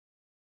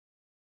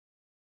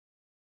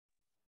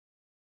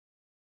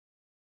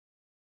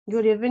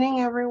Good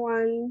evening,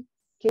 everyone.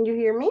 Can you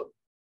hear me?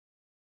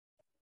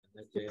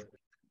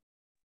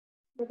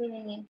 Good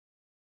evening.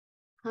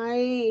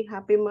 Hi,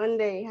 happy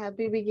Monday.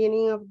 Happy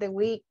beginning of the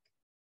week.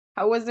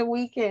 How was the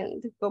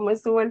weekend? ¿Cómo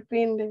estuvo el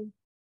fin de?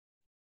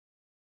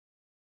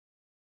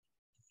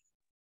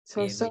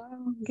 So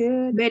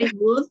good. Very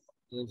good.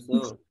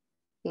 Very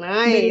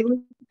Nice.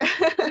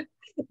 good.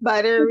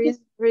 Battery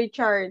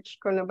recharge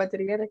con las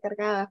baterías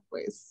recargadas,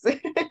 pues.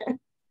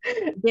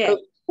 Yes.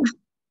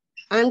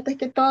 Antes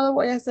que todo,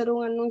 voy a hacer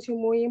un anuncio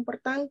muy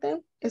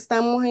importante.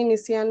 Estamos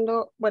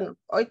iniciando, bueno,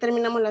 hoy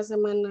terminamos la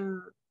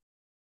semana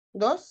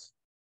 2.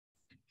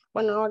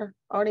 Bueno,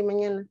 ahora y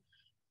mañana.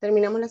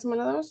 Terminamos la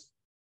semana 2.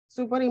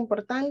 Súper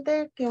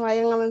importante que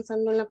vayan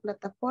avanzando en la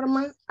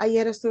plataforma.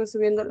 Ayer estuve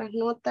subiendo las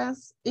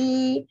notas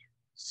y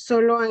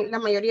la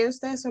mayoría de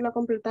ustedes solo ha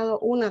completado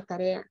una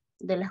tarea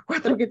de las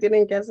 4 que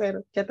tienen que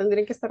hacer. Ya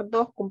tendrían que estar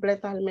 2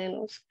 completas al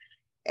menos.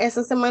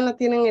 Esta semana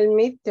tienen el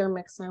midterm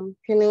exam,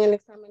 tienen el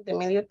examen de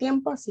medio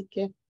tiempo, así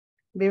que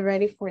be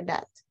ready for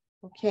that,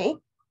 okay?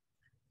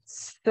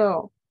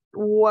 So,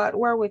 what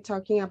were we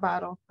talking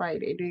about on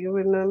Friday? Do you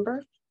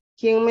remember?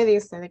 ¿Quién me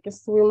dice de qué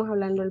estuvimos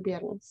hablando el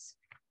viernes?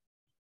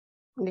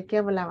 ¿De qué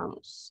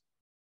hablábamos?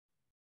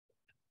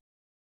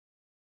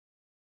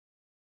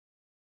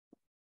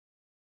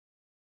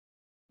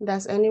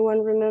 Does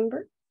anyone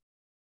remember?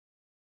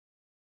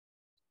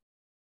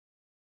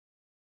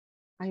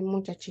 Hay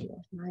muchas chicas,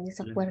 nadie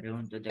se acuerda.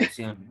 Preguntas de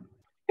acción.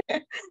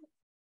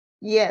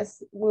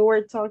 Yes, we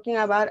were talking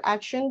about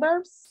action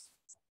verbs.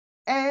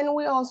 And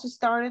we also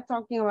started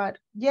talking about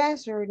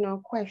yes or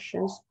no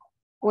questions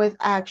with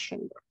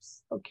action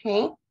verbs,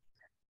 okay?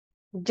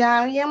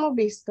 Ya habíamos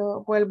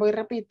visto, vuelvo y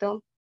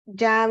repito,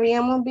 ya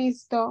habíamos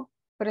visto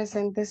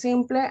presente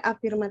simple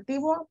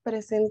afirmativo,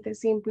 presente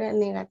simple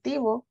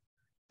negativo,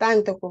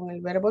 tanto con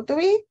el verbo to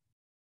be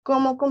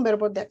como con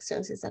verbos de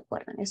acción, si se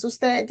acuerdan. Eso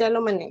usted ya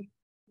lo maneja,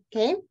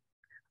 ¿ok?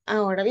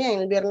 Ahora bien,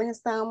 el viernes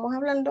estábamos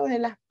hablando de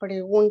las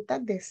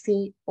preguntas de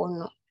sí o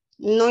no.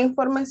 No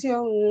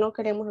información, no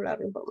queremos hablar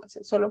de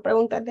información, solo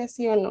preguntas de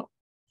sí o no.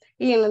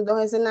 Y en los dos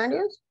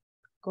escenarios,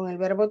 con el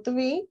verbo to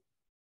be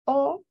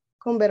o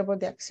con verbos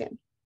de acción.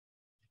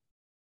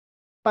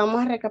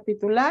 Vamos a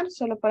recapitular,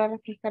 solo para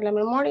refrescar la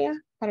memoria,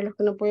 para los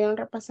que no pudieron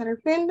repasar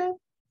el fin de.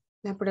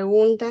 La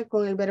pregunta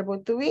con el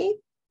verbo to be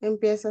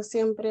empieza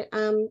siempre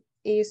am,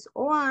 is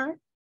o are,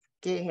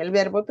 que es el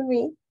verbo to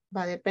be,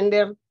 va a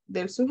depender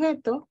del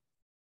sujeto.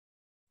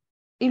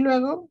 Y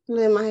luego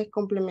lo demás es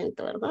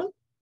complemento, ¿verdad?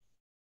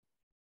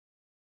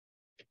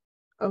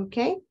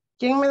 Ok.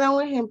 ¿Quién me da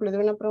un ejemplo de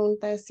una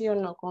pregunta de sí o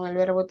no con el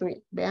verbo to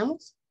be?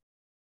 Veamos.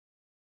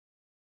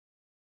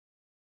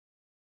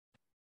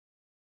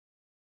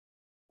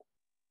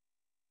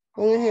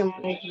 Un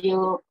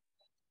ejemplo.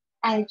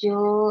 Are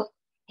you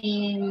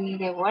in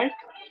the work?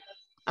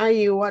 Are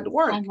you at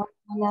work?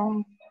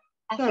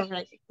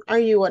 Correct. Are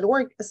you at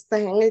work?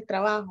 Estás en el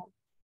trabajo.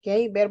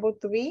 Ok, verbo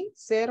to be,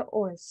 ser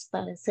o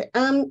estar. Ese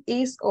am,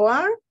 is o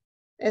are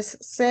es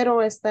ser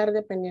o estar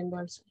dependiendo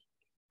del sujeto.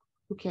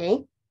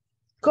 Ok.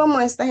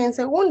 ¿Cómo estás en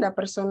segunda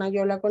persona?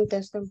 Yo la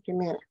contesto en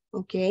primera.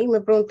 Ok,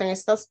 me preguntan,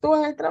 ¿estás tú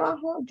en el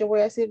trabajo? Yo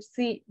voy a decir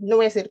sí, no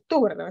voy a decir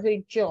tú, ¿verdad? Voy a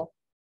decir yo.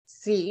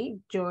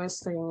 Sí, yo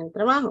estoy en el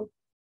trabajo.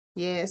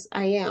 Yes,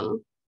 I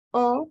am.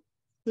 O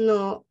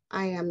no,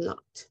 I am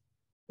not.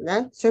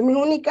 ¿Verdad? Son mis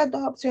únicas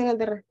dos opciones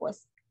de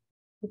respuesta.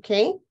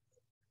 Ok.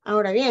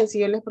 Ahora bien, si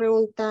yo les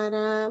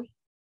preguntara,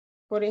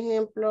 por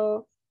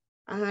ejemplo,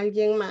 a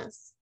alguien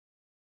más,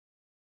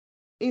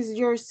 ¿Is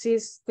your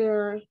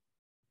sister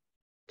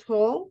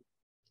tall?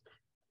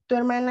 ¿Tu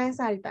hermana es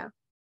alta?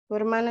 ¿Tu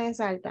hermana es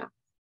alta?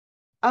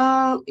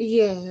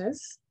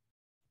 Yes,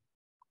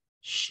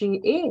 she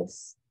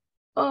is.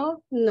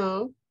 Oh,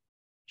 no,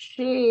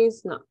 she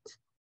is not,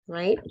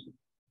 right?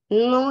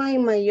 No hay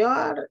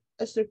mayor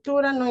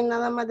estructura, no hay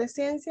nada más de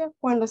ciencia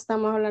cuando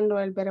estamos hablando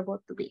del verbo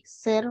to be,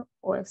 ser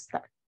o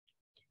estar.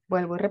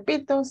 Vuelvo y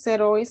repito,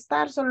 ser o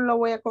estar solo lo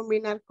voy a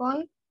combinar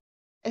con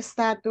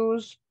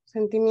estatus,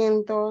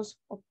 sentimientos,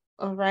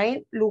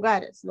 right?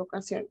 Lugares,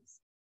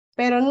 locaciones,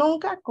 pero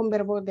nunca con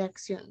verbos de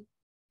acción.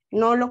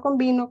 No lo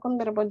combino con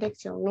verbos de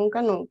acción,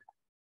 nunca, nunca.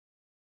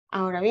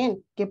 Ahora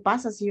bien, ¿qué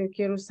pasa si yo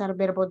quiero usar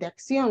verbos de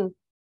acción?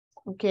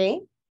 ¿Ok?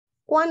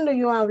 Cuando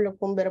yo hablo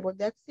con verbos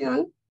de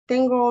acción,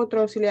 tengo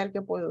otro auxiliar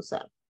que puedo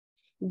usar.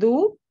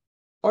 Do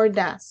or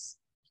does.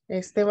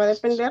 Este va a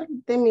depender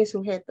de mi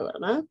sujeto,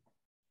 ¿verdad?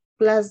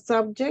 Plus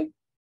subject,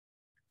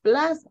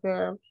 plus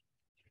verb,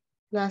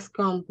 plus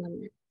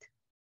complement.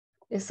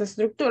 Esta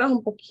estructura es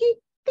un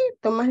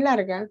poquitito más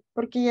larga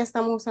porque ya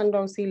estamos usando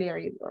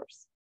auxiliary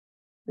verbs.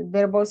 El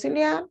verbo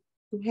auxiliar,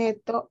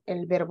 sujeto,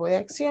 el verbo de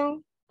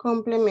acción,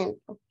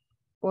 complemento.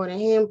 Por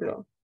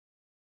ejemplo,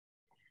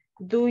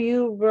 do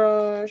you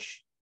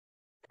brush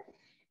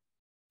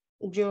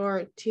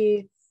your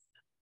teeth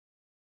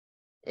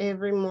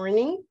every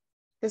morning?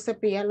 Te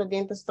cepillas los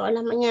dientes todas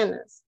las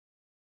mañanas.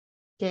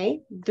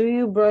 Okay. Do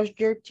you brush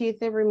your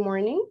teeth every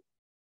morning?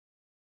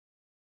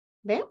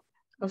 ¿Ve?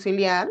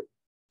 Auxiliar,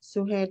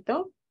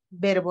 sujeto,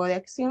 verbo de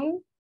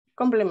acción,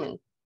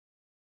 complemento.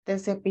 ¿Te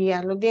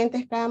cepillas los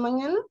dientes cada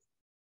mañana?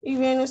 Y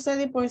viene usted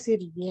y puede decir,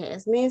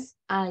 yes, miss,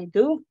 I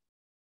do.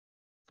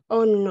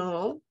 O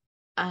no,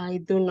 I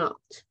do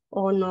not.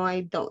 O no,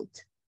 I don't.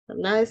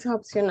 Nada de eso es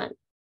opcional.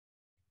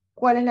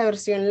 ¿Cuál es la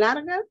versión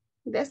larga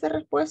de estas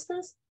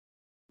respuestas?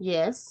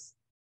 Yes,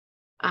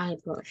 I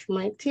brush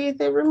my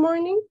teeth every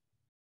morning.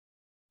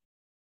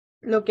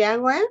 Lo que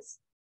hago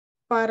es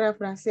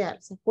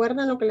parafrasear. ¿Se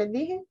acuerdan lo que les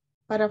dije?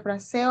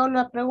 Parafraseo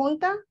la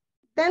pregunta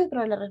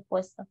dentro de la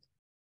respuesta.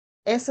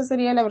 Esa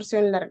sería la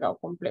versión larga o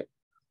completa.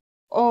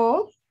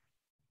 O,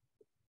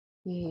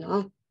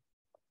 no,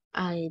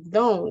 I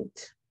don't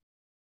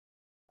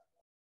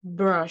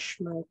brush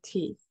my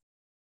teeth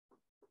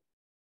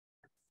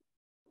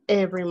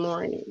every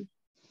morning.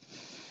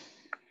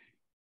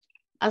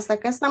 ¿Hasta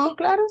acá estamos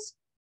claros?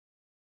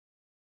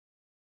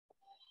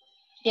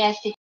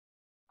 Yes, teacher.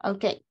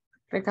 Ok,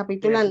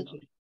 recapitulando.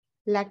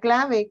 La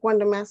clave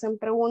cuando me hacen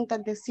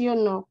preguntas de sí o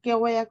no, ¿qué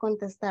voy a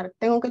contestar?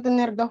 Tengo que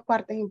tener dos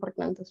partes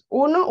importantes.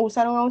 Uno,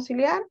 usar un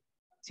auxiliar.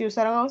 Si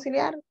usaron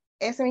auxiliar,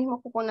 ese mismo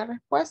ocupa una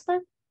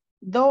respuesta.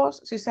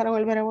 Dos, si usaron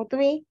el verbo to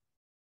be,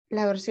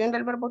 la versión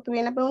del verbo to be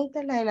en la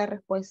pregunta es la de la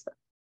respuesta.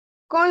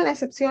 Con la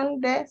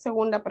excepción de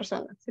segunda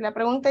persona. Si la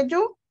pregunta es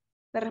yo,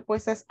 la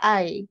respuesta es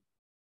I,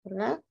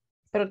 ¿verdad?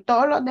 Pero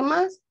todos los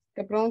demás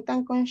te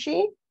preguntan con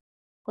she,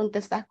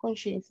 contestas con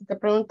she. Si te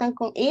preguntan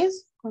con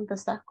is,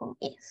 contestas con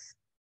is.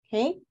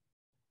 ¿Ok?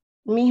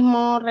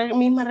 Misma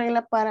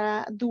regla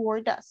para do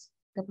or does.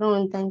 Te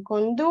preguntan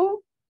con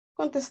do,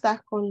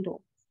 contestas con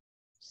do.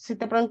 Si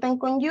te preguntan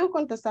con you,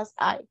 contestas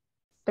I.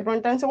 Te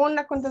preguntan en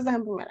segunda, contestas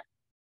en primera.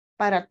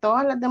 Para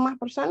todas las demás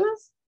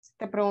personas, si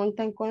te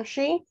preguntan con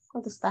she,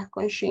 contestas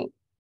con she.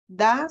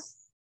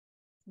 Does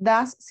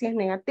si es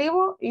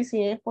negativo y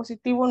si es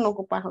positivo no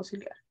ocupas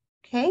auxiliar.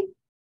 Okay?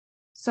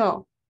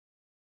 So,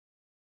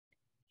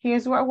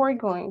 here's what we're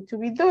going to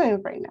be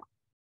doing right now.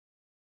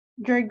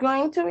 You're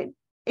going to be,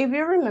 if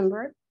you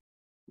remember,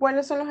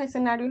 ¿cuáles son los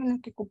escenarios en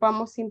los que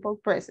ocupamos simple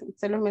present?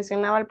 Se los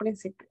mencionaba al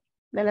principio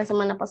de la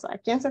semana pasada.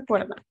 ¿Quién se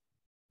acuerda?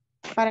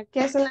 ¿Para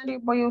qué escenario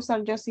voy a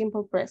usar yo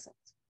simple present?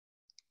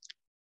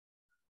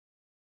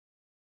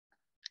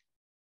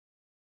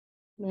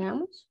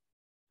 Veamos.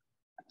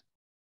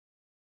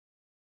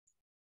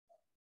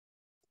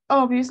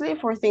 Obviously,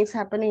 for things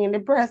happening in the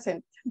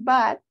present,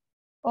 but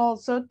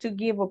also to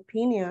give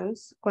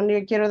opinions. Cuando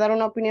yo quiero dar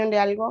una opinión de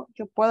algo,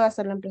 yo puedo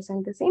hacerlo en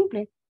presente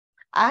simple.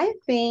 I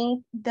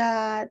think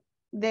that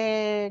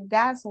the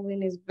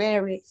gasoline is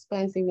very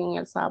expensive in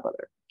El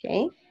Salvador,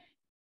 okay?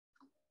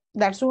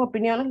 Dar sus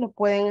opiniones lo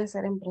pueden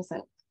hacer en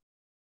presente.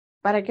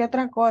 ¿Para qué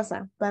otra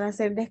cosa? Para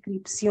hacer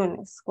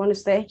descripciones. Cuando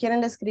ustedes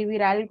quieren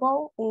describir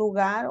algo, un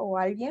lugar o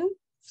alguien,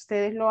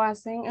 ustedes lo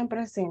hacen en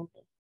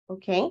presente,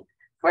 okay?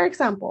 For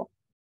example,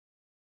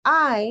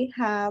 I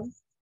have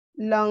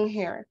long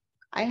hair.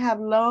 I have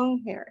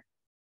long hair.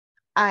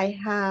 I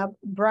have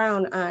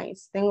brown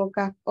eyes. Tengo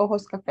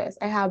ojos cafés.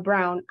 I have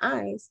brown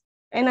eyes.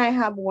 And I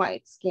have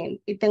white skin.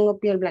 Y tengo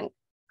piel blanca.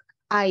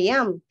 I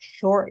am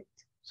short.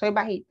 Soy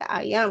bajita.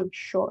 I am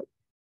short,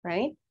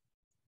 right?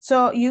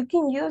 So you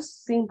can use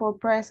simple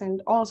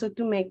present also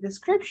to make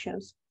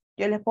descriptions.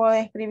 Yo les puedo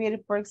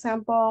describir, for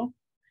example,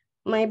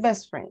 my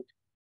best friend.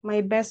 My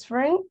best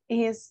friend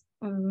is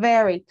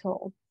very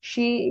tall.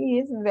 She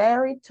is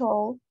very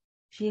tall.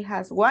 She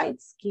has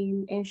white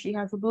skin and she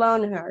has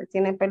blonde hair.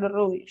 Tiene pelo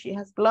rubio. She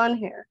has blonde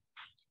hair.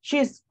 She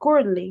is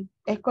curly.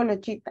 Es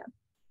colochita.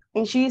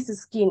 And she is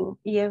skinny.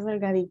 Y es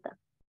delgadita.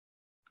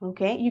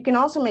 Okay. You can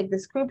also make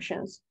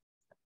descriptions.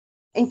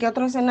 ¿En qué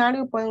otro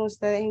escenario pueden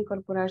ustedes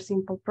incorporar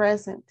simple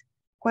present?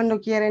 Cuando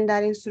quieren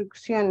dar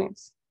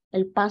instrucciones.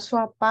 El paso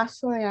a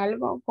paso de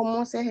algo.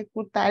 Cómo se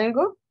ejecuta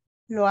algo.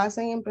 Lo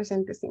hacen en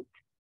presente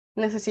simple.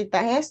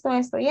 Necesitas esto,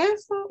 esto y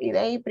esto, y de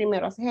ahí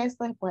primero haces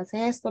esto, después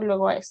haces esto,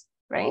 luego esto,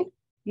 right?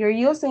 You're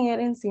using it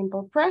in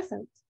simple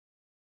present.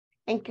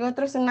 ¿En qué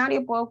otro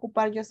escenario puedo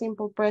ocupar yo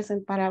simple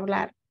present para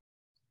hablar?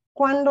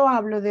 Cuando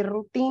hablo de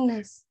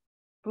rutinas,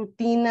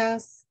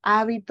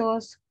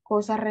 hábitos,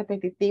 cosas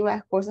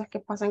repetitivas, cosas que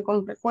pasan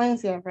con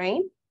frecuencia,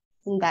 right?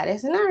 In that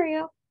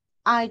scenario,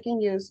 I can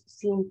use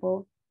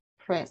simple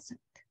present.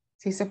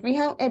 Si se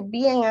fijan, es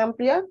bien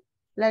amplia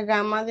la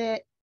gama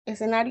de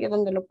escenarios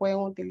donde lo pueden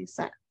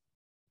utilizar.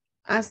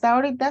 Hasta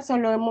ahorita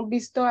solo hemos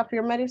visto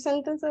affirmative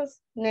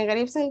sentences,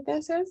 negative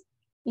sentences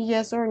y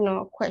yes or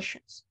no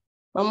questions.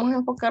 Vamos a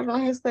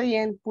enfocarnos este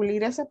día en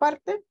pulir esa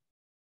parte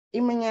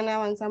y mañana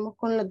avanzamos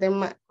con lo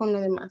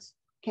demás.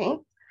 Okay?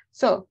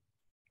 So,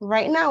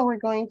 right now we're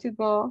going to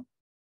go.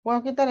 Voy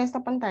a quitar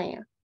esta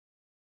pantalla.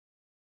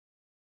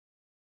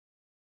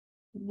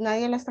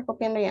 Nadie la está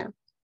copiando ya.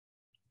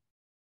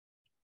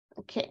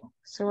 Okay,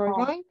 so we're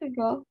going to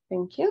go,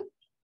 thank you.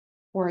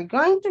 We're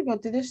going to go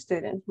to the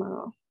student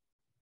manual.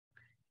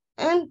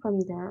 And from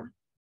there,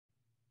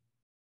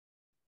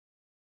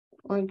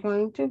 we're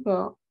going to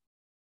go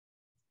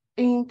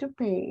into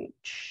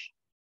page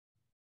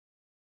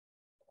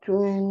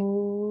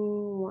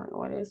 21.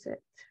 What is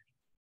it?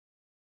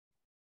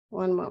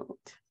 One moment.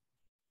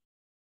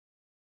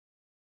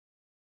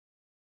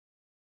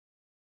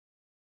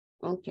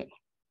 Okay,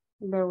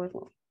 Bear with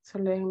me.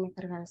 Solo déjenme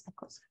cargar esta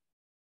cosa.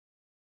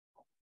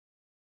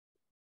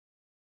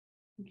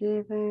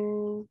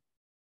 Given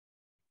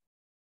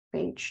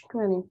page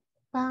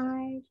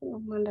 25.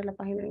 Nos manda la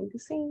página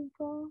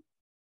 25.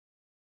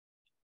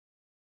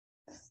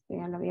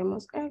 Ya lo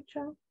habíamos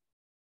hecho.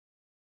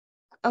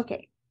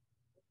 Okay.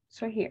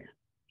 So here.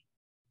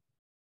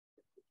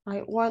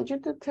 I want you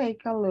to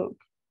take a look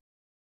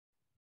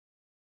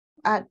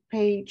at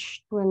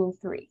page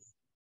 23.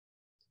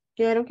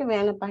 Quiero que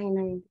vean la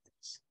página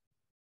 23.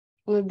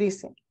 Nos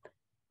dice,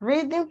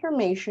 read the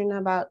information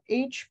about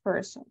each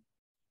person's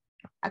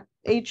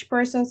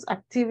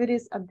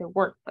activities at the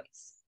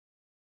workplace.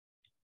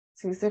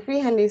 Si se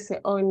fijan,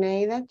 dice,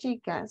 Oneida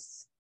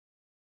Chicas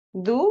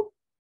do,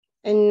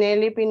 and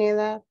Nelly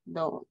Pineda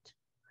don't.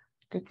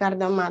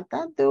 Ricardo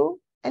Mata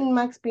do, and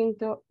Max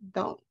Pinto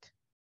don't.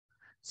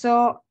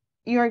 So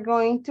you're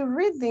going to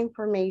read the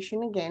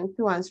information again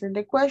to answer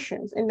the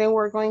questions, and then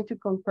we're going to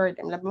compare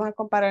them. Las vamos a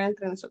comparar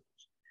entre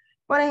nosotros.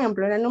 Por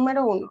ejemplo, la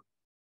número 1.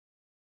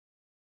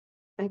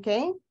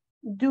 Okay.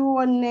 Do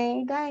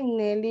Oneida and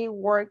Nelly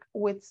work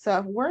with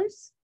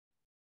softwares?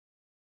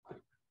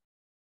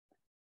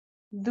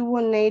 Do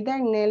Oneida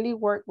and Nelly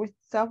work with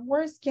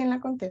softwares? ¿Quién la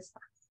contesta?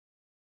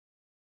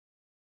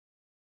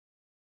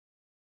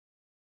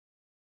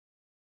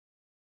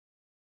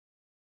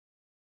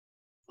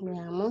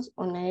 Veamos,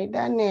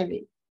 Oneida,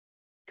 Nelly.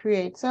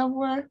 Create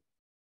software.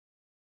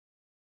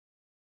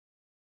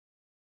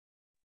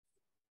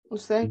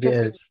 ¿Ustedes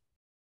qué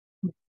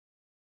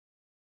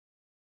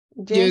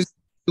Yes.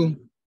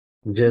 opinan?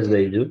 Yes,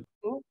 they do.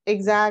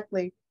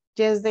 Exactly.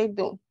 Yes, they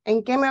do.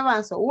 ¿En qué me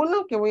baso?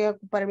 Uno, que voy a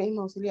ocupar el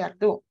mismo auxiliar,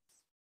 do.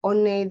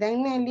 Oneida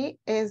and Nelly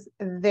es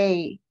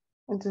they.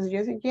 Entonces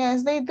yo digo,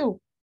 yes, they do.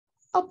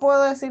 O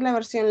puedo decir la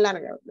versión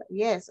larga, ¿verdad?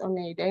 Yes,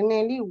 Oneida and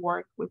Nelly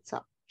work with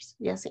softwares.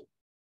 Y así.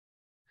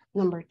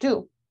 Number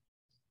 2.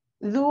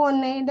 Do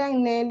Oneida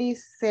and Nelly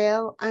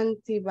sell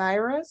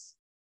antivirus?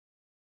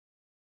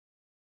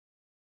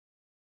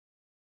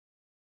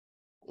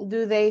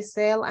 Do they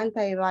sell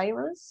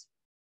antivirus?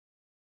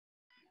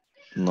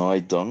 No, I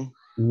don't.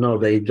 No,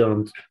 they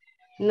don't.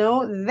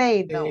 No,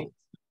 they don't.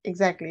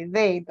 Exactly,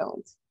 they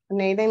don't.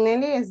 Oneida and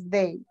Nelly is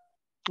they.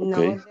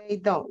 No, Okay. they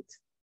don't.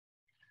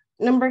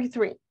 Number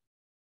 3.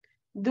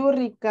 Do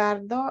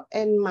Ricardo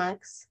and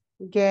Max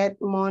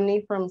get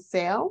money from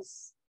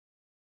sales?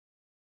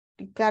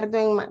 Ricardo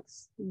and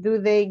Max, do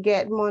they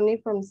get money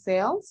from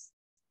sales?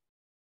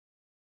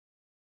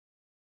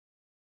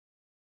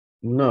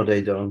 No,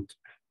 they don't.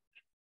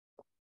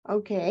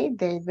 Okay,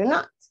 they do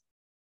not.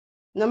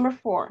 Number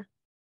 4.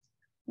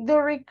 Do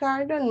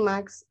Ricardo and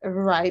Max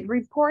write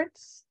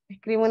reports?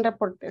 Escriben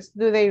reportes.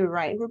 Do they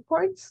write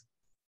reports?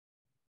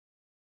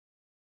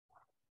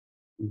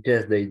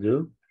 Yes, they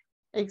do.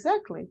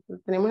 Exactly.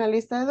 Tenemos la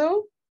lista de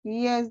do.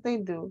 Yes, they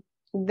do.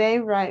 They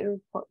write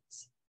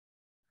reports.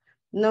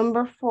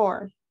 Number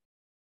 4.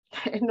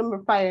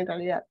 Number 5 en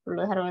realidad, pero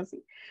lo dejaron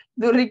así.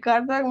 Do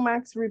Ricardo and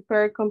Max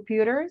repair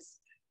computers?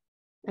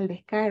 El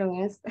descaro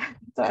en esta.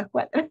 Todas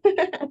 4.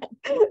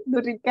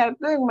 Do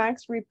Ricardo and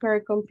Max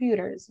repair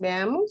computers?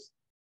 Veamos.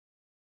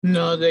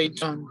 No, they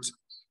don't.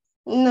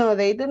 No,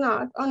 they do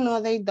not. O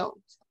no, they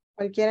don't.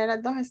 Cualquiera de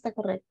las dos está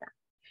correcta.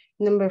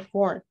 Number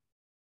 4.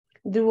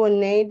 Do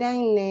Oneida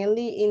and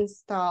Nelly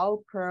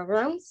install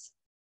programs?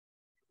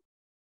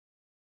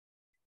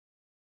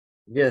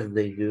 Yes,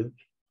 they do.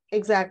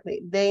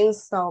 Exactly. They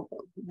install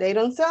them. They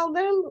don't sell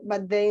them,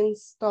 but they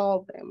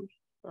install them,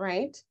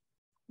 right?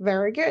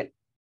 Very good.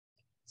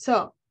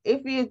 So,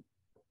 if you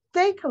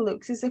take a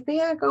look, si se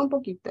fijan acá un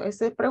poquito,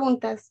 esas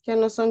preguntas que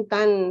no son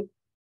tan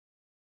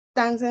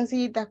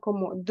sencillitas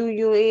como, do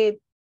you eat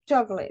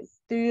chocolate?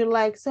 Do you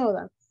like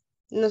soda?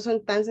 No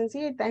son tan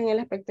sencillitas en el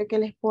aspecto que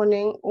les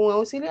ponen un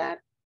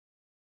auxiliar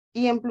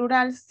y en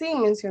plural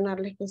sin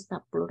mencionarles que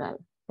está plural,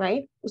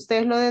 right?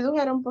 Ustedes lo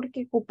dedujeron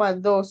porque ocupa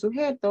dos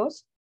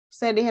sujetos.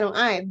 Ustedes dijeron,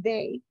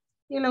 they,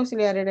 y el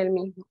auxiliar era el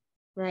mismo,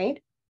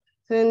 right?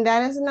 So in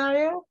that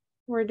scenario,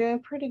 we're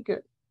doing pretty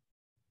good,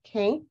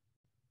 okay?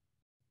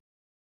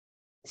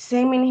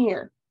 Same in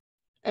here.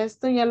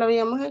 Esto ya lo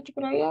habíamos hecho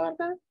por ahí,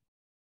 ¿verdad?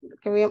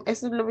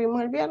 Esto lo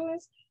vimos el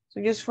viernes.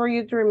 So just for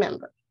you to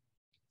remember.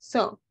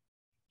 So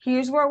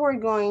here's what we're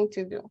going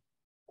to do.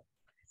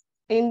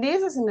 In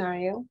this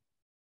scenario,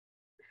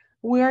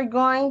 we are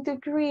going to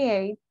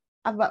create,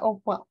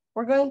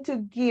 we're going to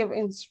give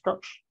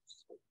instructions.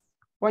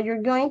 What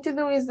you're going to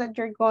do is that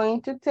you're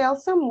going to tell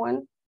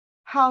someone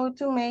how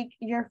to make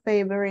your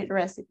favorite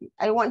recipe.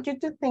 I want you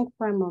to think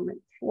for a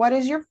moment. What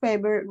is your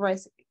favorite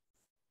recipe?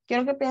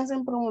 Quiero que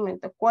piensen por un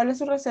momento. ¿Cuál es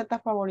su receta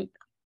favorita?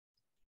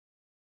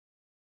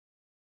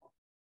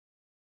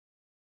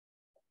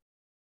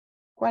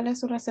 ¿Cuál es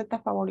su receta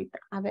favorita?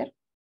 A ver.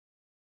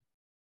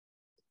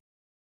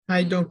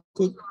 I don't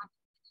cook.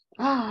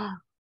 Oh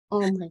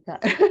my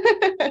God.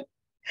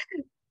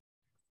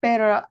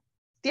 Pero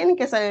tienen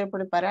que saber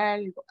preparar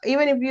algo.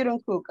 Even if you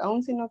don't cook,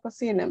 aún si no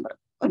cocinan,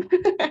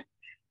 ¿verdad?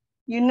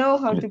 You know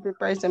how to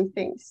prepare some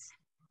things.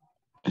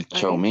 El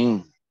chow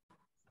mein.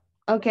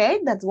 Okay,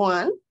 that's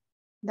one.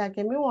 That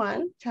can be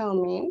one. Tell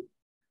me.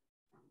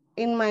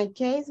 In my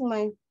case,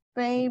 my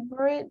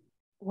favorite,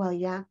 well,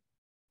 yeah,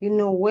 you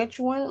know which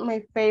one?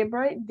 My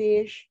favorite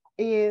dish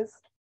is,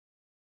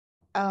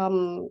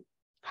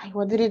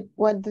 what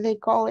do they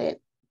call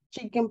it?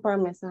 Chicken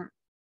parmesan.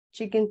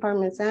 Chicken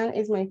parmesan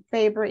is my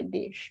favorite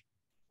dish.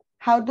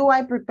 How do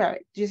I prepare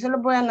it? Yo se lo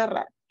voy a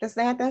narrar.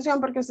 Presten atención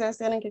porque ustedes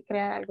tienen que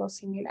crear algo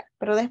similar,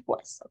 pero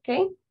después,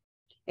 ¿ok?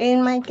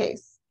 In my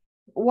case,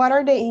 what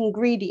are the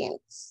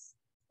ingredients?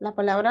 La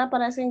palabra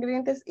para ese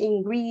ingrediente es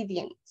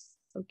ingredients,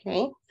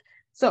 okay?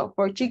 So,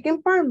 for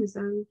chicken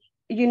parmesan,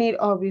 you need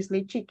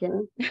obviously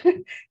chicken,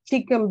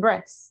 chicken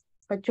breast,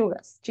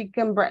 pechugas,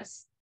 chicken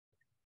breast.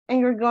 And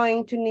you're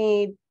going to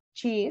need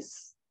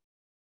cheese,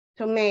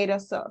 tomato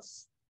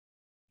sauce,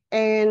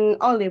 and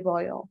olive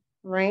oil,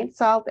 right?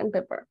 Salt and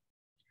pepper.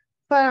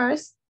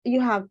 First, you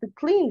have to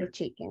clean the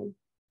chicken.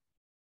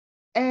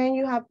 And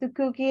you have to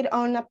cook it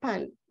on a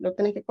pan. Lo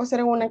tenés que cocer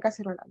en una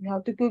cacerola. You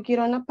have to cook it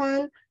on a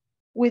pan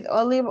with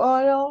olive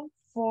oil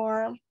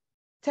for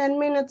 10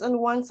 minutes on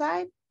one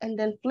side and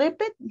then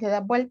flip it, le da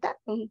vuelta,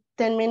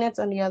 10 minutes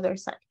on the other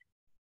side.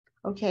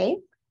 Okay?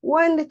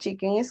 When the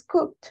chicken is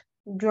cooked,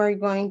 you're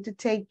going to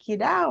take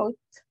it out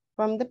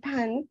from the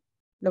pan.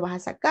 Lo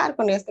vas a sacar.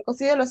 Cuando ya esté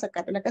cocido, lo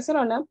sacas de la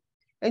cacerola.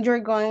 And you're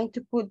going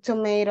to put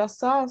tomato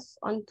sauce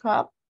on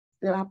top.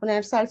 Le vas a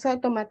poner salsa de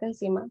tomate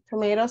encima.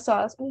 Tomato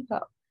sauce on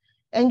top.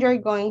 And you're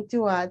going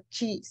to add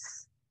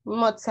cheese,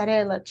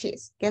 mozzarella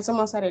cheese, queso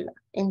mozzarella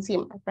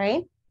encima,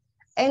 right?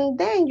 And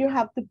then you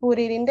have to put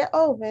it in the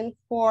oven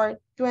for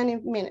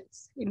 20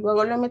 minutes. Y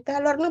luego lo metes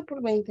al horno por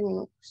 20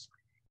 minutos.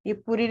 You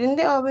put it in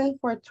the oven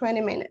for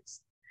 20 minutes.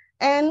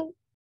 And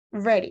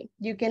ready.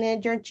 You can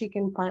add your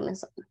chicken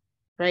parmesan,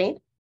 right?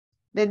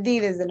 Les di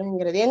desde los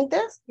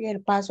ingredientes y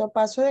el paso a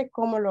paso de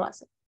cómo lo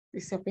hacen.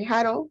 Y se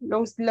fijaron,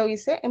 lo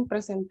hice en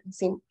presente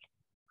simple,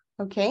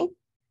 okay?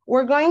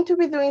 We're going to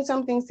be doing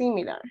something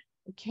similar,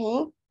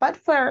 okay? But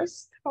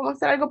first, vamos a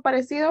hacer algo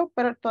parecido,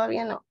 pero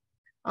todavía no.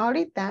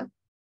 Ahorita,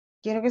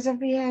 quiero que se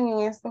fijen en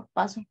estos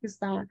pasos que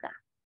están acá.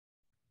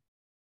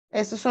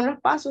 Estos son los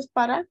pasos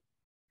para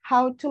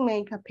how to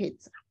make a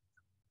pizza,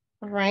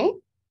 all right?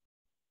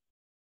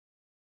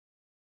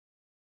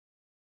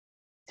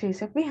 Si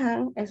se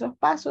fijan, esos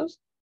pasos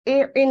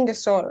are in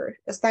disorder,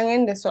 están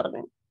en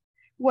desorden.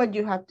 What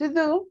you have to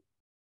do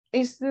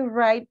is to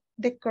write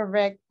the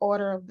correct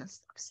order of the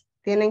steps.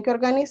 Tienen que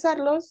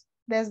organizarlos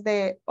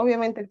desde,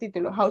 obviamente, el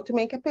título, How to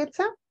Make a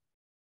Pizza,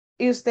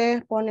 y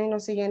ustedes ponen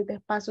los siguientes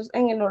pasos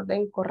en el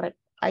orden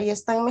correcto. Ahí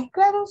están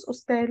mezclados,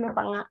 ustedes los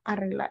van a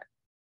arreglar,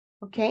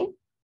 ¿ok?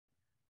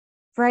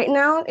 Right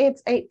now,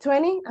 it's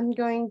 8:20. I'm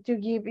going to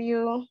give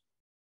you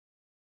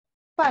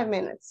 5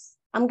 minutes.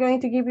 I'm going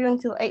to give you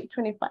until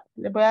 8:25.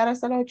 Les voy a dar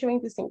hasta las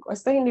 8:25.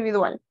 Esto es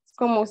individual.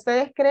 Como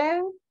ustedes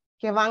creen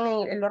que van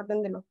en el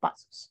orden de los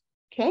pasos,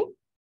 ¿ok?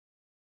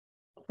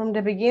 From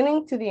the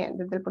beginning to the end,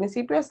 desde el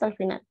principio hasta el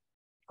final.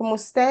 Como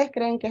ustedes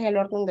creen que es el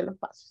orden de los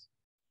pasos.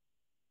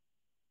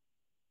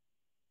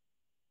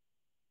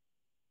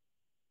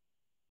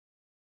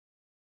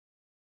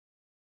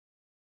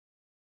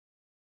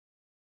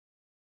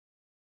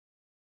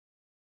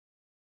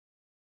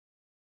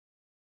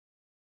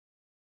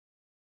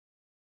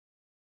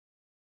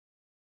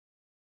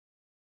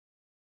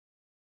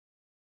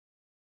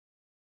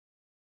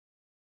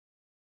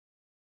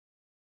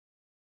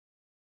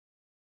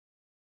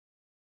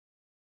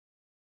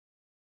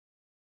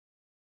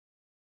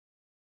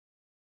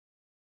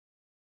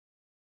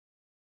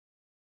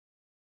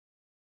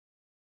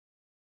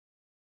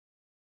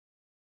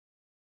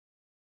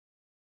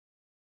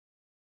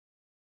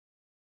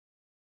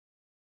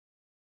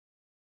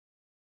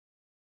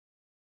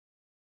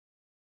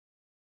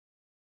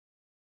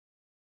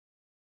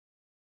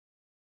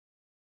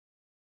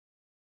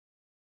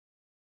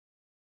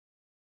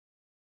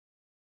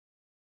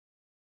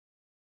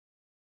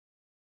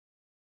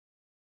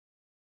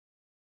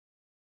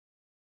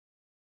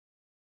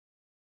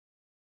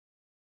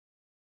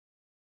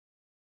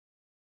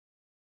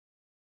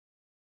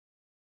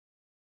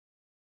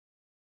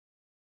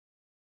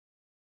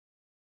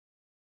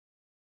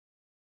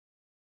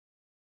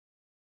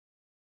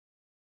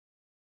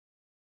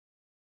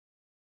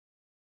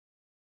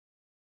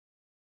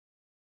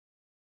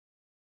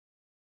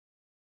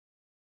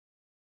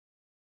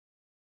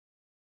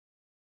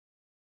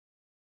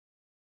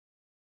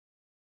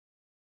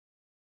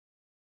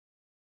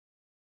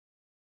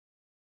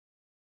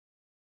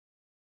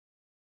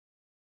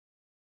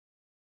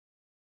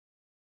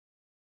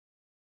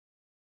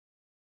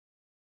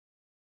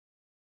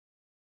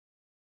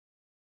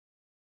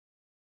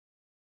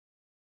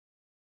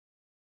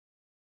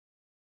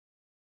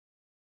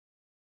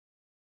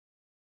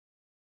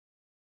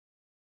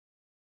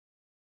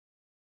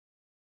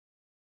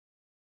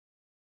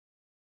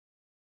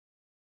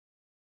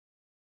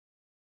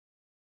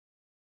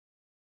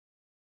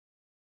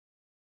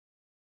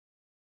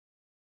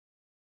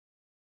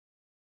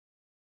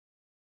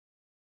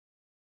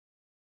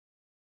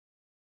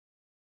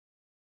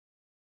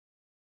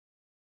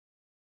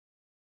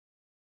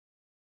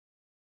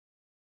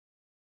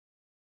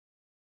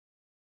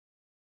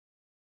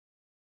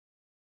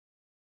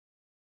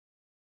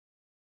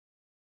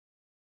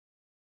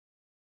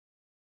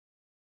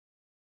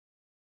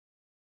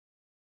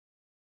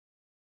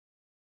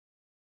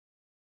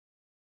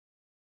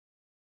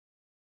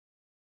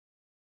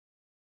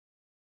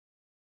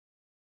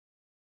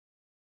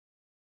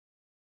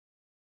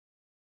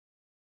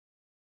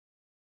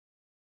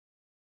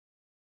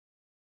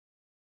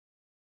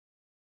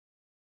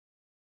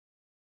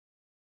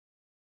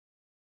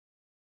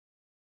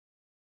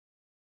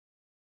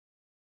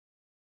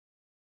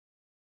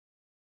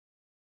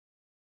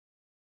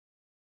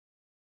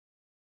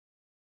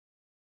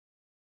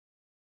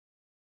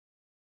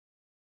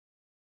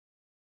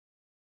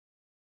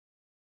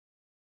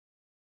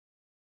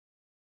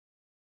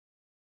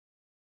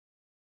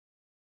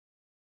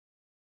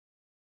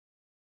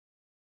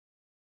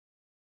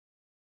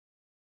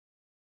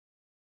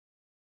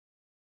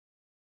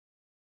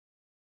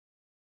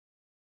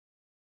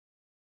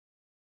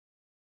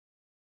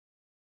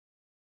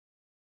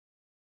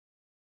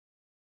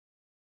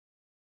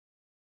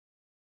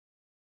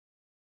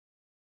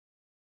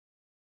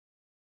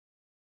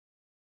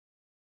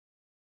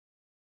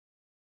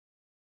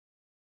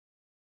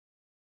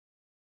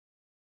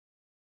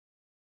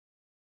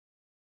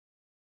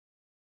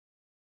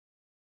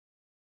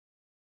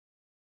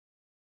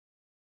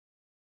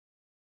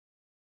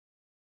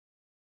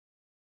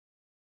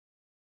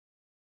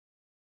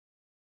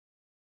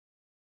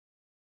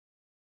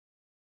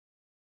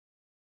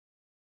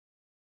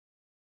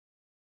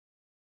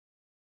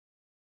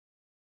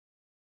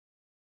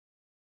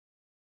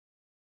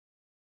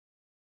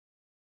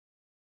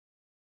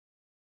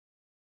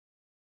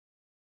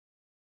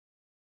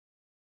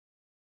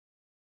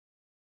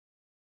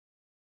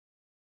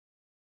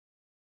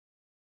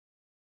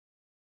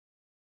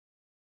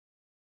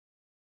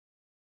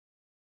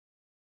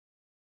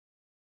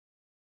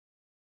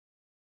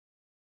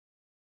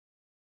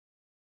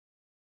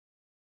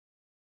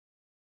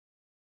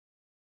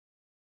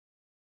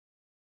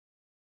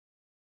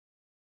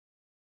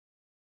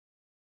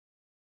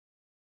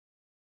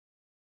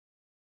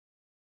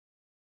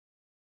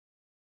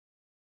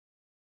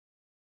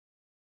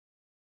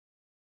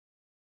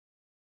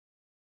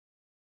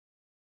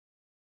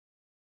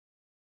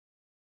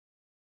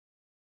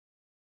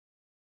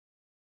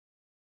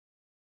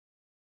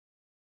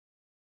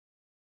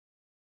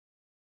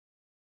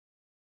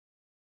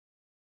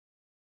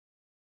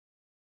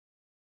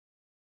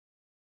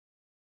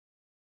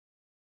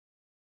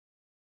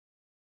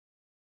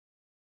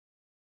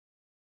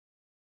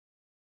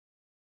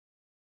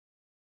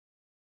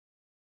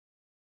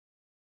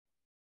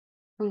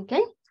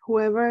 Okay,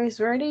 whoever is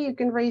ready, you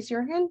can raise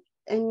your hand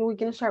and we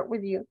can start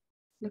with you.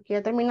 Los que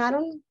ya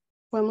terminaron,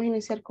 podemos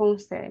iniciar con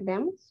ustedes.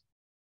 Veamos.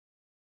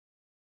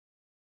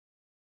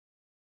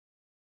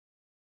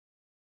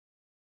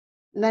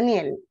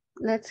 Daniel,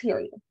 let's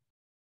hear you.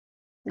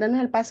 Danos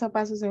el paso a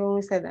paso según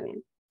usted,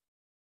 Daniel.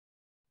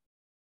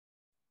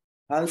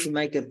 How to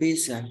make a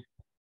pizza?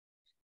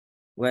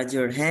 With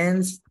your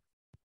hands.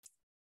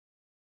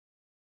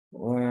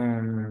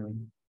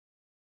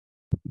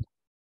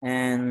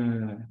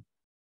 And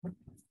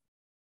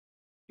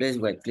please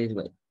wait.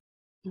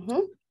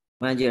 Mhm.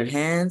 With your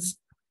hands.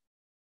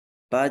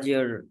 Put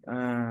your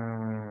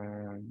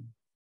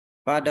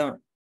put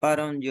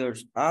on your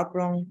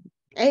apron.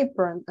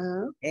 Apron.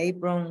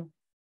 Apron.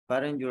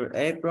 Put on your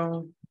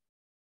apron.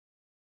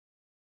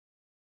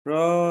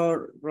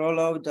 Roll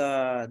out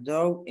the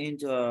dough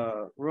into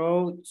a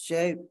roll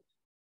shape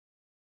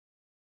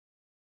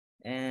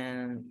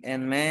and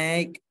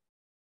make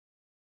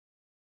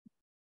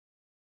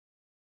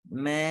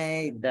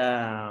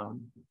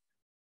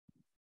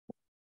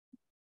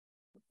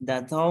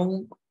the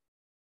dough.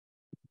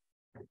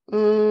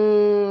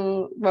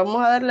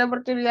 Vamos a darle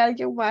oportunidad a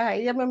alguien más.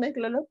 Ahí ya me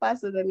mezcló los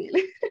pasos, Daniel.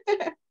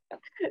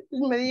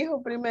 Me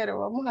dijo primero,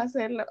 vamos a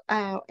hacerlo,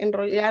 a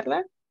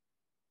enrollarla.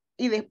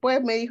 Y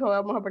después me dijo,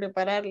 vamos a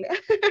prepararla.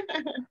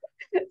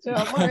 So,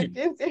 vamos a ver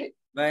quién se...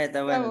 Vale,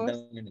 está bueno.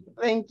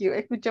 Thank you.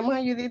 Escuchemos a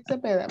Judith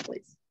Cepeda,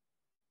 please.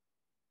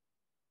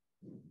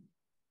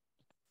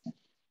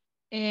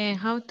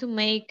 How to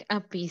make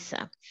a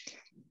pizza.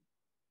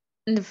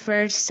 The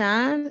first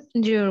time,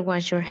 you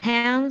wash your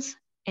hands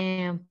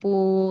and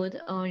put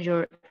on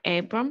your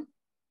apron.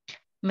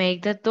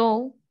 Make the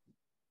dough.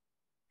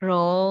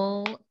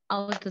 Roll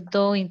out the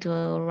dough into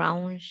a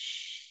round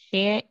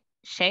shape.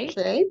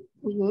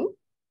 Mm-hmm.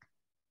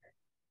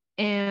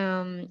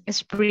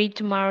 Spread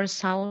tomato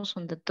sauce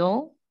on the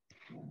dough.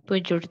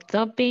 Put your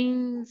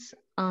toppings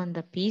on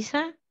the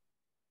pizza.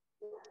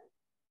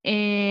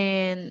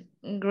 And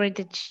grate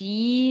the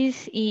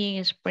cheese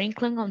and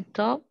sprinkling on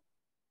top.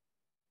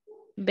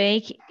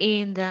 Bake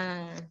in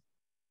the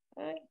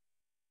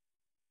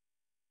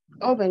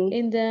oven.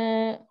 In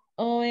the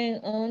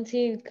oven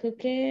until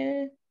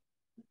cooking.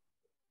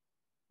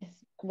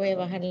 Voy a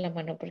bajar la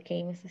mano porque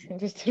ahí me está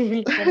haciendo esto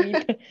muy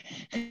bonito.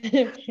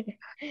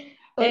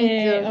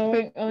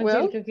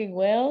 Until cooking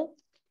well.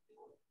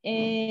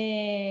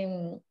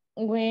 And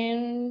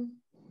when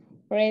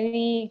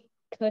ready,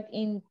 cut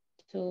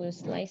into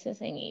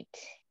slices and eat.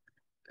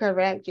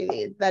 Correct,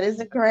 Judith. That is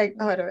the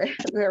correct order.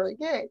 Very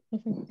good.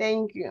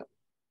 Thank you.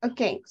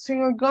 Okay, so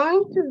you're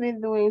going to be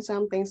doing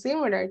something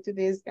similar to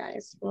these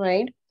guys,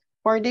 right?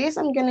 For this,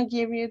 I'm going to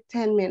give you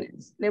 10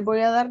 minutes. Le voy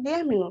a dar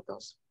 10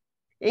 minutos.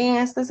 En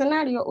este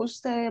escenario,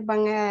 ustedes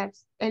van a dar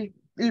el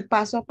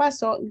paso a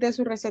paso de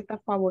su receta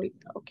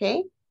favorita, ¿ok?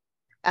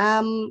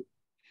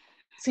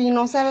 Si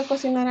no sabe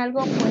cocinar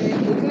algo, puede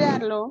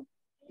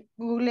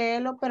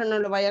googleelo, pero no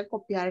lo vaya a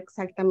copiar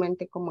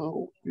exactamente como en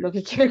Google. Lo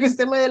que quiero es que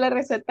usted me dé la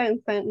receta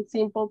en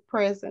simple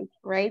present,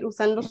 right?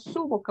 Usando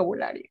su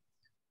vocabulario,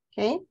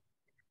 ¿ok?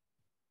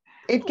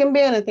 It can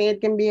be anything. It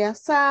can be a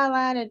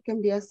salad, it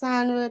can be a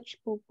sandwich,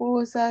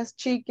 pupusas,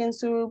 chicken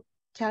soup,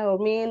 chow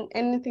mein,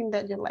 anything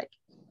that you like.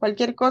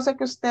 Cualquier cosa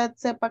que usted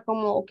sepa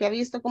como, o que ha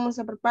visto cómo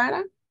se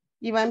prepara,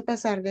 y va a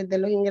empezar desde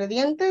los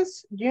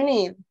ingredientes, you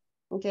need,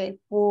 okay,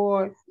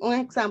 for un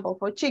example,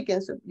 for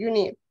chicken soup, you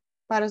need,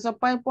 para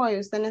sopa de pollo,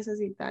 usted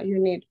necesita, you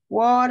need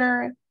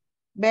water,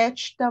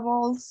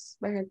 vegetables,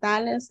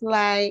 vegetales,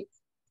 like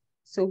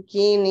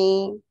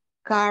zucchini,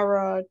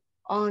 carrot,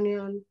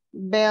 onion,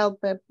 bell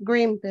pepper,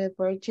 green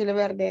pepper, chile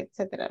verde,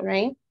 etc.,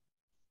 right?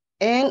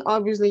 And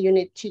obviously you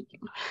need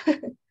chicken.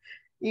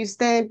 Y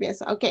usted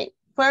empieza, okay,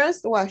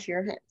 first wash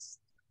your hands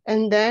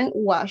and then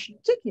wash the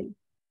chicken.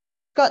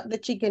 Cut the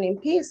chicken in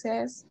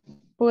pieces,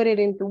 put it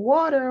into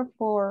water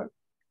for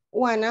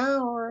 1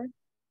 hour,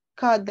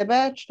 cut the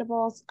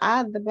vegetables,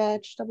 add the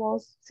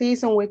vegetables,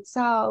 season with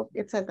salt,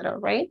 etc.,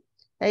 right?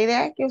 La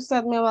idea es que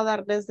usted me va a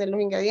dar desde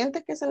los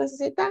ingredientes que se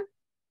necesita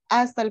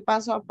hasta el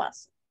paso a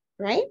paso,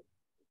 right?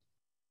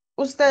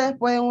 Ustedes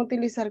pueden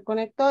utilizar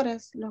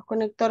conectores. Los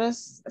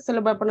conectores se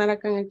los voy a poner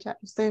acá en el chat.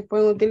 Ustedes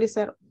pueden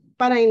utilizar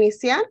para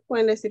iniciar,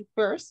 pueden decir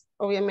first,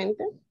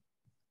 obviamente.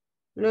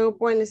 Luego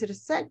pueden decir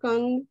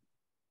second,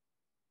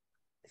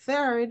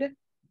 third.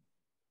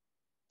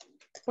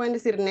 Pueden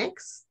decir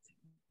next,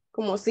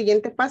 como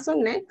siguiente paso,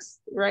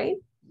 next, right?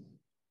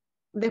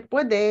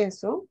 Después de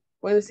eso,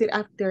 pueden decir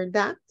after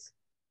that.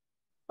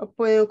 O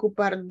pueden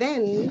ocupar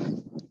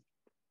then,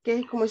 que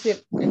es como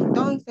decir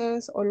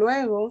entonces o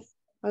luego,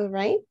 all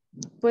right?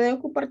 Pueden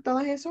ocupar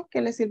todos esos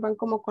que les sirvan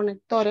como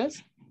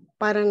conectores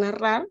para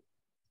narrar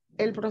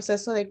el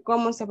proceso de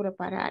cómo se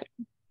prepara algo,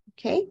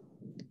 ¿ok?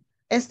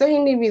 Esto es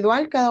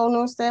individual, cada uno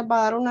de ustedes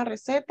va a dar una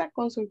receta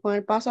con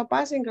el paso a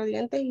paso,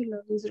 ingredientes y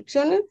las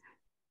instrucciones.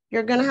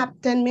 You're gonna have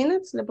 10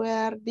 minutes, le voy a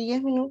dar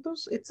 10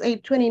 minutos, it's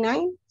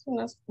 8:29,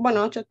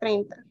 bueno,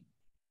 8:30.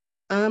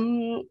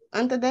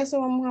 Antes de eso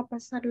vamos a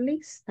pasar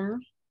lista,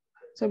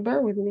 so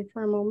bear with me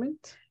for a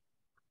moment.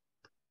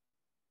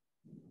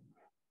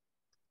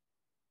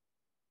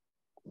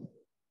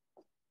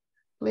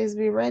 Please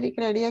be ready.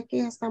 Creería que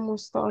ya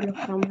estamos todos los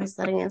que vamos a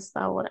estar en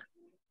esta hora,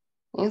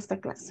 en esta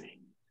clase.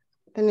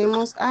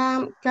 Tenemos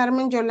a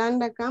Carmen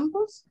Yolanda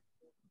Campos.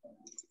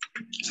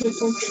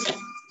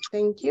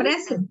 Thank you.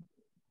 Present.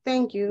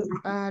 Thank you.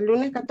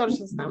 Lunes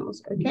 14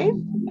 estamos, ¿ok?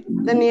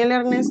 Daniel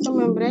Ernesto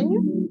Membreño.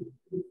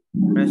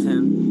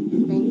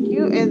 Present. Thank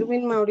you.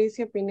 Edwin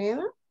Mauricio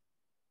Pineda.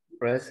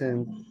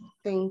 Present.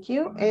 Thank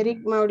you.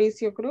 Eric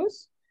Mauricio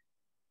Cruz.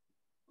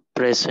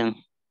 Present.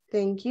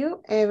 Thank you.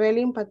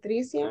 Evelyn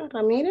Patricia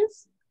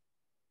Ramírez.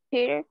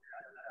 Here.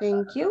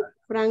 Thank you.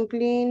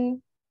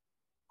 Franklin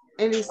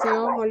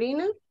Eliseo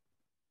Molina.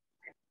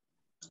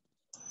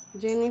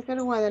 Jennifer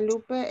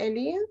Guadalupe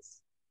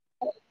Elías.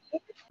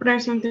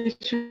 Present,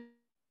 teacher.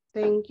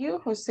 Thank you.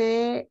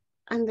 José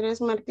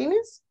Andrés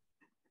Martínez.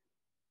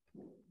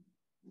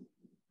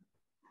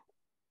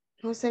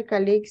 José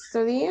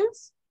Calixto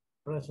Díaz.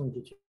 Present,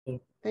 teacher.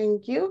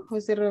 Thank you.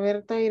 José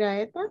Roberto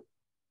Iraeta.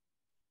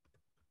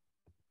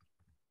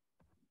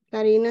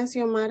 Karina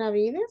Xiomara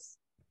Vides.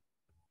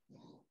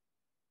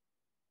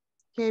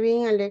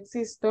 Kevin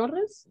Alexis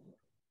Torres.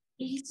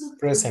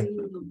 Present.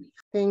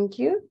 Thank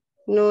you.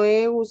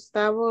 Noé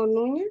Gustavo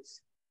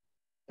Núñez.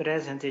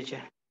 Present,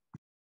 teacher.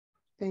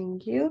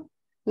 Thank you.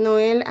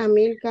 Noel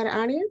Amílcar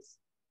Arias.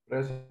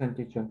 Present,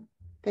 teacher.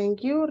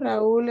 Thank you.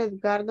 Raúl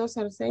Edgardo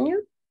Sarceño.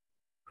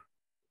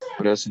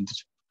 Present.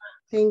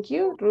 Thank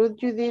you. Ruth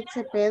Judith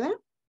Cepeda.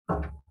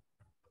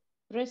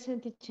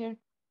 Present, teacher.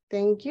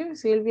 Thank you.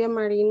 Silvia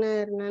Marina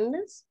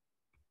Hernández.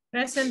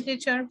 Present,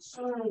 teacher.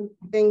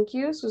 Thank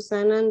you.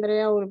 Susana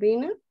Andrea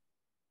Urbina.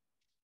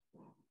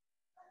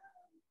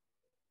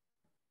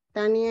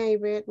 Tania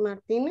Ivette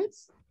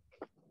Martínez.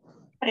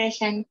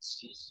 Present.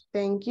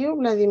 Thank you.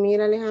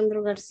 Vladimir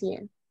Alejandro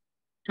García.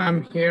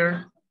 I'm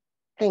here.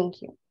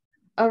 Thank you.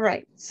 All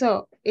right,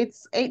 so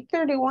it's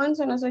 8:31,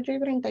 son las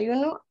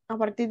 8:31. A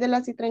partir de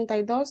las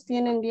 8:32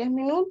 tienen 10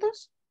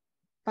 minutos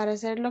para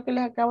hacer lo que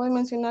les acabo de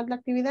mencionar, la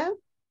actividad.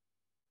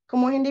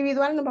 Como es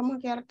individual, nos vamos a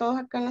quedar todos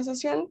acá en la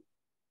sesión.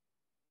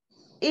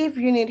 If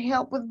you need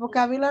help with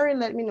vocabulary,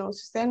 let me know.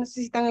 Si ustedes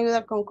necesitan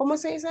ayuda con cómo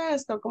se dice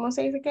esto, cómo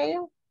se dice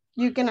aquello,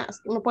 you can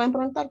ask. Me pueden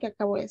preguntar que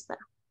acá voy a estar.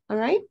 All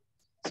right?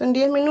 Son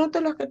 10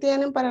 minutos los que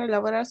tienen para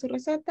elaborar su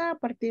receta a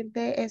partir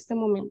de este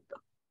momento.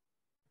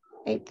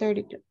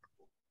 8:32.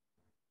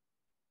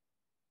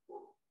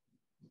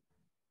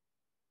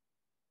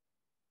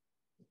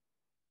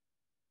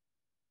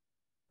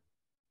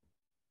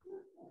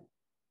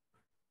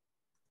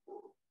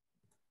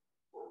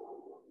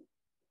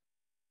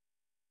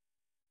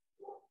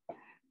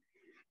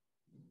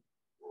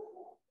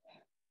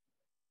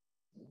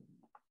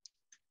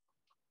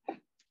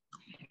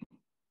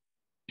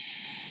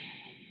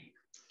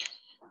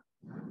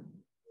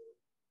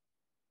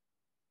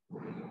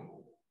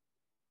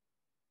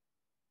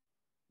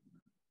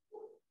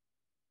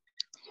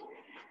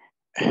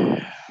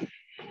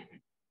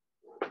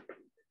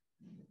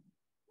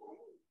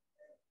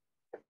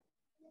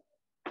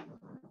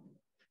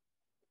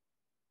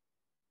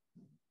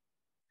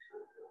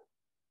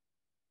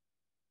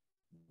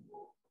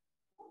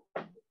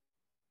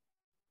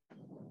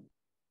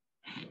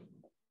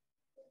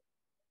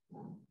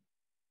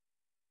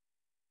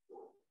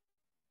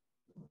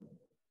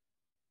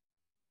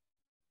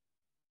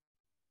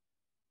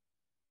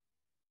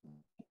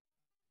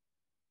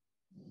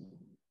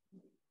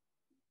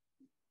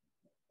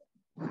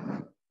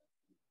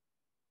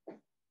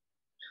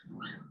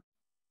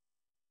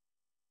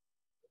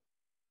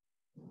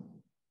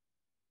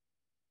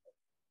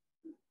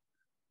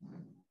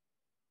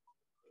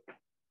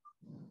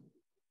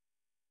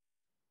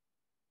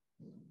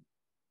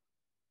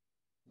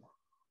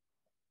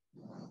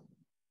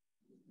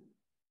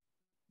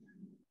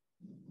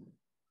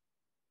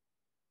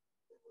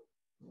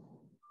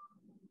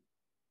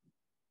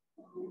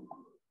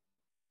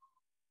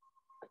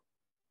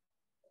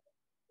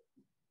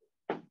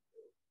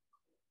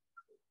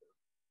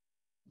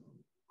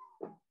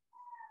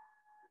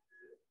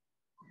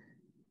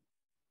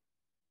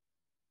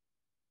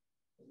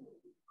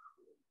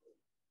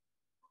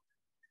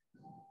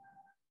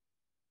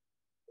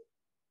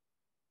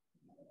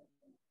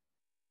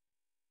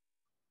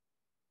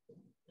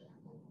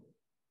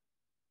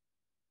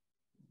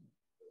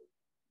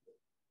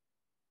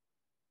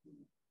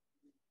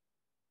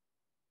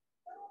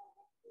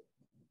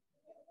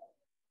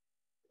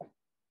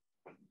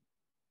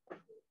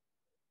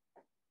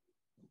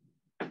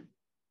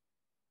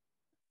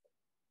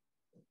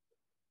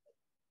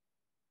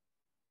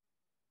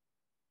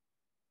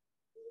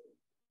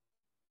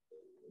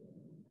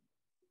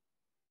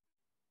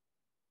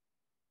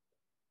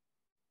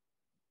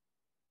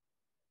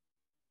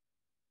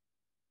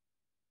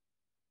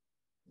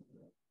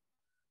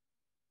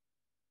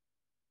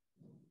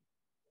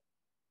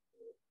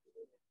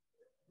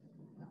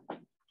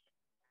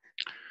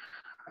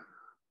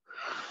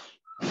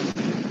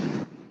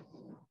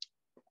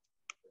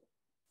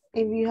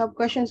 If you have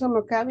questions on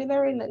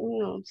vocabulary, let me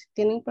know. Si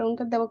tienen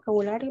preguntas de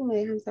vocabulario, me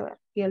dejan saber.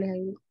 Yo les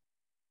ayudo.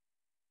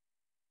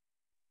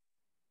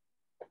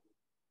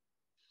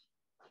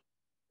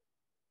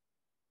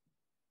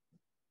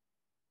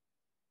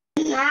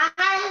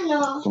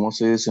 ¿Cómo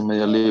se dice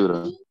media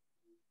libra?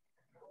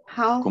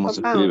 Half ¿Cómo a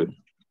se pound.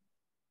 escribe?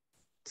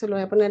 Se lo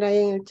voy a poner ahí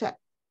en el chat.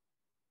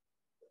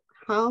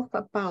 Half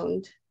a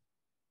pound.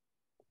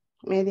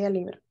 Media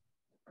libra.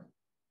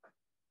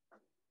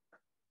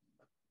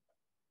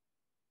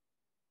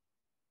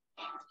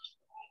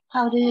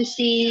 How do you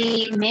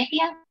see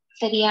media?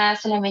 Sería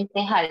solamente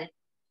half.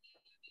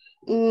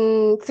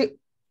 Sí.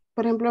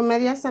 Por ejemplo,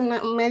 media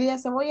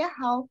cebolla,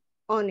 half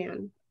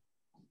onion.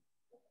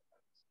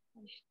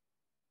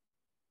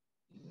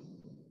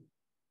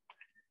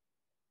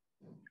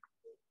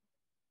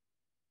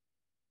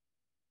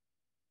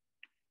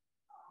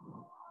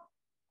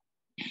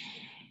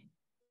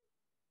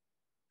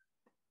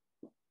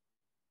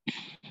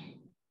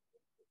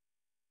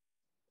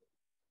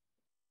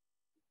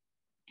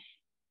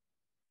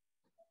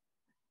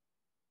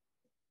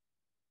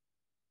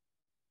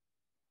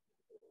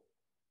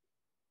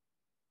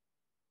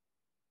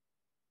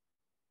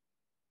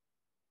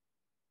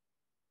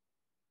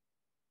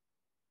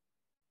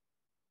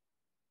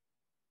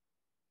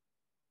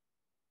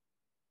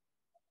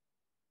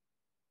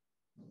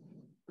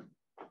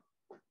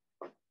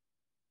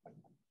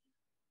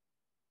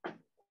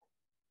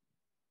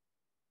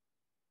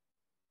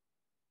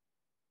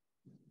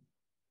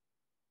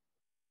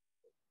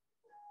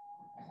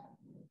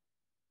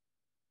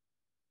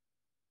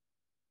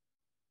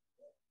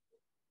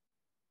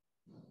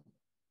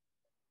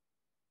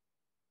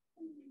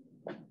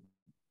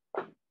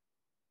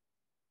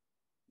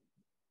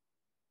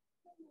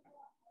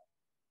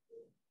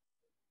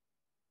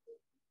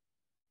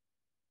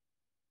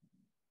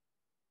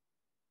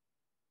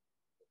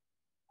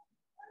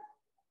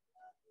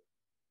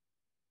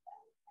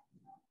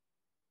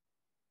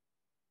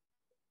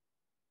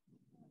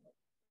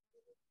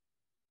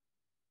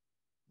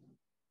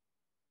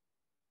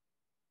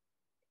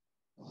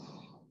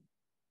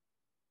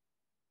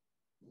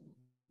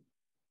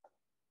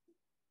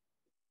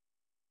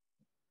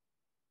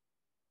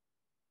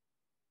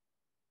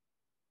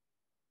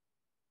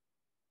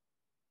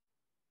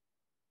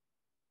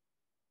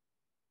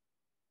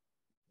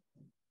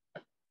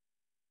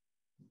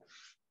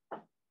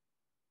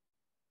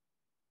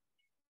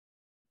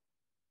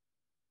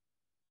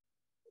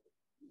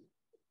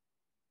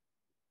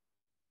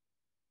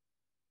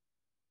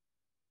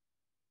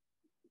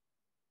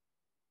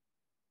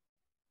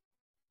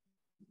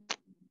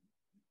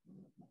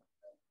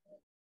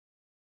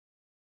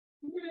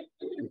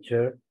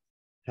 Teacher,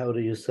 how do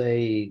you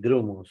say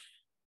grumos?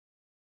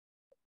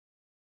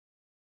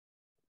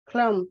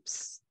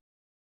 Clumps.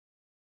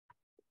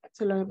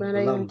 Se lo voy a poner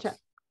ahí en el Clumps. chat.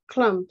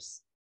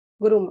 Clumps.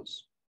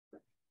 Grumos.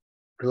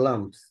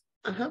 Clumps.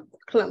 Ajá.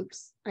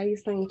 Clumps. Ahí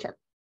está en el chat.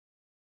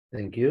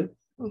 Thank you.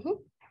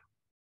 Ujú.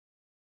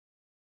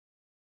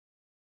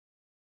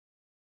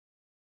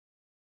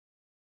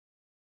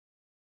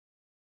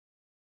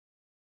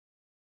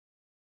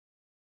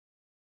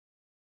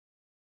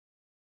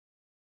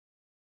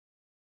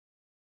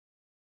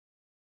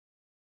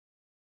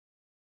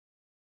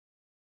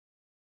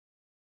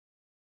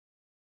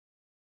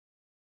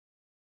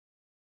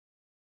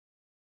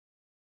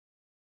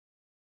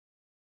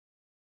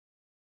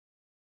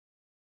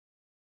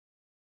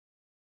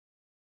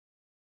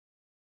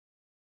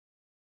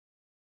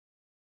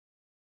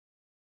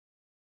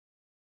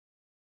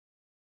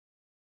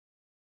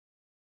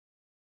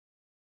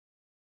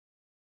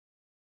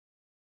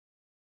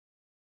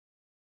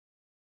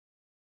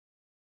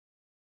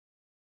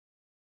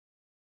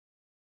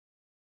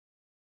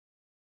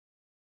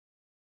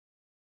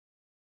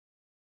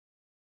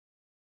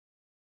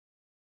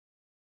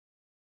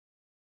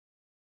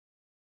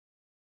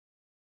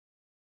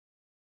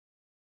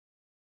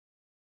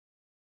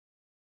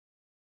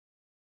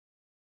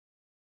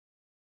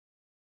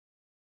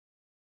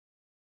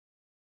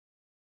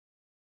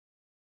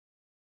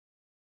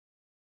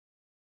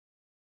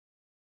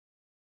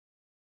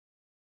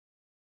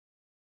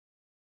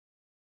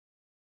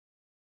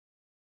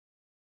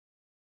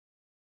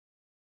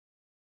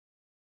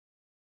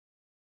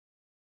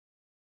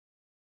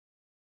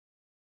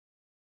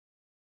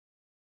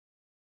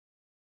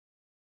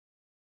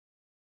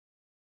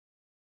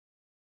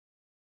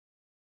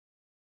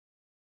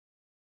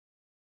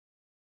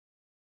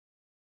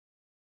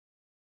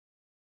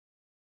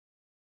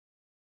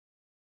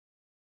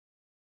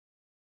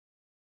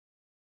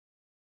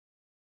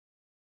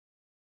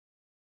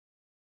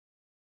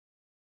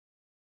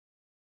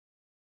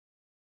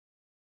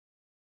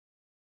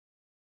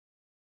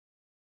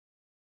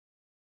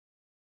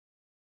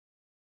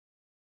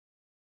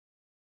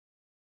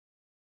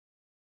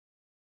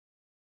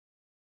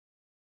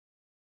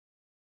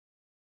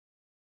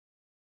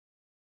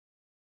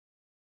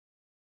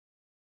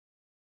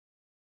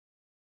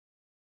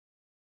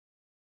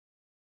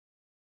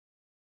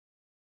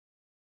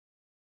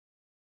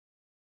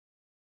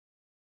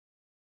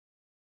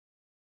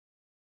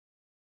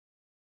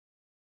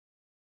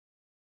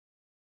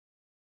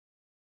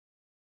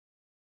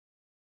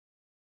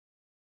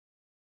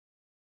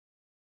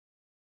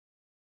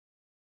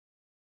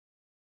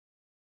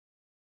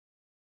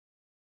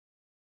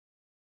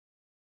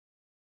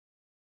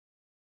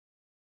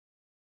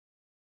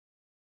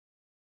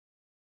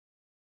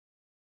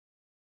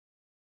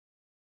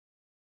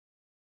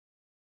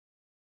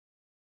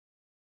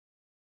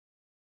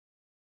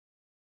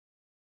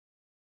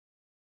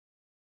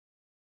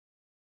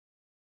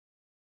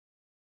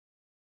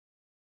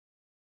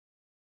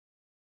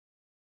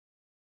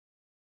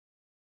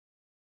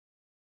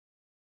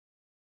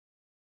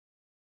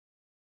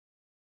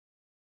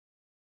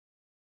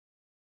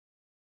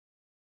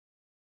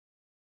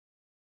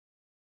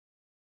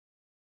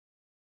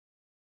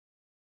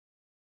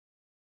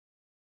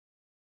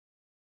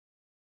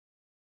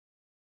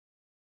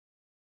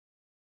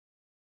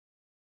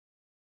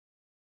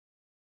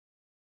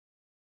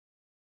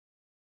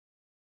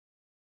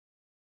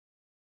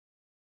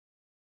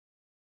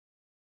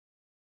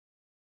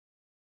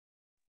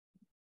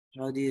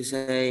 How do you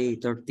say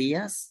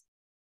tortillas?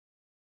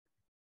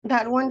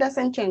 That one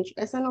doesn't change.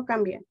 Esa no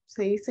cambia.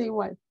 Se dice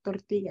igual.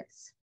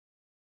 Tortillas.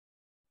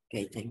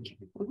 Okay, thank you.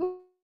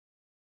 Ujú.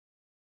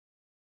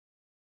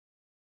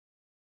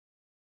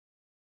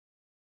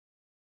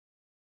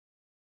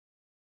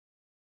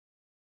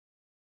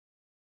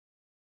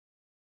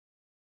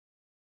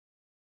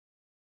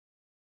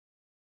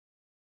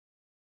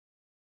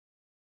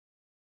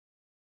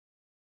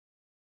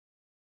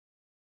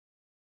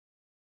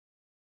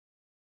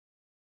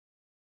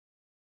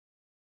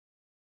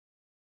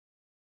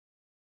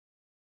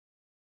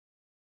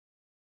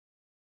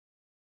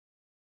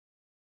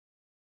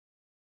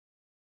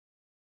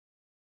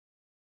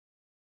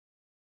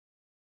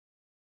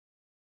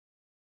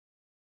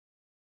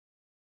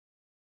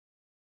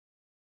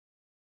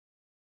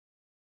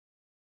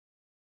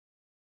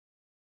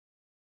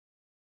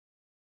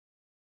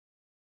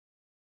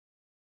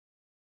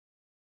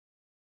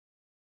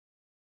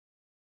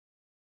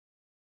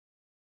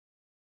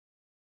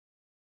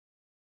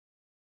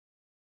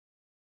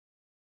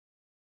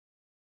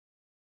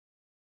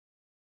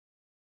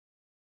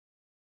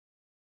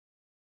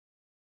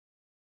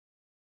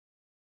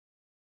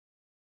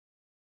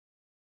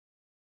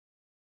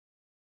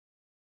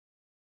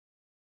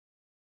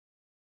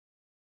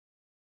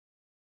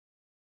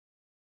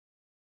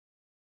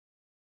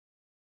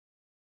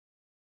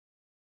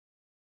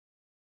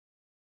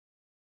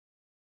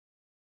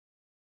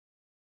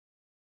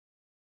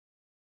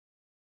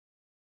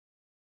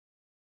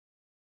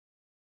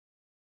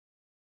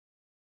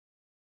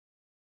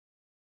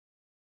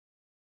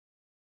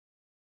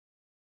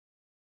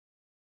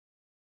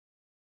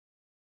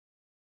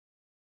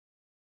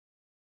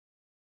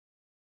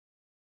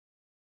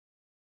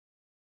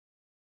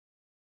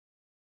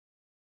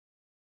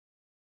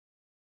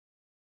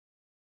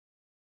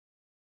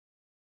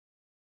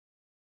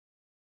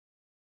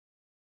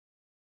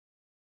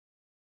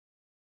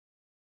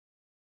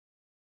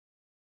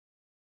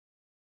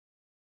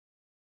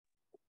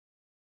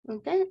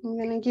 Okay, I'm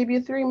gonna give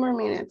you 3 more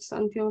minutes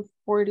until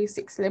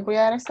 46. Les voy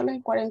a dar hasta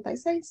las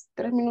 46,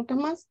 3 minutos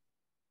más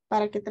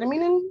para que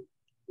terminen.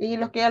 Y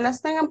los que ya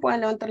las tengan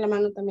pueden levantar la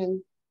mano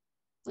también,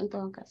 en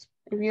todo caso.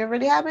 If you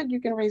already have it,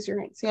 you can raise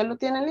your hand. Si ya lo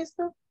tienen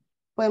listo,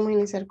 podemos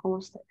iniciar con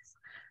ustedes.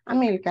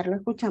 Amilcar, lo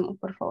escuchamos,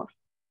 por favor.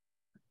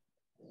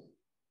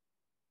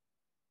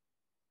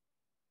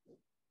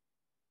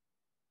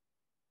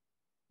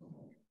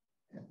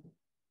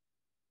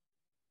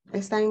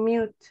 Está en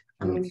mute,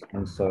 Amilcar.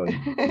 I'm sorry.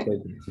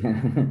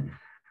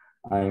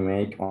 I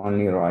make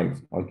only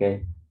rice,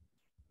 okay?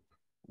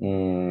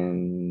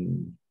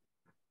 And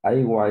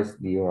I wash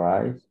the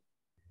rice.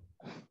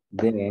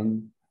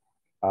 Then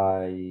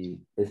I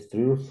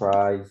stir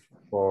fry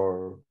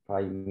for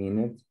 5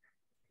 minutes.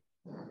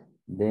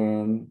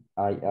 Then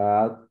I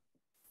add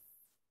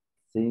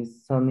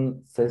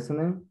seasoning.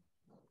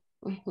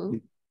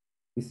 Mhm.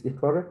 Is it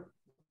correct?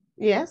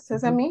 Yes,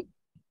 sesame.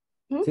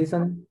 Mhm.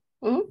 Seasoning?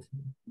 Mhm.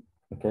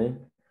 Okay.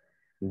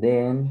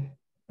 Then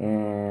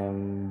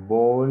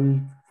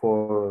boil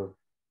for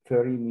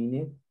 30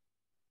 minutes.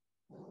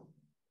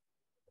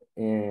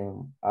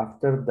 And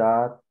after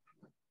that,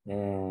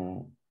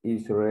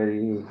 it's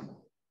ready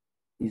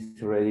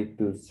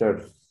to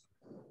serve.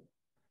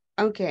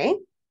 Okay.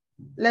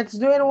 Let's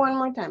do it one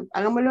more time.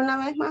 Hagámoslo una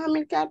vez más,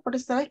 Amilcar, por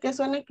esta vez que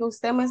suene que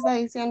usted me está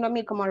diciendo a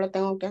mí cómo lo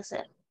tengo que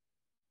hacer.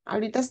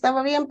 Ahorita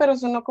estaba bien, pero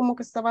sonó como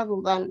que estaba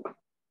dudando.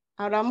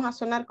 Ahora vamos a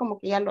sonar como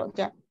que ya.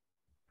 Okay.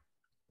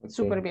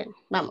 Súper bien.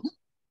 Vamos.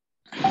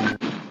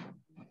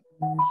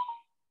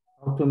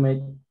 How to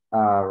make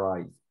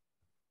rice?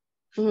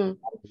 Mhm.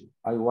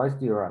 I wash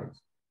the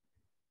rice.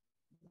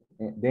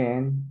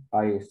 Then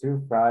I stir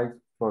fry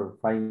for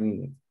 5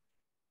 minutes.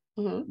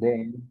 Mhm.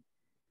 Then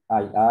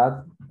I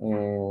add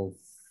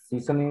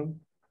seasoning,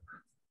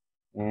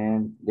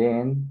 and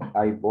then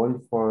I boil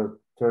for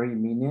 30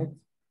 minutes.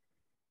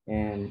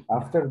 And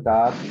after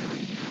that,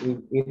 it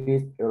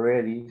is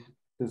ready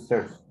to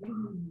serve.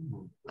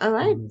 All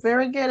right.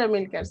 Very good,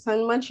 Amilcar.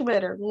 Sound much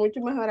better. Mucho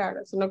mejor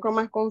ahora. Sonó con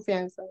más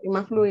confianza y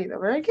más fluido.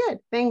 Very good.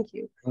 Thank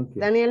you. Thank you.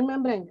 Daniel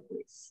Membreña,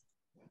 please.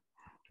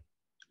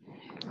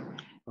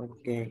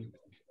 Okay.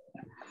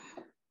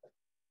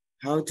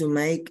 How to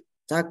make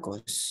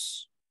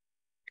tacos.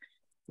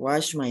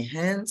 Wash my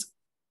hands,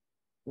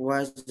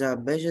 wash the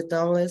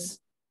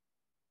vegetables,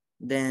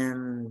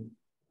 then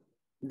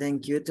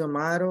cut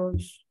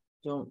tomatoes,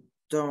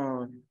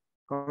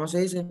 ¿cómo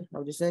se dice?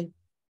 How do you say?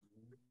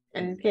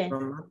 ¿El qué?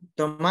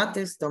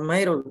 Tomates,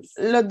 tomatoes.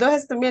 Los dos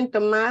están bien.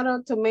 Tomato,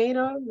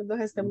 los dos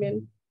están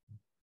bien.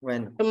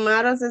 Bueno.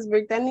 Tomatoes es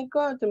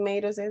británico,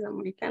 tomatoes es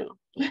americano.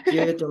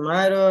 Cut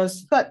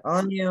tomatoes, Cut.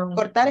 onion.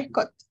 Cortar es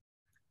cut.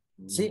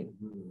 Sí,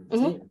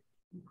 Ujú.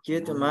 sí.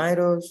 Cut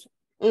tomatoes.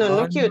 No,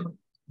 no onion. cute.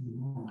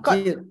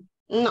 Cut. Cute.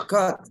 No.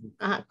 Cut.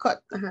 Ajá,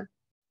 cut. Ajá.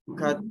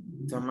 Cut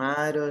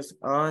tomatoes,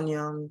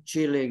 onion,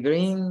 chili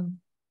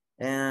green,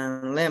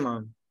 and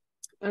lemon.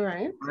 All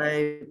right.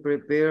 I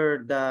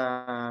prepare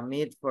the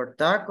meat for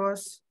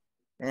tacos,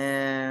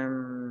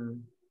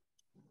 and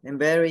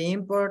very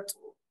important,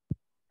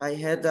 I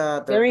had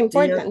a Very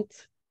tortilla.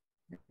 important.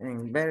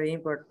 And very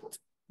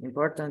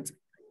important.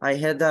 I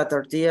had the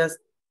tortillas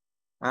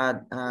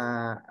at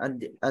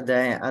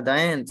the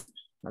end.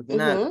 Al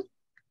final.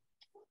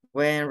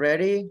 When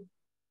ready,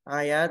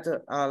 I add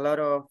a lot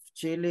of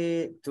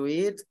chili to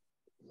eat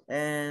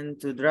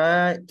and to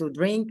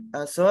drink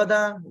a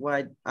soda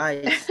with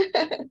ice.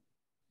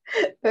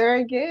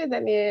 Very good,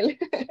 Daniel.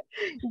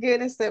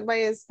 Good step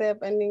by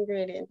step and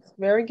ingredients.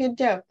 Very good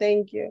job.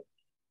 Thank you.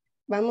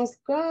 Vamos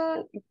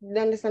con,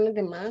 ¿dónde están los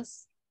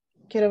demás?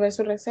 Quiero ver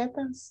sus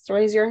recetas.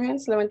 Raise your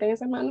hands. Levanten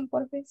esas manos,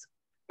 por favor.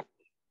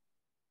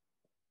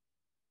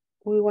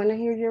 We want to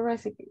hear your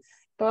recipes.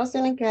 Todos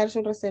tienen que dar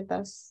sus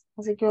recetas.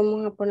 Así que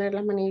vamos a poner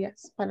las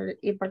manillas para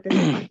ir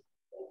participando.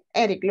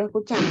 Eric, lo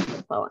escuchamos,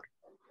 por favor.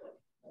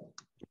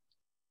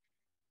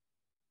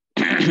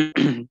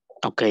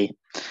 Okay.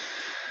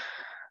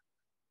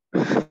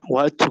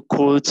 What to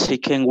cook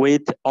chicken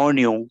with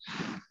onion.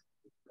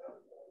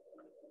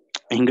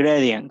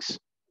 Ingredients.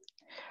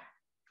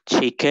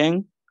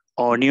 Chicken,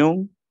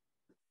 onion.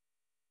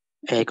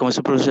 ¿Cómo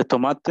se produce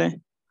tomate?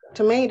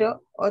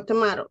 Tomato o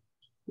tomato.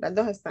 Las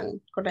dos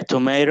están correctas.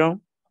 Tomato.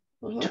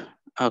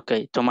 Ok,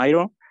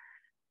 tomato.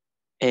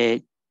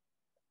 Y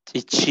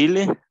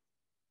chile.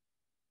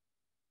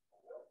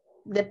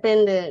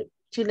 Depende.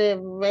 Chile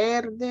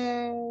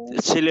verde.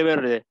 Chile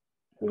verde.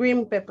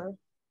 Green pepper.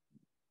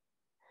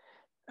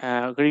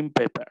 Green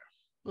pepper.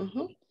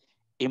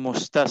 Y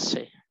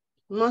mostaza.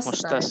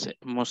 Mustard.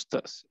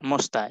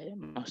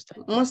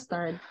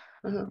 Mustard.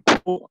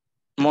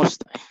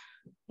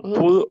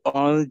 Put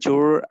on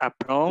your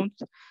apron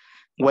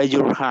with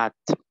your hat.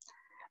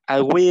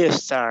 And we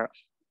start.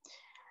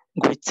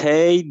 We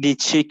take the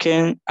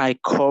chicken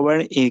and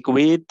cover it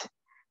with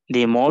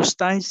the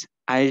mustard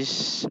and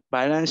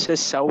balanced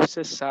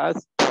sauces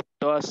as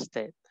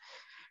toasted.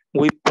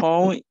 We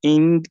put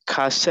in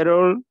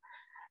casserole.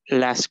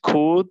 Let's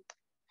cook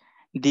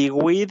the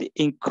wheat,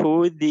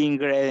 include the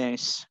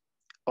ingredients: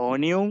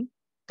 onion,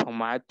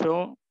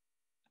 tomato,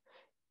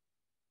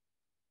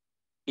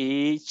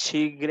 y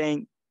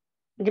chili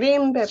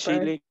green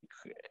pepper.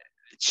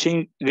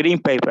 Green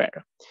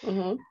pepper.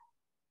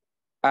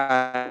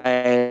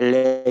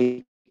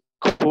 I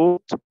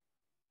cooked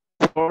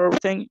for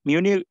 10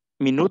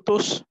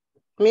 minutos.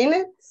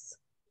 Minutes?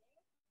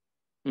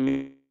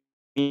 Minutes.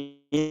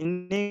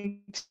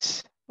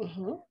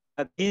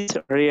 That is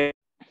real.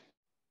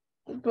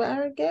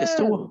 Very good.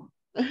 Estuvo.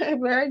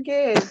 Very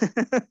good.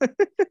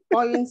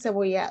 Pollo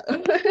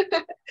encebollado.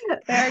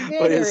 Very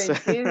good,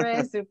 Eric. Good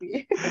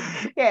recipe.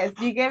 Yes,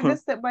 you gave the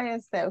step by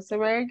step. So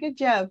very good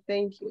job.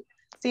 Thank you.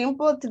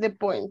 Simple to the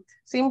point.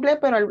 Simple,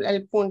 pero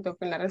al punto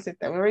con la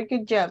receta. Very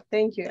good job.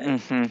 Thank you,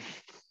 Eric.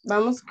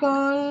 Vamos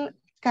con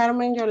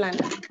Carmen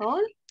Yolanda, por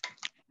favor.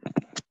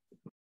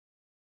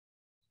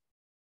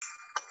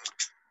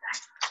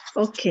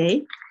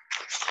 Okay.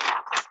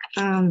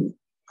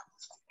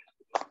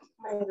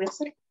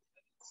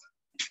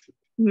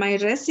 My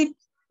recipe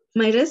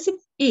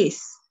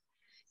is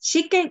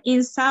chicken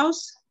in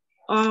sauce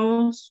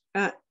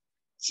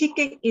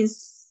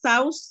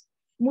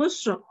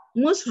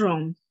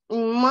mushroom.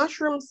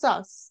 Mushroom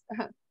sauce.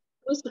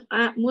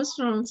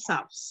 Mushroom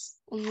sauce.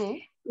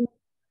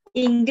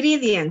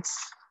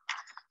 Ingredients.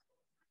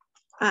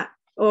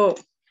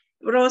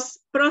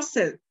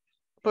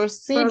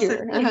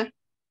 Procedure.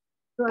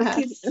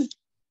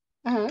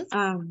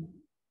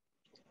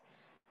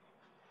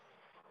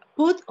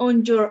 Put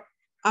on your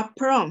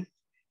apron.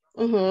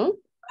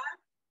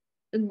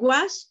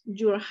 Wash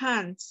your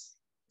hands.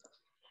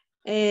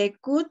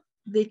 Cook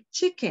the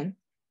chicken.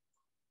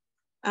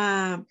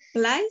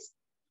 Place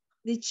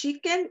the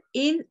chicken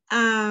in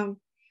a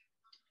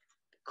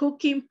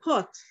cooking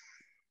pot.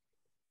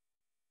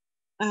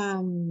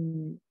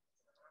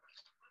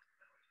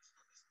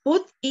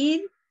 Put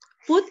it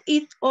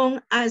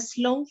on a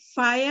slow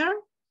fire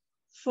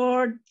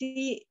for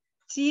 30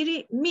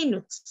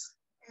 minutes.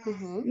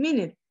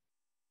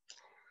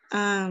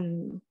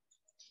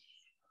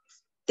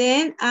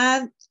 Then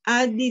add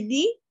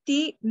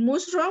the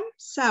mushroom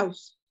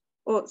sauce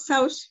or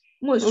sauce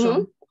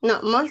mushroom.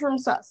 No, mushroom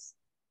sauce.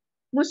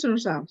 Mushroom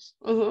sauce.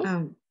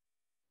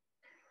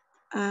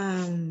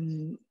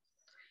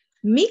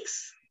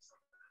 Mix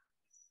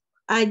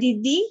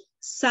the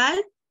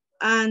salt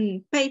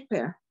and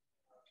pepper.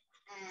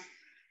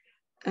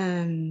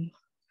 To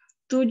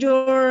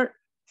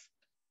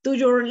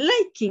your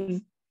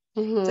liking.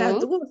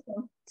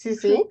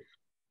 Sí.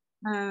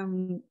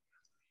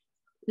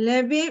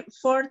 Leave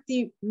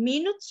 40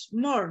 minutes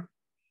more.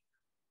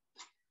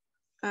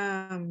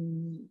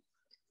 And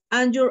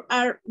you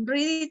are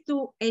ready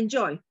to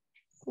enjoy.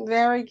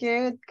 Very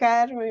good,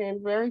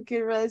 Carmen. Very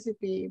good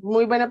recipe.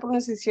 Muy buena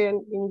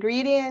pronunciación.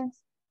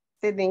 Ingredients.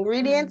 The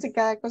ingredients y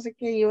cada cosa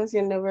que iba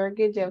haciendo. Very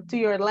good job. To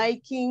your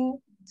liking.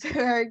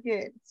 Very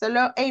good.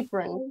 Solo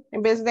apron.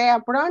 En vez de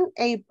apron,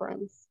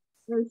 aprons.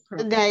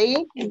 De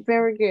ahí,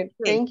 very good.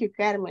 Thank you,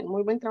 Carmen.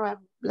 Muy buen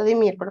trabajo.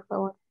 Vladimir, por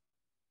favor.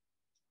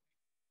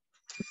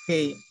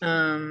 Okay.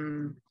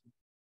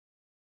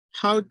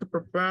 How to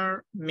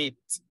prepare meat.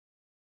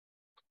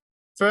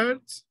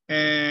 first,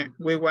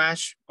 we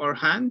wash our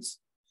hands.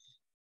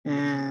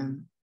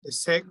 And the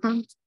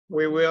second,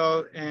 we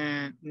will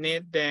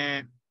need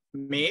the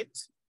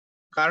meat,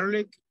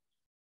 garlic,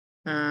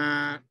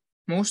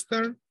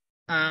 mustard,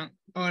 and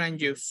orange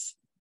juice.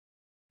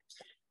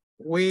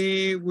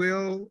 We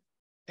will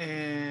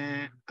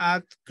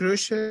add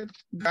crushed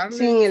garlic.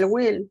 Sin el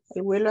will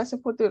lo hace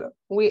futuro.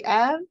 We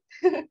add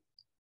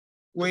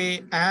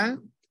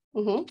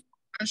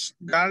crushed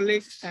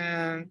garlic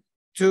and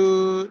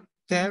 2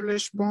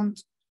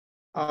 tablespoons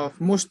of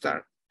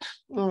mustard,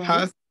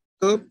 half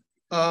cup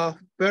of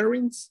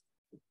parents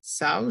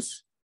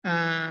sauce,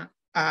 a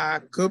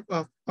cup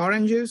of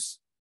orange juice,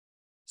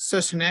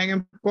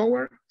 seasoning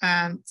powder,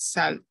 and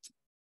salt.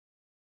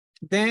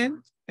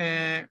 Then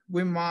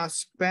we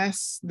must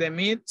pass the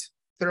meat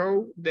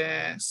through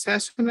the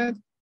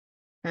seasoning.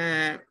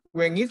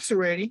 When it's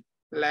ready,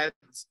 let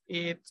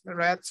it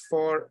rest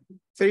for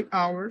 3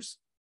 hours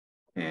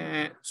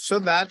so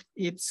that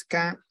it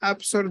can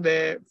absorb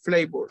the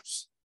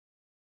flavors.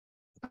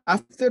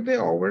 After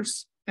the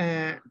hours,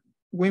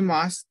 we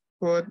must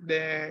put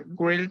the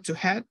grill to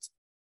heat.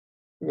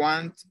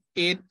 Once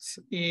it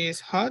is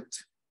hot,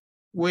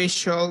 we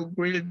shall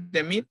grill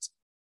the meat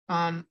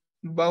on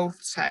both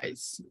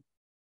sides.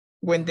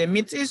 When the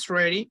meat is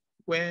ready,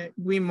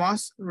 we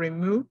must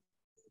remove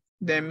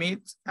the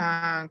meat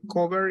and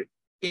cover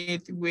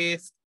it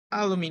with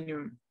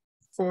aluminum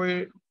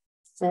foil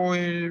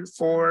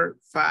for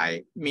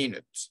 5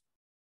 minutes.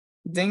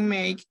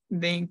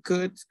 Then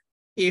cut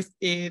if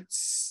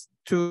it's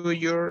to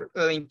your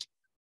link.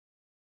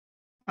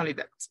 Only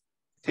that.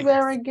 Thanks.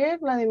 Very good,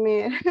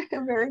 Vladimir.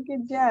 Very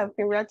good job.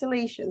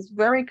 Congratulations.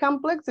 Very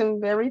complex and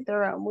very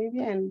thorough. Muy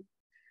bien.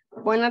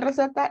 Buena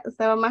receta.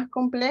 Estaba más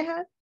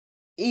compleja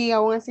y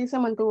aún así se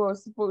mantuvo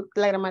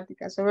la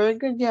gramática. So very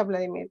good job,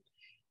 Vladimir.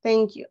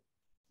 Thank you.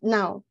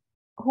 Now,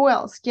 who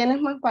else?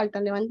 ¿Quiénes más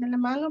faltan? Levanten la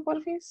mano,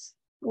 porfis.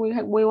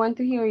 We want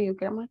to hear you.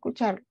 Queremos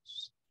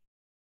escucharlos.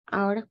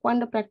 Ahora es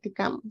cuando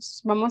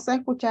practicamos. Vamos a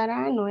escuchar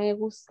a Noé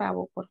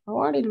Gustavo, por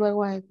favor, y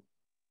luego a Edu.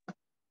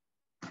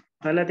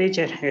 Hola,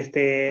 teacher.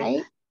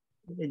 ¿Ahí?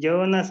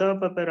 Yo una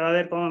sopa, pero a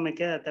ver cómo me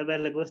queda. Tal vez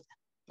le gusta.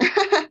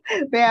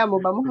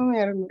 Veamos, vamos a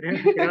verlo.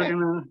 Creo que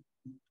no.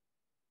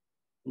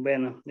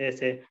 Bueno,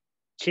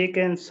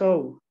 chicken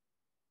soup.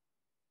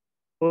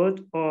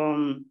 Put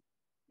on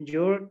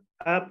your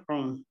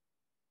apron.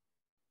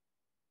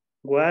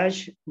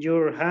 Wash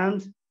your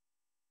hands.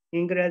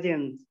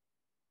 Ingredients: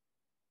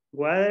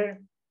 water,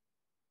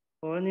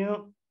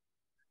 onion,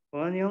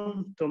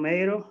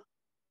 tomato,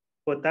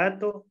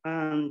 potato,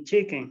 and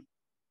chicken.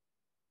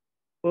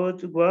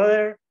 Put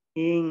water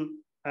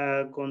in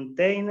a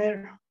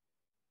container.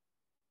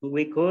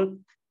 We cut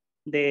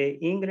the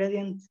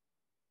ingredients.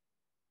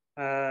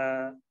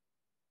 Add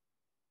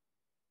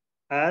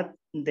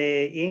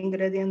the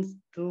ingredients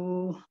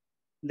to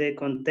the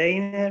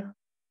container.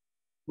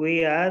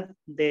 We add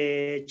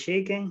the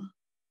chicken.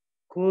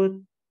 Cut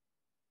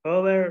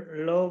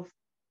overload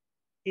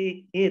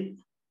it.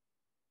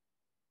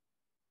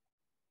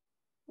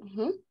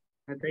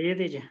 Hasta ahí,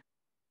 teacher.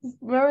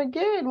 Very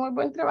good, muy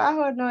buen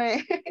trabajo,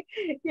 Noé.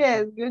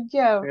 Yes, good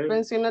job. Very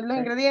Mencionó los good.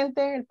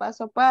 ingredientes, el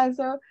paso a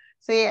paso.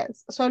 Sí,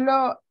 yes.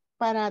 Solo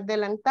para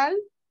delantal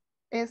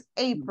es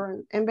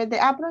apron. En vez de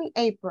apron,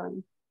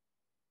 apron.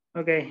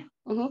 Okay.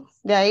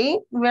 De ahí,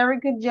 very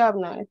good job,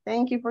 Noé.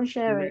 Thank you for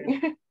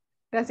sharing.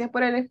 Gracias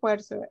por el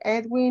esfuerzo.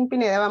 Edwin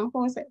Pineda, vamos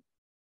con usted.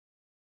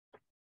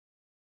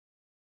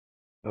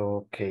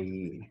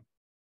 Okay.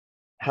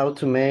 How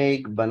to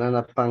make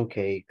banana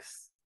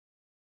pancakes.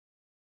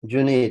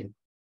 You need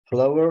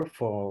flour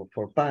for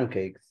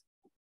pancakes,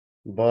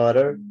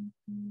 butter,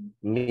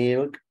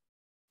 milk,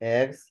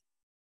 eggs,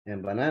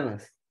 and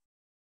bananas.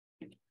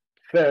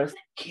 First,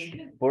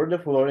 pour the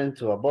flour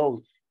into a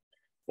bowl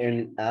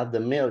and add the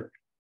milk.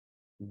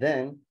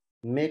 Then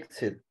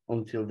mix it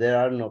until there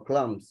are no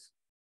clumps.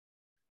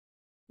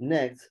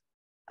 Next,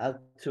 add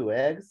 2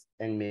 eggs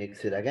and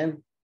mix it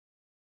again.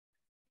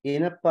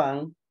 In a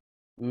pan,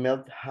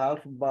 melt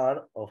half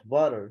bar of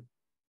butter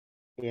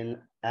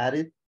and add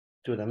it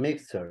to the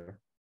mixer.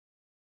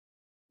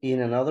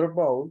 In another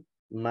bowl,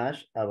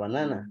 mash a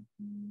banana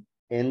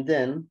and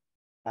then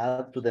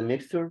add to the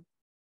mixture,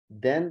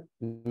 then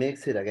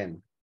mix it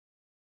again.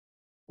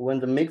 When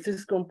the mix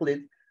is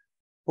complete,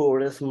 pour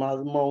a small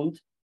amount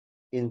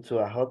into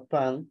a hot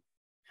pan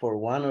for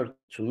 1 or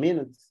 2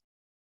 minutes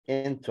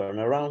and turn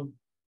around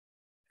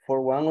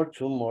for 1 or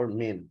 2 more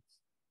minutes.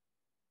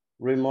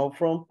 Remove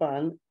from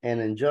pan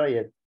and enjoy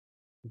it.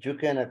 You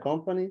can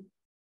accompany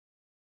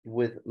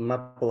with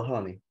maple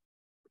honey.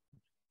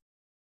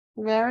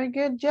 Very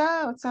good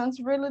job.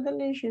 Sounds really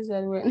delicious,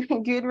 Edwin.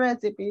 Good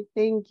recipe.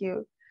 Thank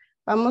you.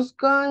 Vamos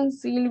con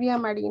Silvia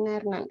Marina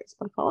Hernández,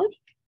 por favor.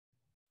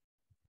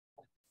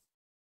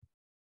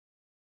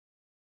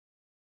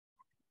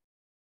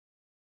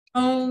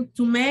 How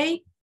to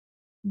make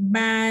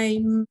by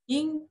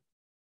mean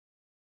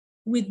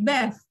with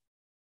Beth.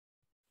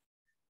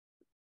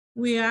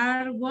 We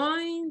are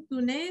going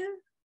to need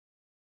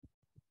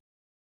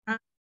a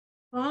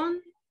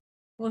phone,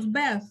 of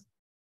Beth,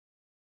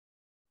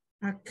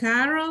 a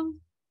Carol,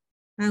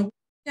 a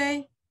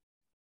Wednesday,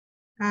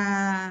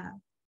 a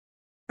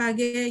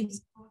Pagay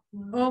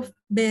of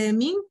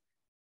Benjamin,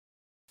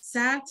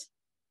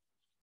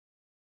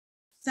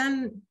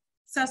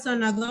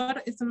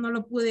 sazonador, eso no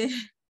lo pude.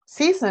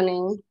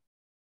 Seasoning.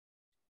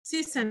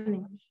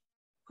 Seasoning.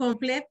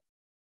 Complete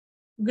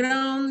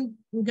ground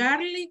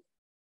garlic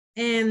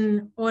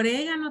and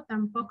orégano,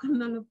 tampoco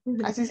no lo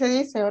pude. Así se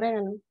dice,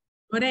 orégano.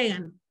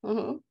 Orégano.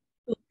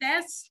 To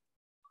test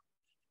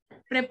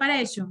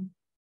preparation.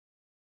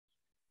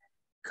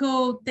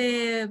 Cook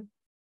the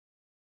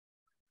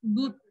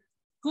good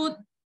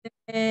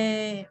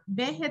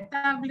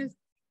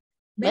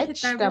vegetables.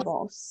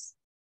 Vegetables.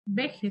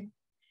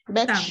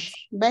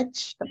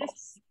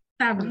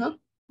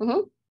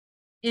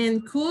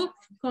 And cook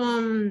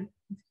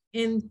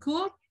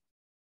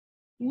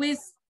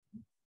with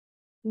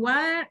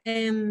water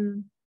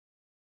and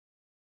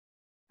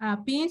a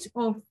pinch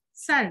of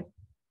salt.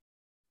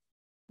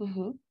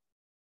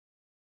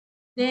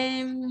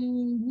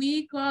 Then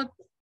we got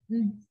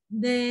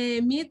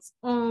the meat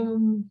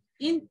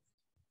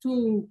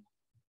into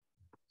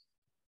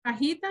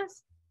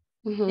fajitas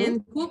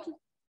and cook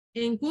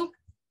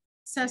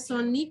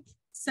seasoning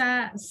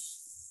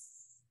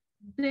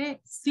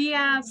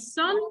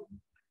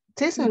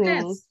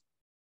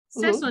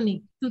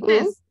to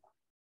test.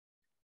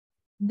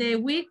 The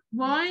weak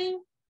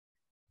boil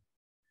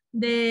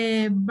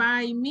the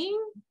biming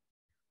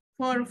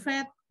for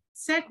 5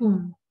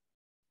 seconds.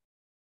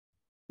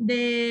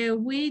 The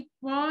weak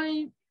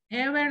boil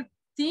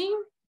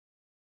everything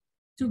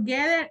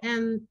together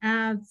and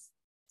add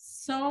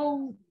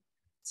sauce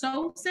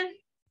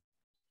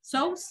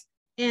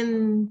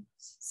and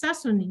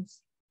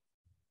seasonings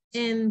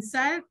and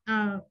salt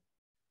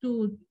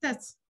to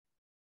taste.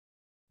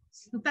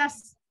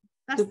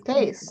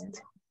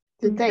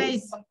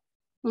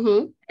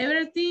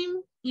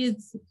 Everything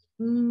is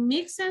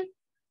mixed.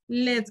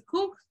 Let's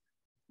cook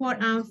for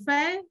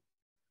 5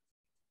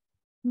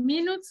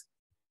 minutes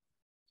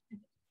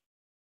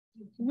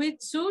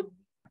with soup.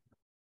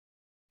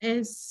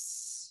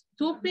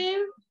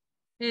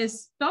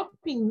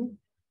 Stopping.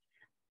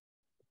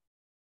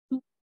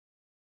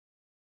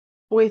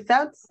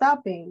 Without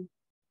stopping.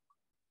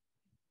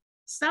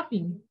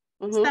 Stopping.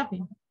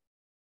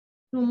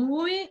 To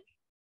move it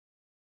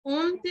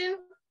until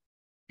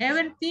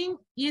everything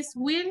is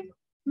well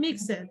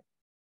mixed.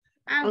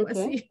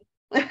 Okay.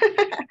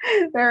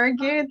 Very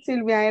good,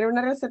 Silvia. Era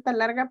una receta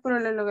larga, pero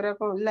la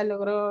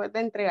logró de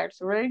entregar.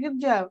 So very good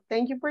job.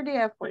 Thank you for the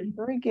effort.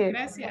 Very good.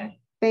 Gracias.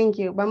 Thank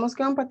you. Vamos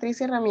con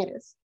Patricia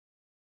Ramírez.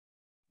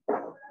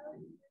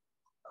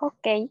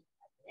 Ok.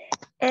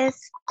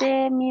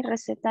 Mi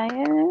receta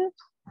es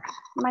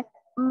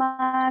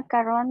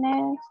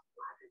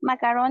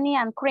macaroni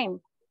and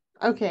cream.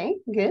 Okay,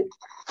 good.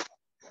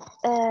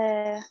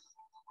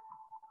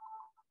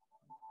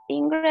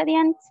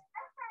 Ingredients: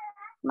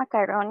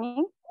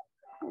 macaroni,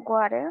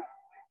 water,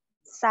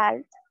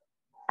 salt,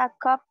 a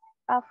cup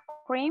of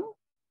cream,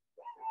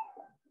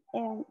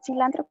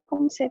 cilantro,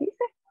 ¿cómo se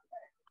dice?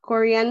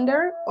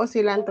 Coriander o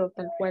cilantro,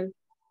 tal cual.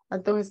 A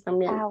todos están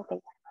bien.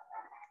 Ok.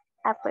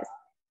 Pues,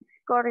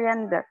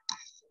 coriander.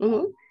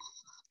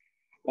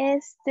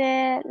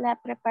 La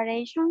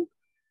preparation.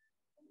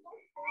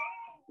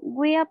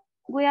 We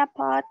put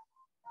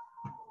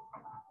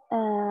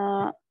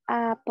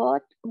a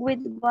pot with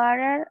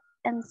water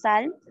and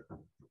salt.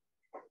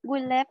 We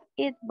let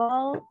it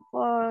boil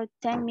for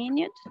 10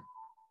 minutes.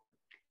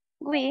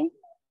 We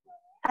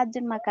add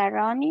the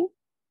macaroni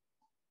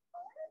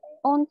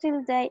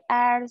until they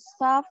are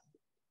soft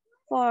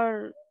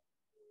for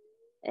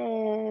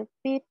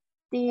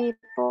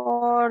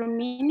 54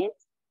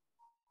 minutes.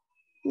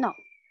 No,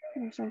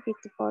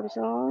 54,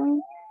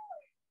 so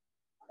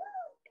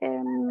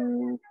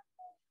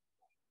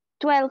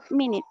 12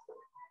 minutes.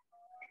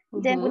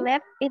 Then we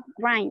let it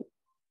grind.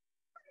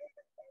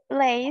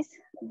 Place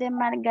the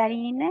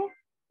margarine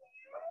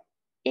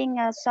in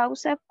a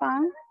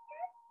saucepan,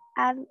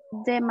 add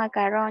the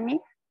macaroni,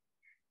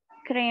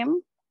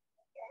 cream,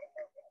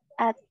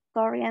 add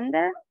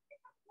coriander,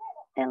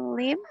 and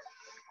leave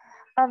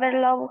over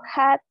low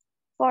heat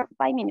for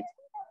 5 minutes.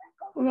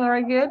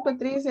 Very good,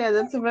 Patricia.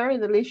 That's a very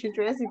delicious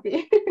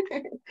recipe.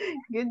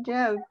 Good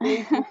job.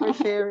 Thank you for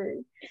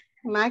sharing.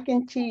 Mac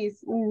and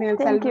cheese. In El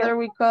Salvador,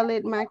 we call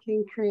it mac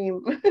and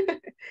cream.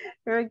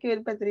 Very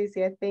good,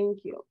 Patricia.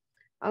 Thank you.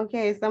 Ok,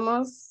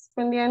 estamos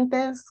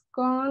pendientes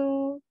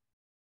con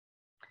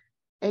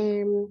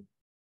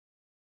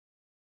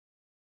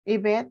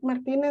Ivette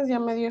Martínez. Ya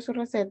me dio su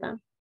receta.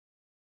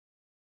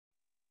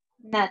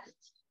 Nada.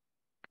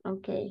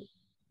 Ok.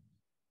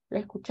 La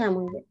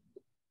escuchamos, Ivette.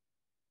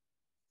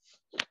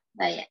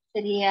 Vaya,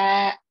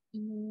 sería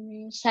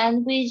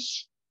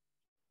sándwich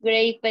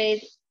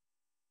grated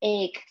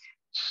egg.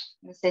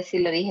 No sé si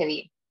lo dije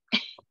bien.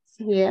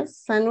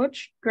 Yes,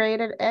 sandwich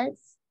grated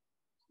eggs.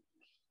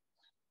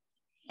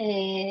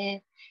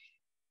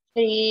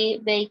 Free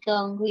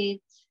bacon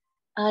with...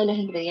 Ay, los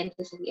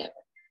ingredientes serían.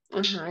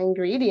 Ajá,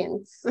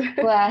 ingredients.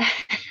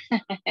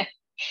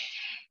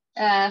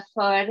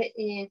 for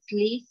a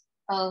list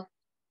of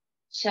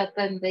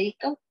shopping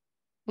vehicle.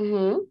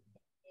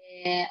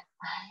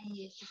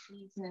 Ay, eso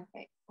sí se me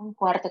fue. Un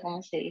cuarto,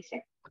 ¿cómo se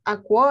dice? A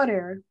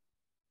quarter.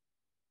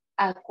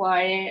 A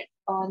quarter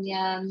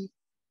onion.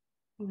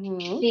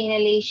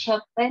 Finally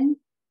shopping.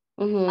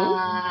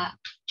 Half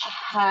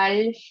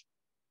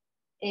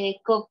a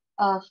cup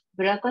of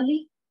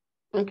broccoli.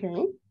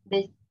 Okay.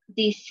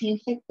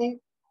 Disinfected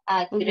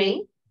a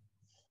tray.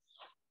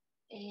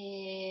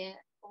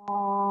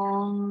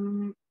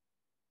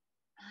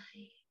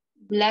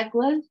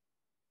 Blackwell.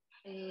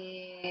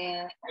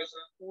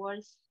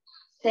 Was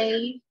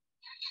say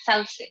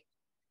sauce.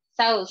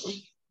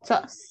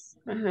 Sauce.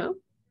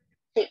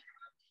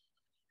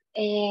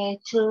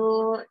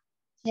 2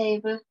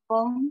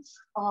 tablespoons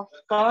of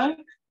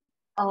corn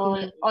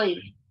or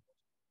oil.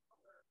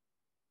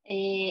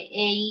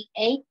 8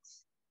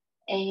 eggs,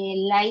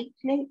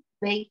 lightly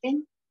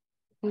beaten.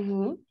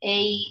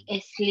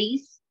 A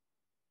slice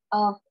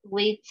of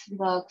wheat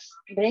box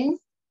beans.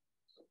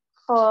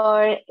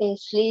 4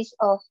 slices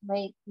of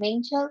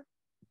Manchester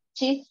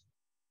cheese.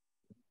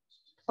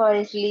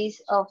 4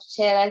 slices of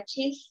cheddar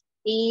cheese.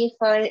 And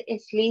 4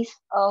 slices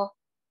of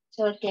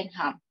turkey and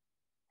ham.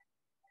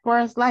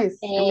 4 slices.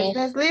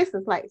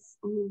 Slice.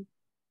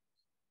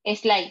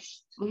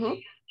 Slice.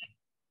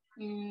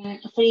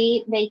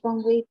 3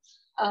 bacon with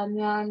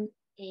onion.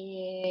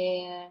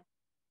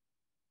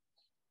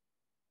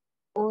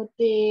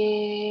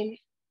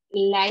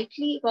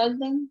 Lightly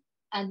golden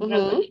and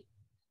broccoli.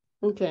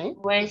 Okay.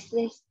 Where's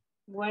this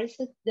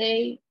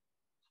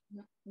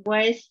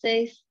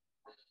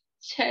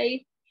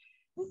shade?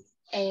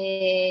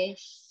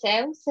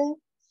 Sauce.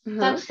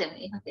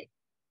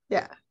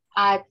 Yeah.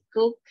 Add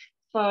cook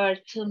for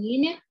 2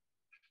 minutes.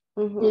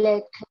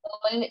 Let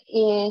oil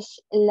is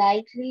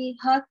lightly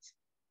hot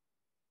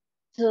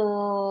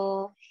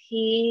to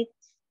heat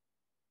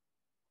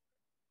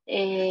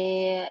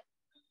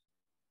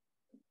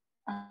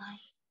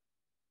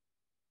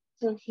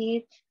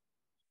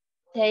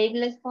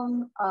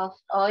tablespoon of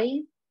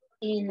oil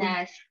in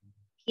a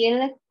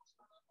skillet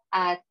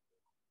at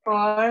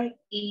 4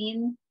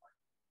 in.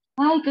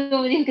 Ay,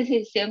 ¿cómo digo que se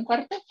dice? ¿Un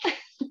cuarto?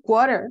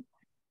 Quarter.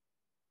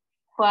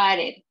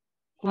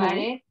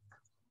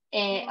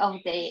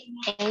 Of the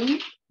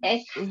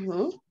egg.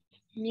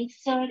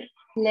 Mixer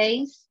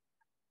place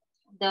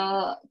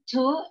the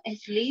 2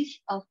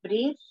 slices of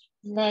bread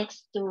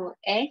next to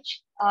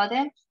each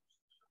other.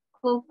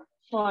 Cook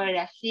for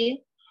a few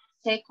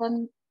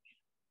seconds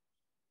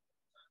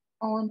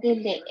until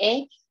the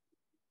egg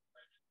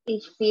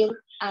is filled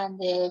and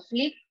the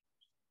flip.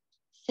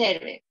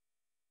 Serve it.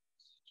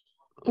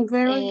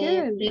 Very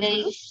good.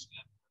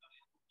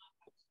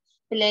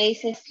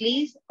 Place a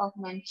slice of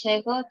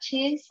manchego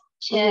cheese,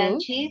 cheddar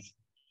cheese,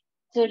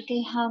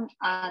 turkey ham,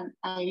 and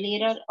a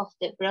little of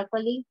the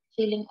broccoli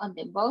filling on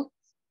the bowl.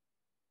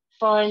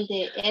 Fold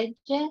the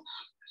edges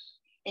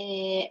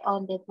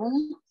on the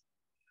bun.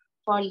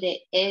 Fold the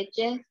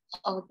edges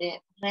of the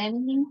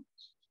remaining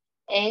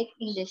egg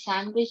in the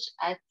sandwich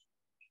and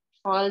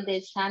fold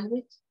the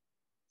sandwich.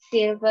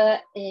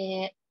 Serve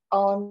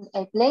on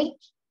a plate.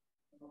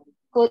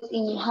 Cut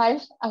in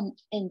half and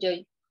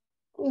enjoy.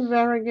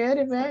 Very good,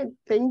 Yvette.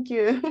 Thank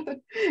you.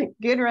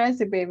 Good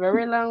recipe.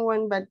 Very long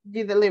one, but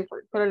you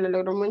delivered. Pero le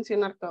logró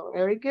mencionar todo.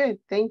 Very good.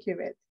 Thank you,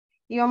 Yvette.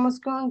 Y vamos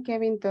con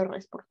Kevin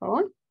Torres, por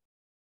favor.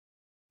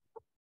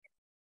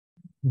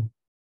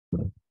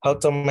 How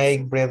to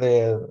make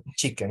breaded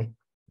chicken.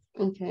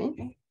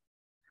 Okay.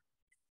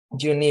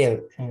 You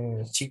need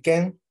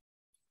chicken,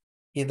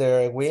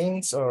 either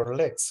wings or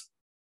legs,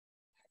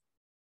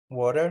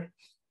 water,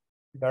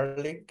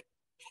 garlic,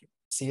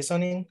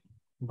 seasoning,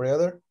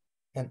 butter,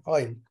 and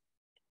oil.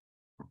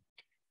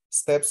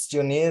 Steps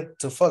you need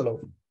to follow.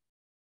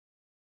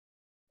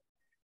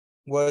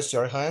 Wash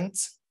your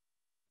hands.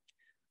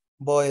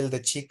 Boil the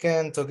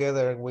chicken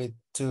together with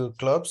 2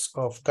 cloves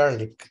of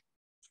garlic.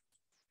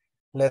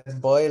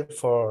 Let boil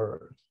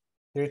for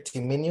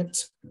 30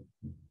 minutes.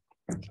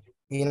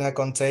 In a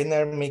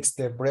container, mix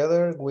the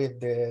butter with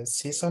the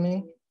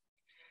seasoning.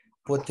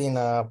 Put in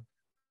a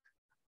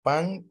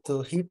pan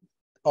to heat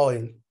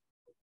oil.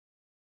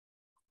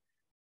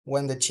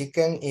 When the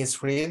chicken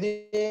is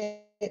ready,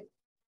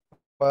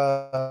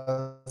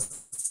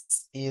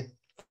 pass it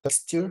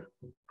stir.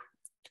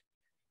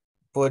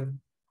 Put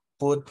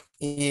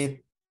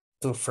it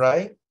to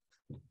fry.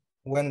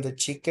 When the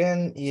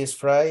chicken is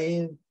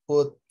fried,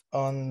 put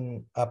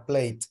on a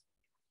plate.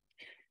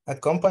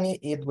 Accompany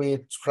it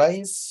with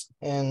rice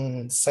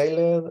and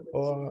salad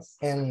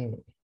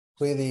and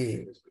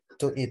ready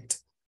to eat.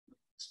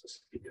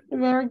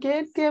 Very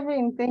good,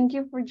 Kevin. Thank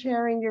you for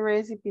sharing your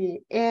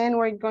recipe. And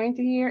we're going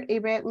to hear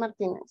Yvette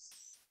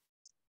Martínez.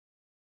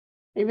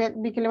 Yvette,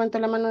 vi que levantó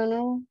la mano de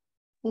nuevo.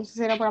 No sé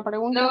si era para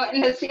preguntas. No,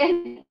 lo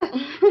siento.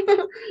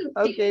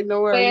 Okay,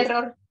 no Fue worries.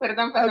 error,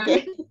 perdón.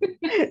 Okay,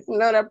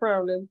 not a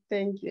problem.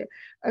 Thank you.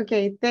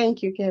 Okay,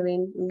 thank you,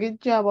 Kevin. Good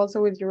job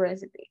also with your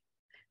recipe.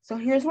 So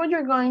here's what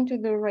you're going to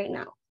do right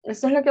now.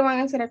 Esto es lo que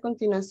van a hacer a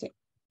continuación.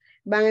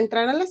 Van a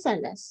entrar a las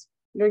salas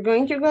You're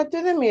going to go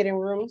to the meeting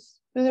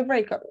rooms, to the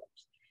breakout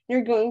rooms.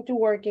 You're going to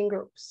work in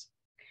groups.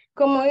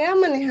 Como ya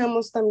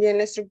manejamos también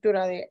la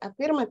estructura de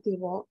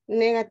afirmativo,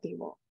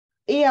 negativo,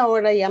 y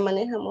ahora ya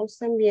manejamos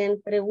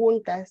también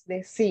preguntas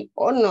de sí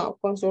o no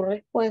con sus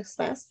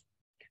respuestas,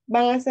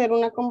 van a hacer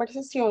una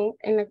conversación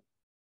en la...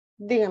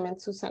 Dígame,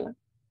 Susana.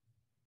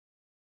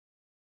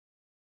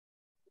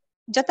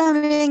 Yo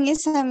también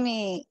hice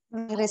mi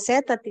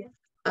receta, tío.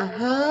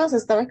 Ajá, se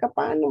estaba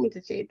escapando,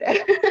 muchachita.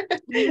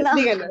 No,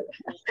 Díganos,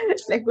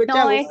 la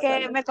escuchamos. no, es que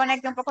Susana. me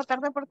conecté un poco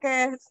tarde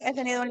porque he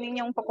tenido un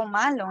niño un poco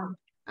malo.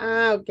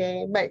 Ah, ok,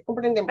 bye,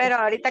 comprendemos. Pero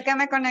ahorita que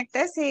me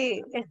conecté,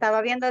 sí,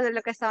 estaba viendo de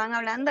lo que estaban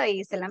hablando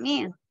y hice la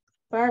mía.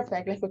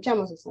 Perfecto, la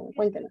escuchamos, Susana,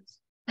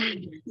 cuéntenos.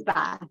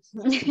 Va.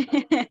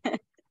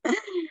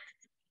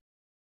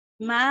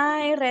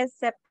 My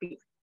recipe.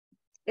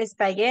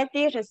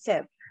 Spaghetti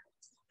recipe.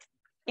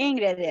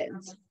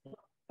 Ingredients.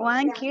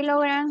 1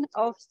 kilogram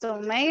of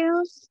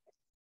tomatoes,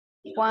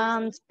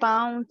 1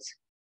 pound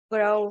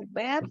ground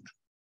beef,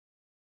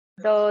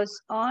 2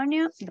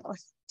 onions,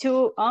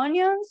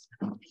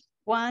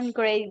 1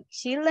 grated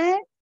chili,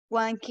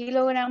 1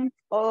 kilogram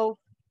of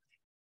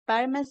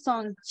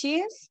Parmesan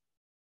cheese,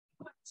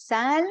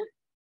 sal,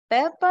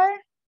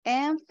 pepper,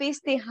 and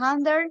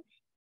 1,500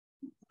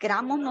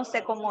 gramos, no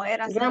sé cómo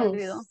era, se me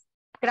olvidó.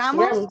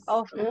 Gramos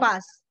of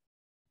pasta.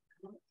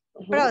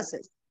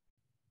 Process.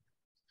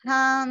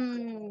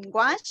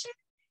 Wash,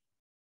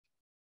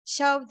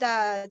 chop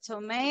the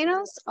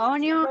tomatoes,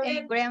 onion,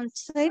 and ground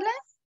chili.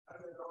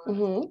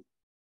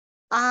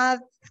 Add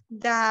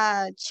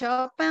the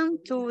chopping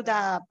to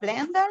the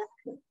blender.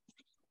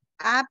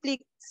 Apply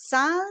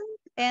salt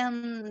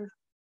and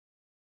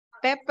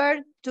pepper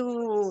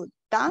to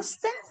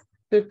taste.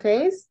 To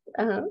taste.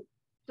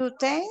 To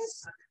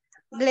taste.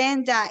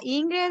 Blend the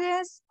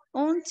ingredients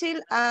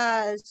until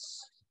a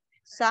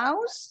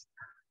sauce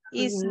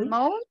is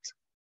smooth.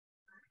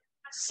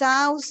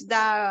 Sauce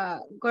the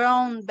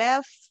ground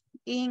beef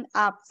in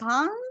a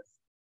pan.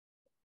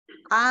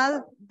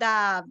 Add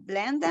the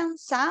blended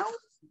sauce.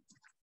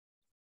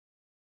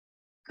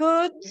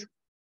 Cook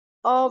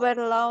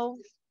overload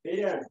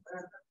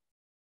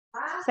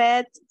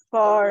fat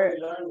for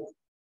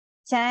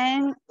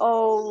 10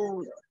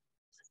 or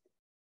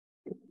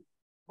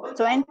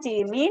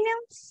 20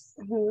 minutes.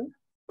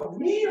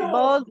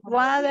 Boil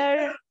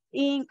water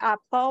in a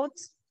pot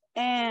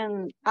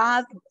and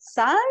add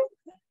salt.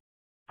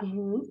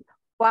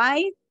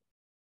 Wait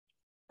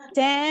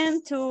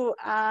 10 to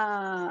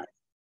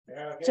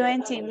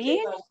 20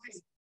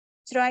 minutes.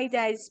 Try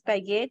the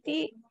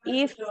spaghetti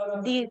if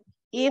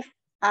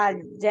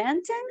al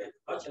dente.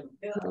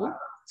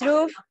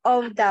 Truth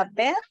of the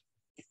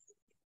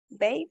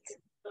bait.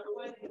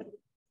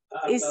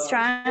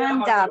 Strain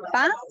the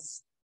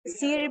pans.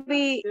 Serve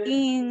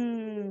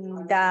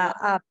in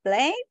the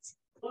plate.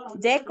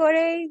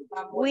 Decorate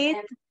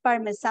with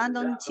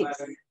Parmesan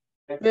cheese.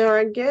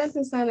 Very good,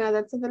 Susana.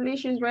 That's a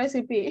delicious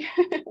recipe.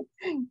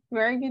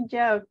 Very good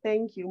job.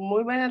 Thank you.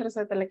 Muy buena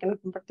receta la que nos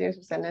compartió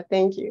Susana.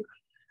 Thank you.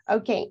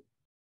 Okay.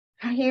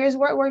 Here's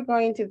what we're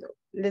going to do.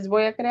 Les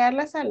voy a crear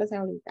las salas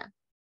ahorita.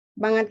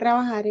 Van a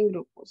trabajar en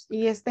grupos.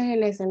 Y este es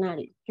el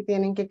escenario que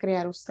tienen que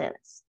crear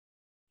ustedes.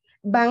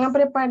 Van a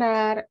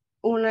preparar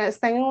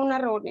están en una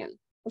reunión.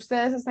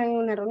 Ustedes están en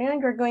una reunión.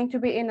 You're going to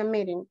be in a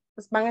meeting.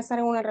 Pues van a estar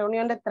en una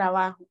reunión de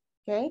trabajo,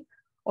 ¿ok?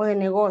 O de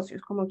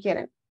negocios, como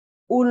quieran.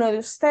 Uno de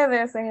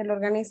ustedes es el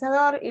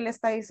organizador y le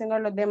está diciendo a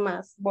los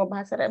demás, vos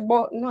vas a hacer,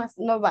 vos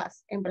no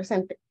vas en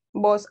presente.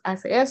 Vos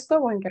haces esto,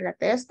 vos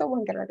encárgate de esto, vos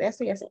encárgate de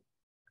esto y así.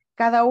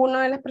 Cada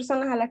una de las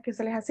personas a las que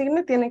se les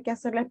asigne tiene que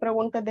hacerles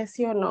preguntas de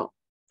sí o no.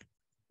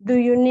 Do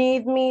you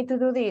need me to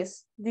do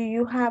this? Do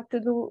I have to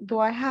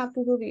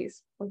do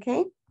this?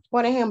 Okay.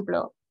 Por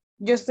ejemplo,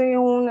 yo estoy en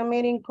una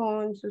meeting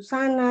con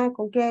Susana,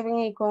 con Kevin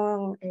y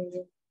con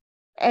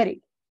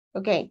Eric.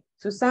 Okay.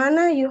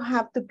 Susana, you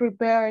have to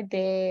prepare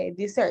the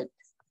dessert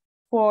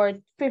for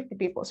 50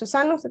 people.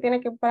 Susana, usted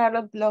tiene que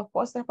preparar los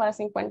postres para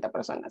 50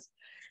 personas.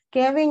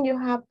 Kevin, you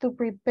have to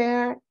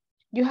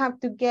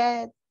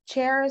get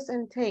chairs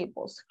and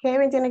tables.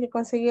 Kevin tiene que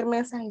conseguir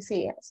mesas y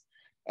sillas.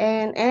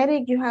 And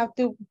Eric, you have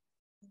to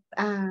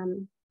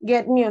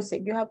get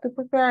music. You have to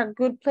prepare a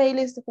good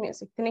playlist of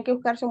music. Tiene que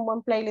buscarse un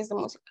buen playlist de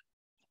música.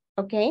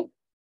 Ok.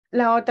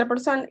 La otra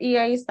persona, y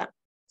ahí está.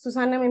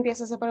 Susana me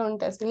empieza a hacer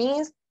preguntas.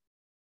 Miss,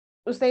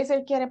 usted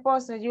dice quiere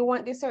postres. You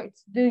want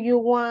desserts. Do you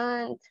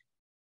want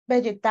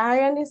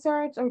vegetarian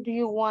desserts or do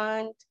you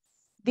want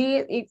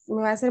this? Y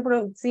me va a hacer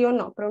sí o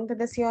no. Preguntas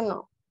de sí o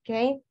no.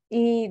 Ok.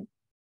 Y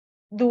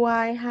do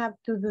I have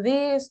to do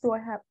this? Do I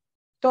have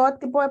todo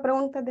tipo de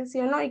preguntas de sí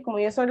o no? Y como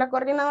yo soy la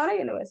coordinadora,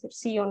 yo le voy a decir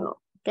sí o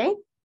no. ¿Ok?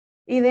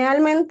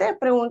 Idealmente,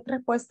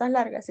 respuestas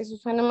largas. Si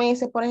Susana me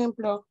dice, por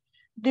ejemplo,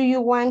 do you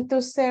want to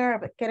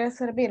serve? ¿Quieres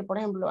servir? Por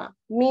ejemplo,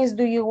 Miss,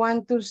 do you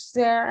want to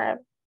serve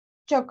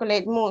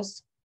chocolate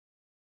mousse?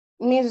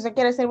 Miss, ¿usted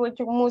quiere servir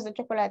mousse de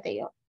chocolate? Y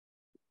yo,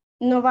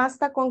 no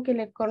basta con que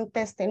le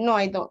conteste, no,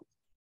 I don't.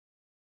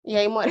 Y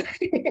ahí muere.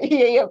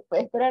 Y yo,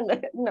 pues, esperando,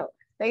 no.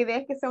 La idea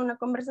es que sea una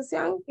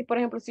conversación y, por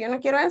ejemplo, si yo no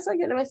quiero eso,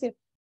 yo le voy a decir,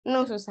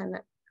 No,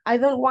 Susana. I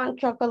don't want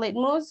chocolate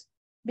mousse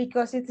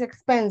because it's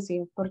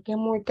expensive, porque es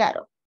muy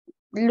caro.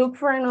 Look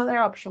for another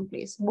option,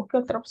 please. Busque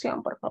otra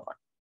opción, por favor.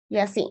 Y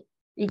así.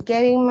 Y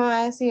Kevin me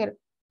va a decir,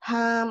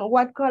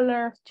 what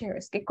color of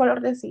chairs? ¿Qué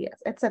color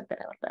decías?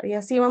 Etcétera, ¿verdad? Y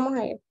así vamos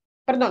a ir.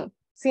 Perdón,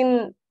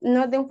 sin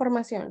no de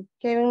información.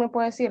 Kevin me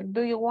puede decir,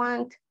 do you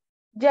want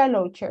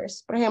yellow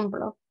chairs? Por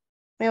ejemplo,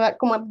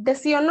 como de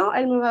sí o no,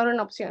 él me va a dar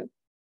una opción.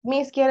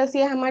 Miss, quiere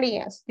sillas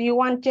amarillas. Do you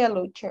want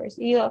yellow chairs?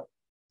 Y yo,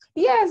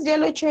 yes,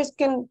 yellow chairs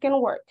can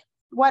work.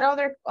 What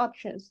other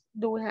options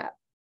do we have?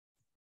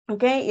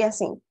 Ok, y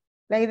así.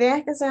 La idea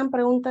es que sean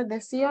preguntas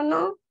de sí o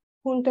no,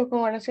 junto con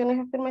oraciones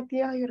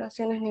afirmativas y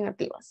oraciones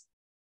negativas.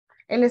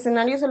 El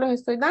escenario se los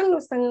estoy dando,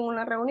 están en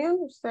una reunión,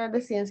 ustedes de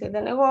ciencias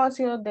de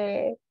negocios,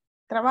 de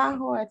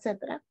trabajo,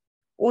 etc.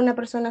 Una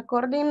persona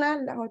coordina,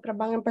 las otras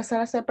van a empezar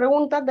a hacer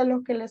preguntas de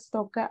lo que les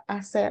toca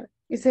hacer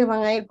y se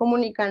van a ir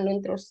comunicando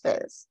entre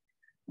ustedes.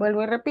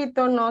 Vuelvo y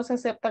repito, no se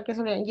acepta que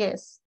solo digan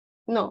yes,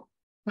 no.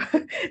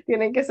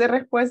 Tienen que ser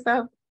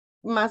respuestas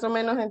más o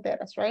menos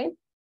enteras, right?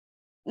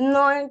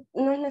 No es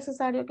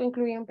necesario que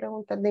incluyan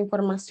preguntas de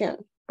información.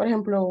 Por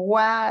ejemplo,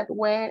 what,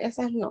 when,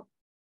 esas no.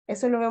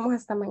 Eso lo vemos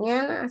hasta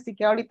mañana, así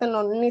que ahorita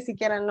no, ni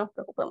siquiera nos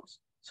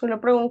preocupemos.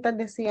 Solo preguntas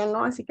de sí o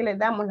no, así que les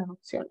damos las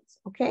opciones,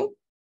 ¿ok?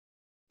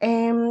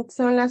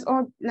 Son las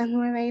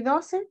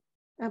 9:12.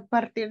 A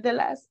partir de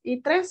las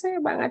 13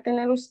 van a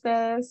tener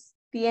ustedes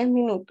 10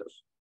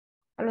 minutos.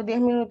 A los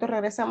 10 minutos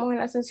regresamos a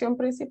la sesión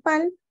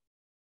principal.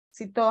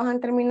 Si todos han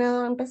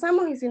terminado,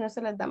 empezamos y si no,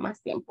 se les da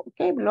más tiempo,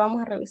 ¿ok? Lo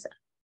vamos a revisar.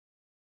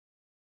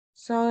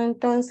 Son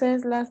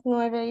entonces las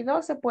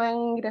 9:12, pueden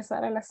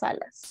ingresar a las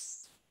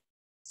salas.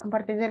 A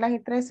partir de las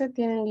 13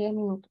 tienen 10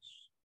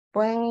 minutos.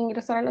 Pueden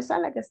ingresar a la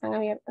sala que están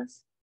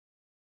abiertas.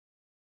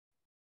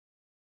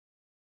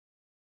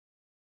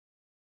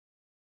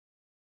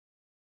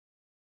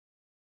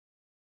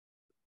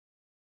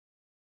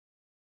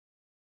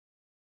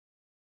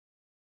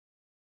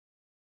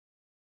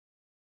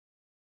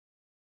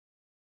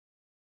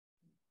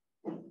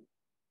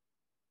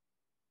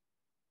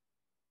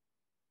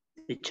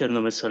 Teacher,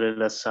 no me sale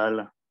la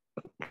sala.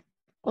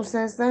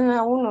 Usted está en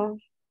la 1,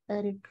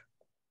 Eric.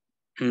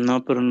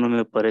 No, pero no me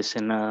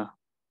aparece nada.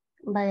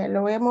 Vaya,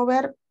 lo voy a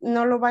mover.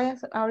 No lo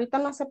vayas, ahorita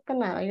no acepta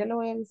nada, yo lo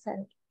voy a avisar.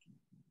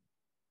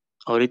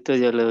 Ahorita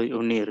ya le doy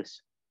unir.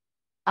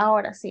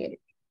 Ahora sí,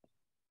 Eric.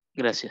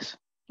 Gracias.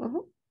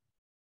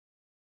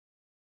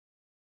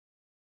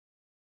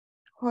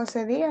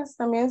 José Díaz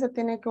también se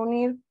tiene que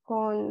unir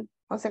con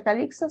José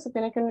Calixto, se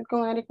tiene que unir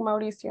con Eric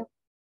Mauricio.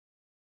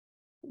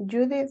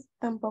 Judith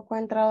tampoco ha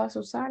entrado a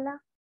su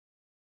sala.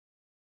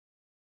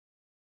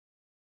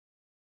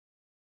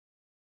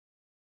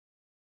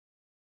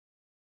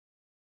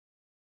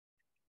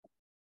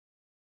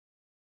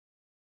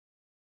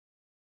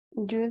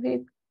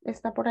 Judith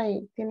está por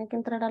ahí, tiene que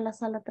entrar a la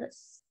sala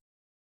 3.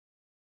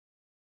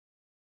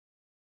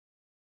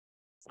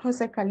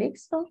 José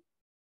Calixto.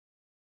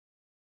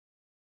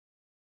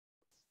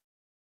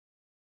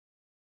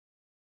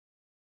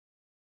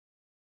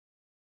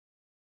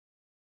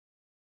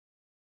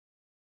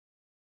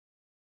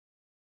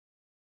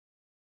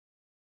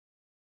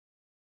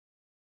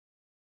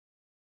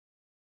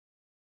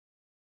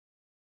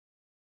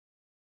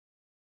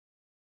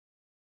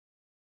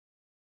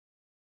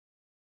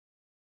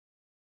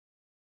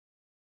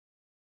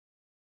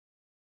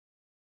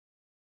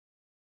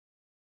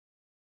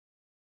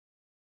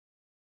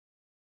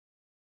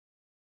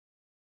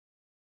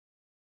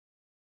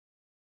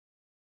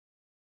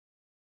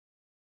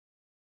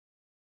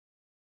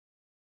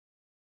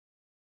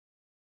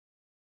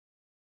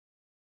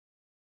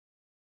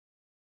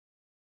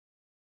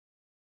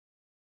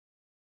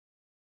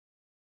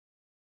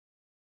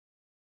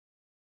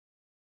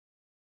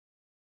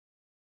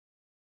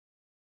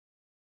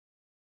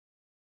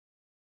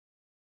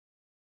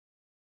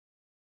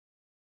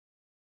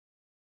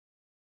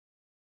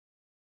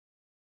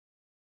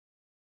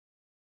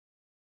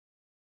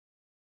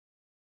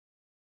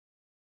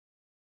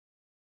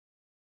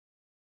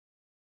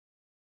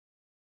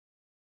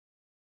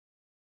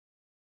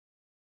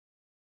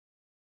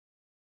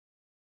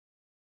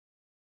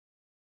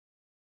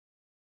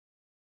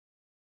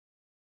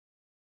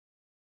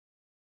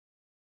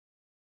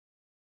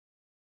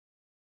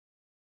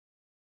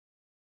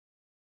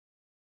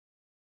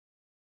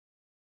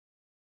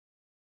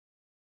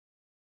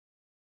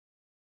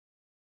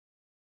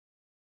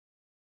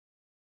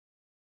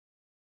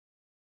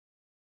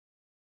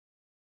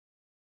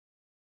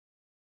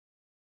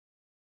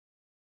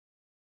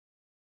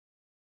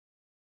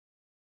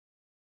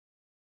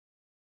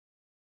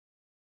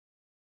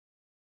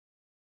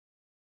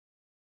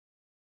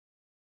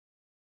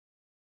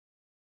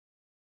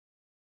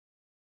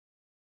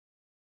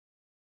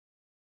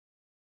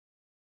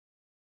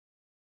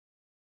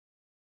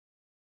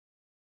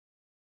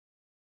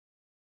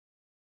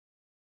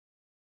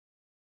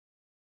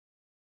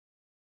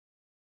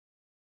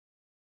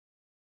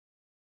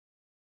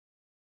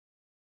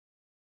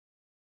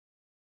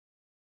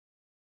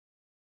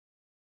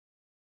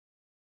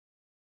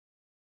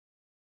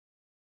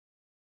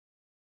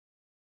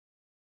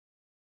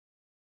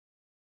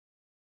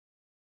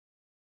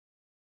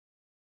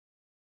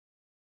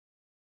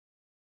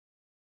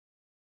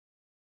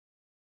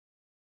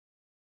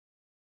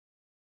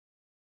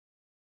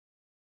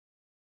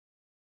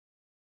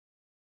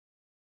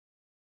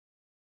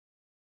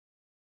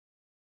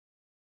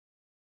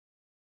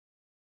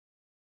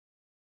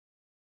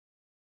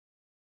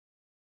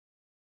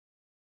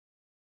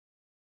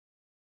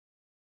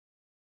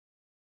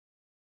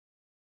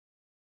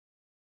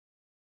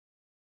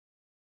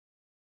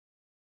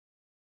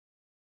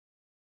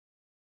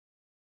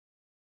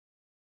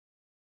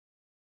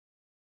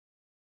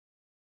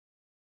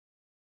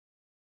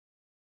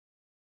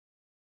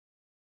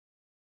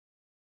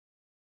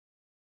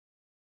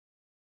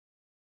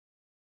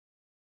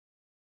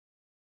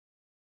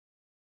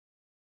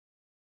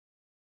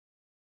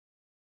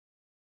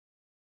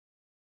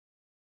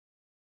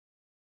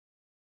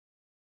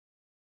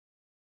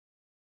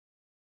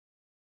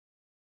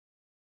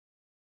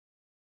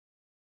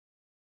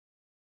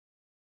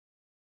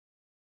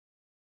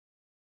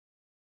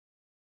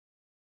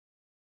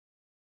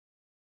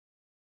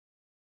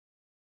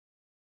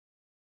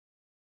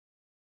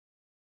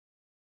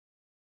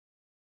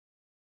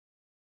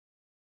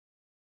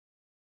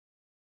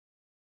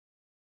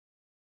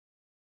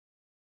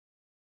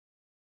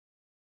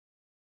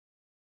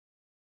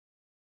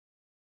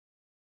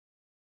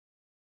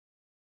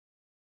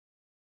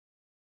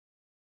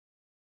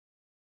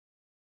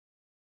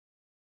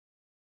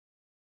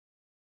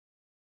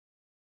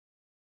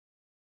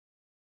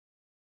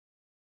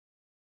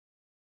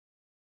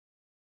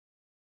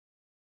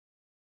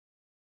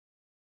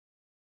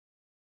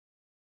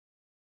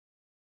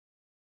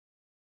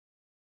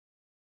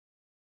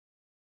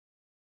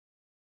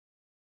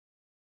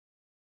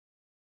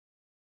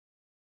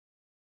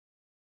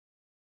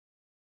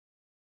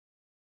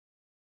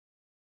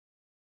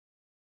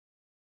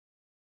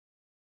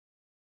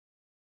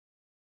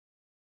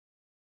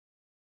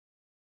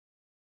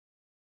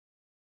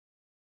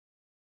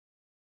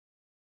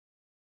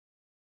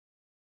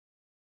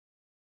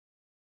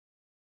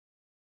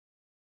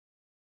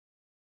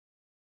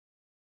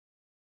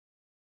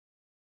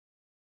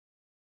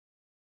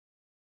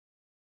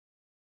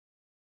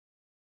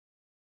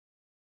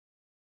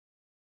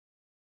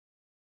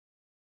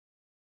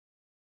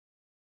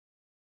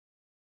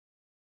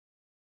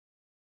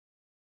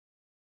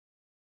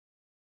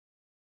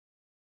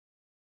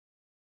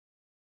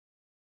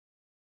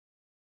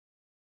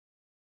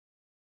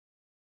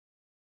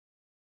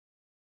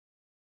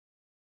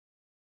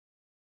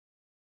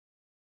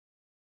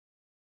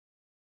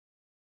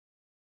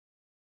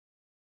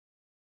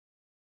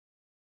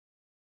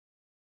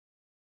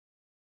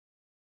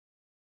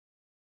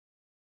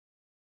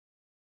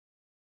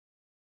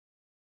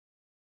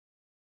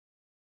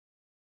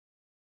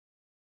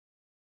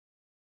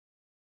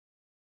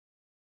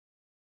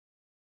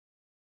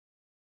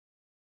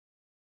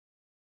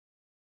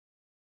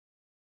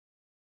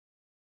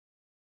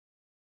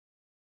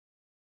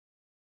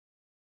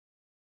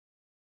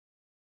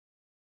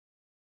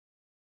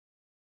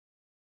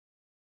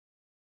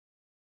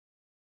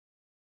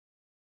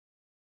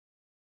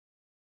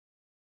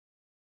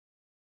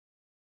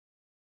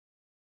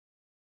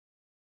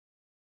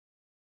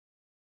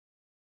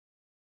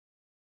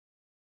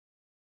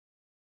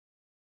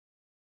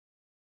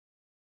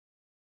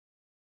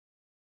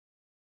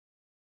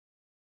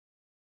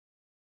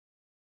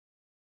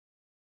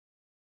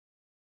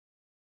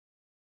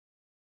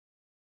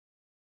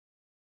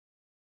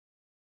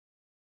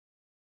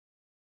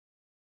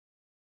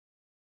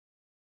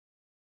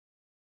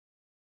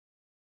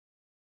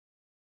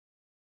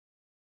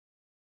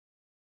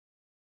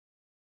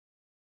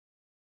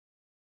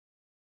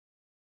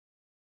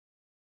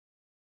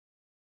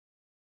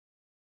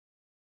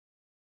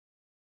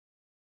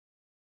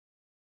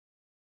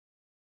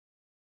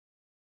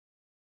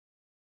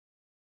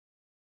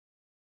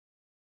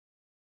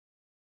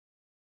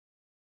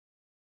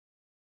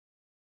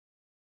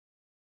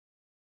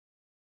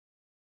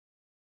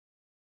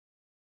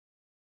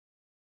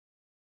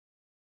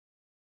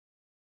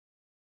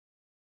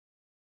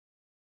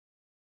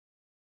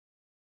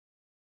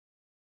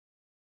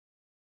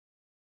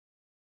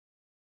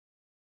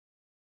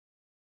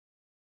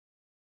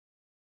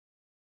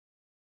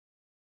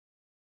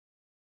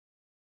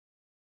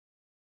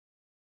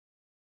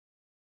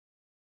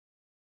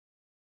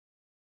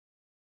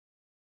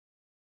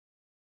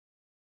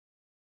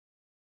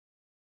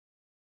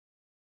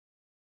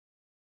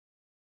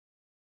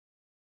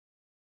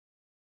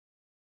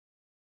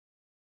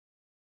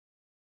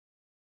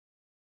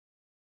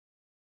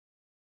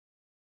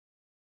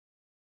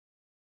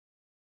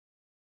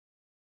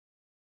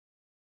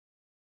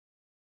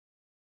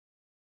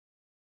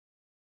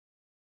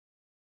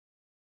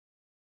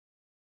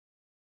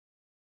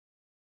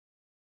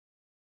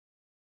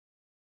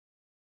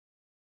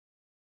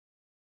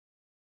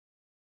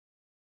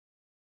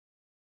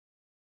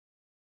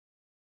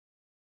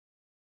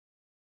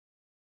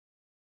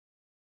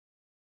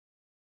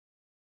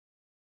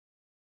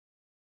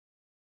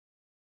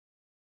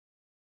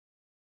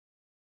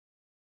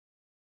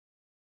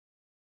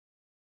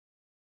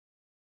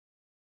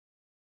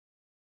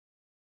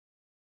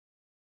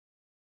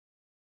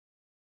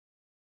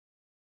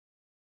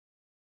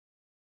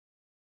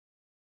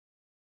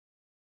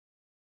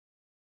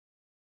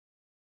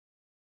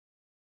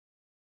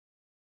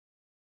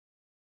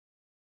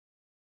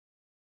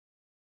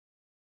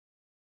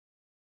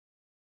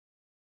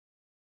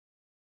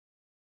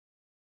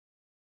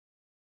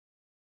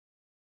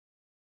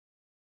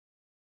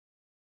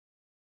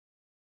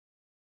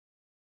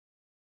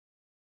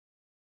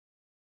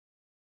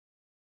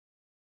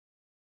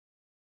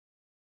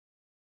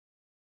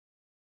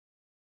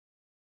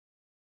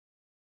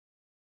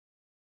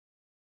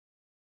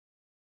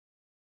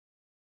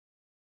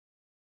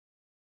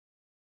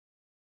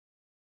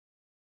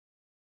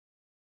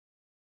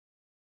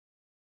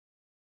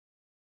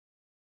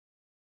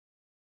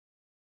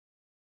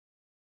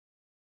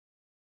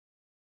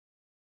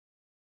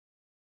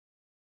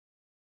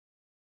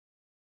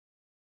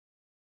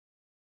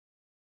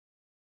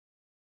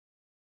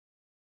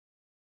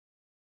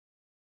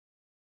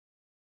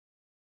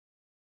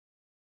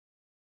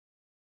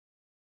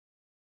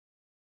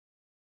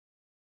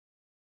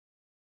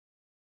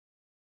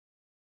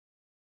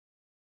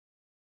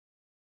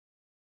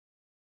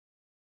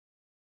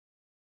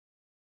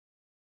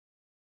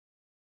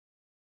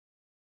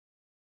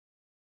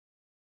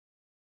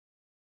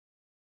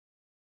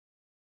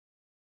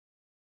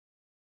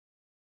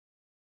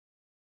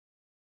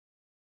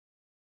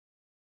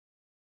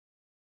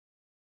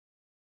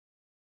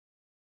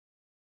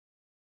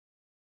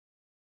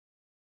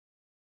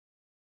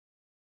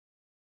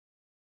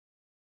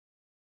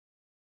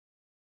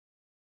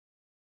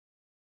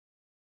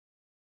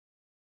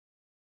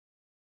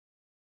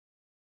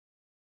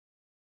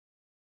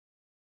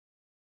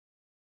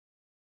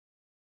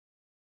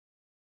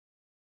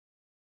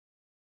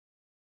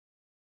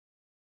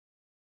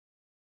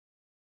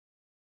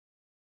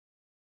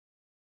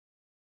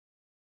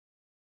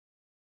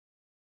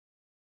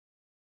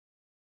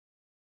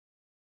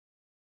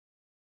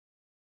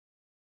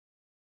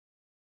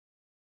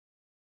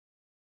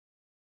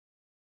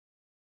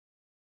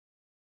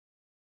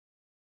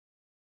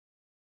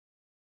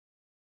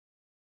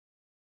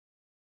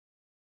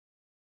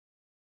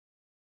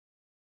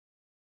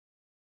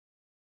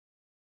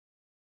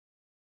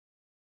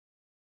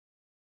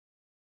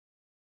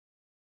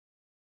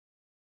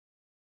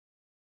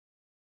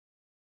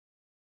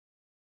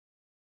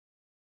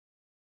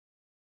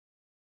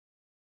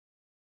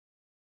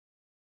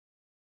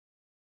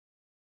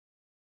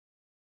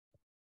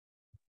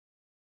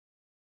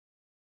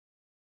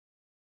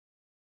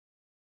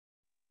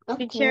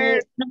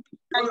 Teacher,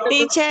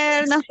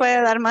 Teacher, ¿nos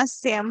puede dar más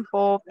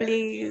tiempo,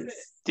 please?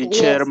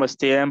 Teacher, Yes. más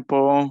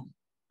tiempo.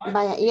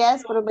 Vaya,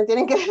 yes, pero me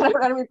tienen que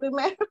dejar mi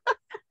primero.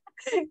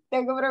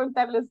 Tengo que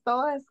preguntarles,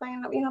 ¿todos están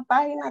en la misma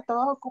página?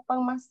 ¿Todos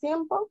ocupan más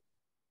tiempo?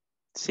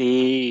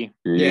 Sí.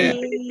 Yeah.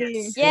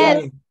 Please.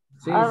 Yes.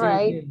 Sí, All sí,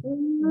 right. sí.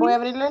 Voy a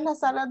abrirles las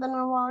salas de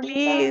nuevo ahorita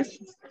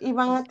Please. y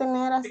van a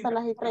tener hasta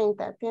las y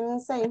 30. Tienen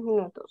 6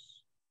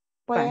 minutos.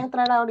 Pueden Bye.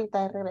 entrar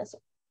ahorita de regreso.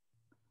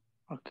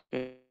 Ok.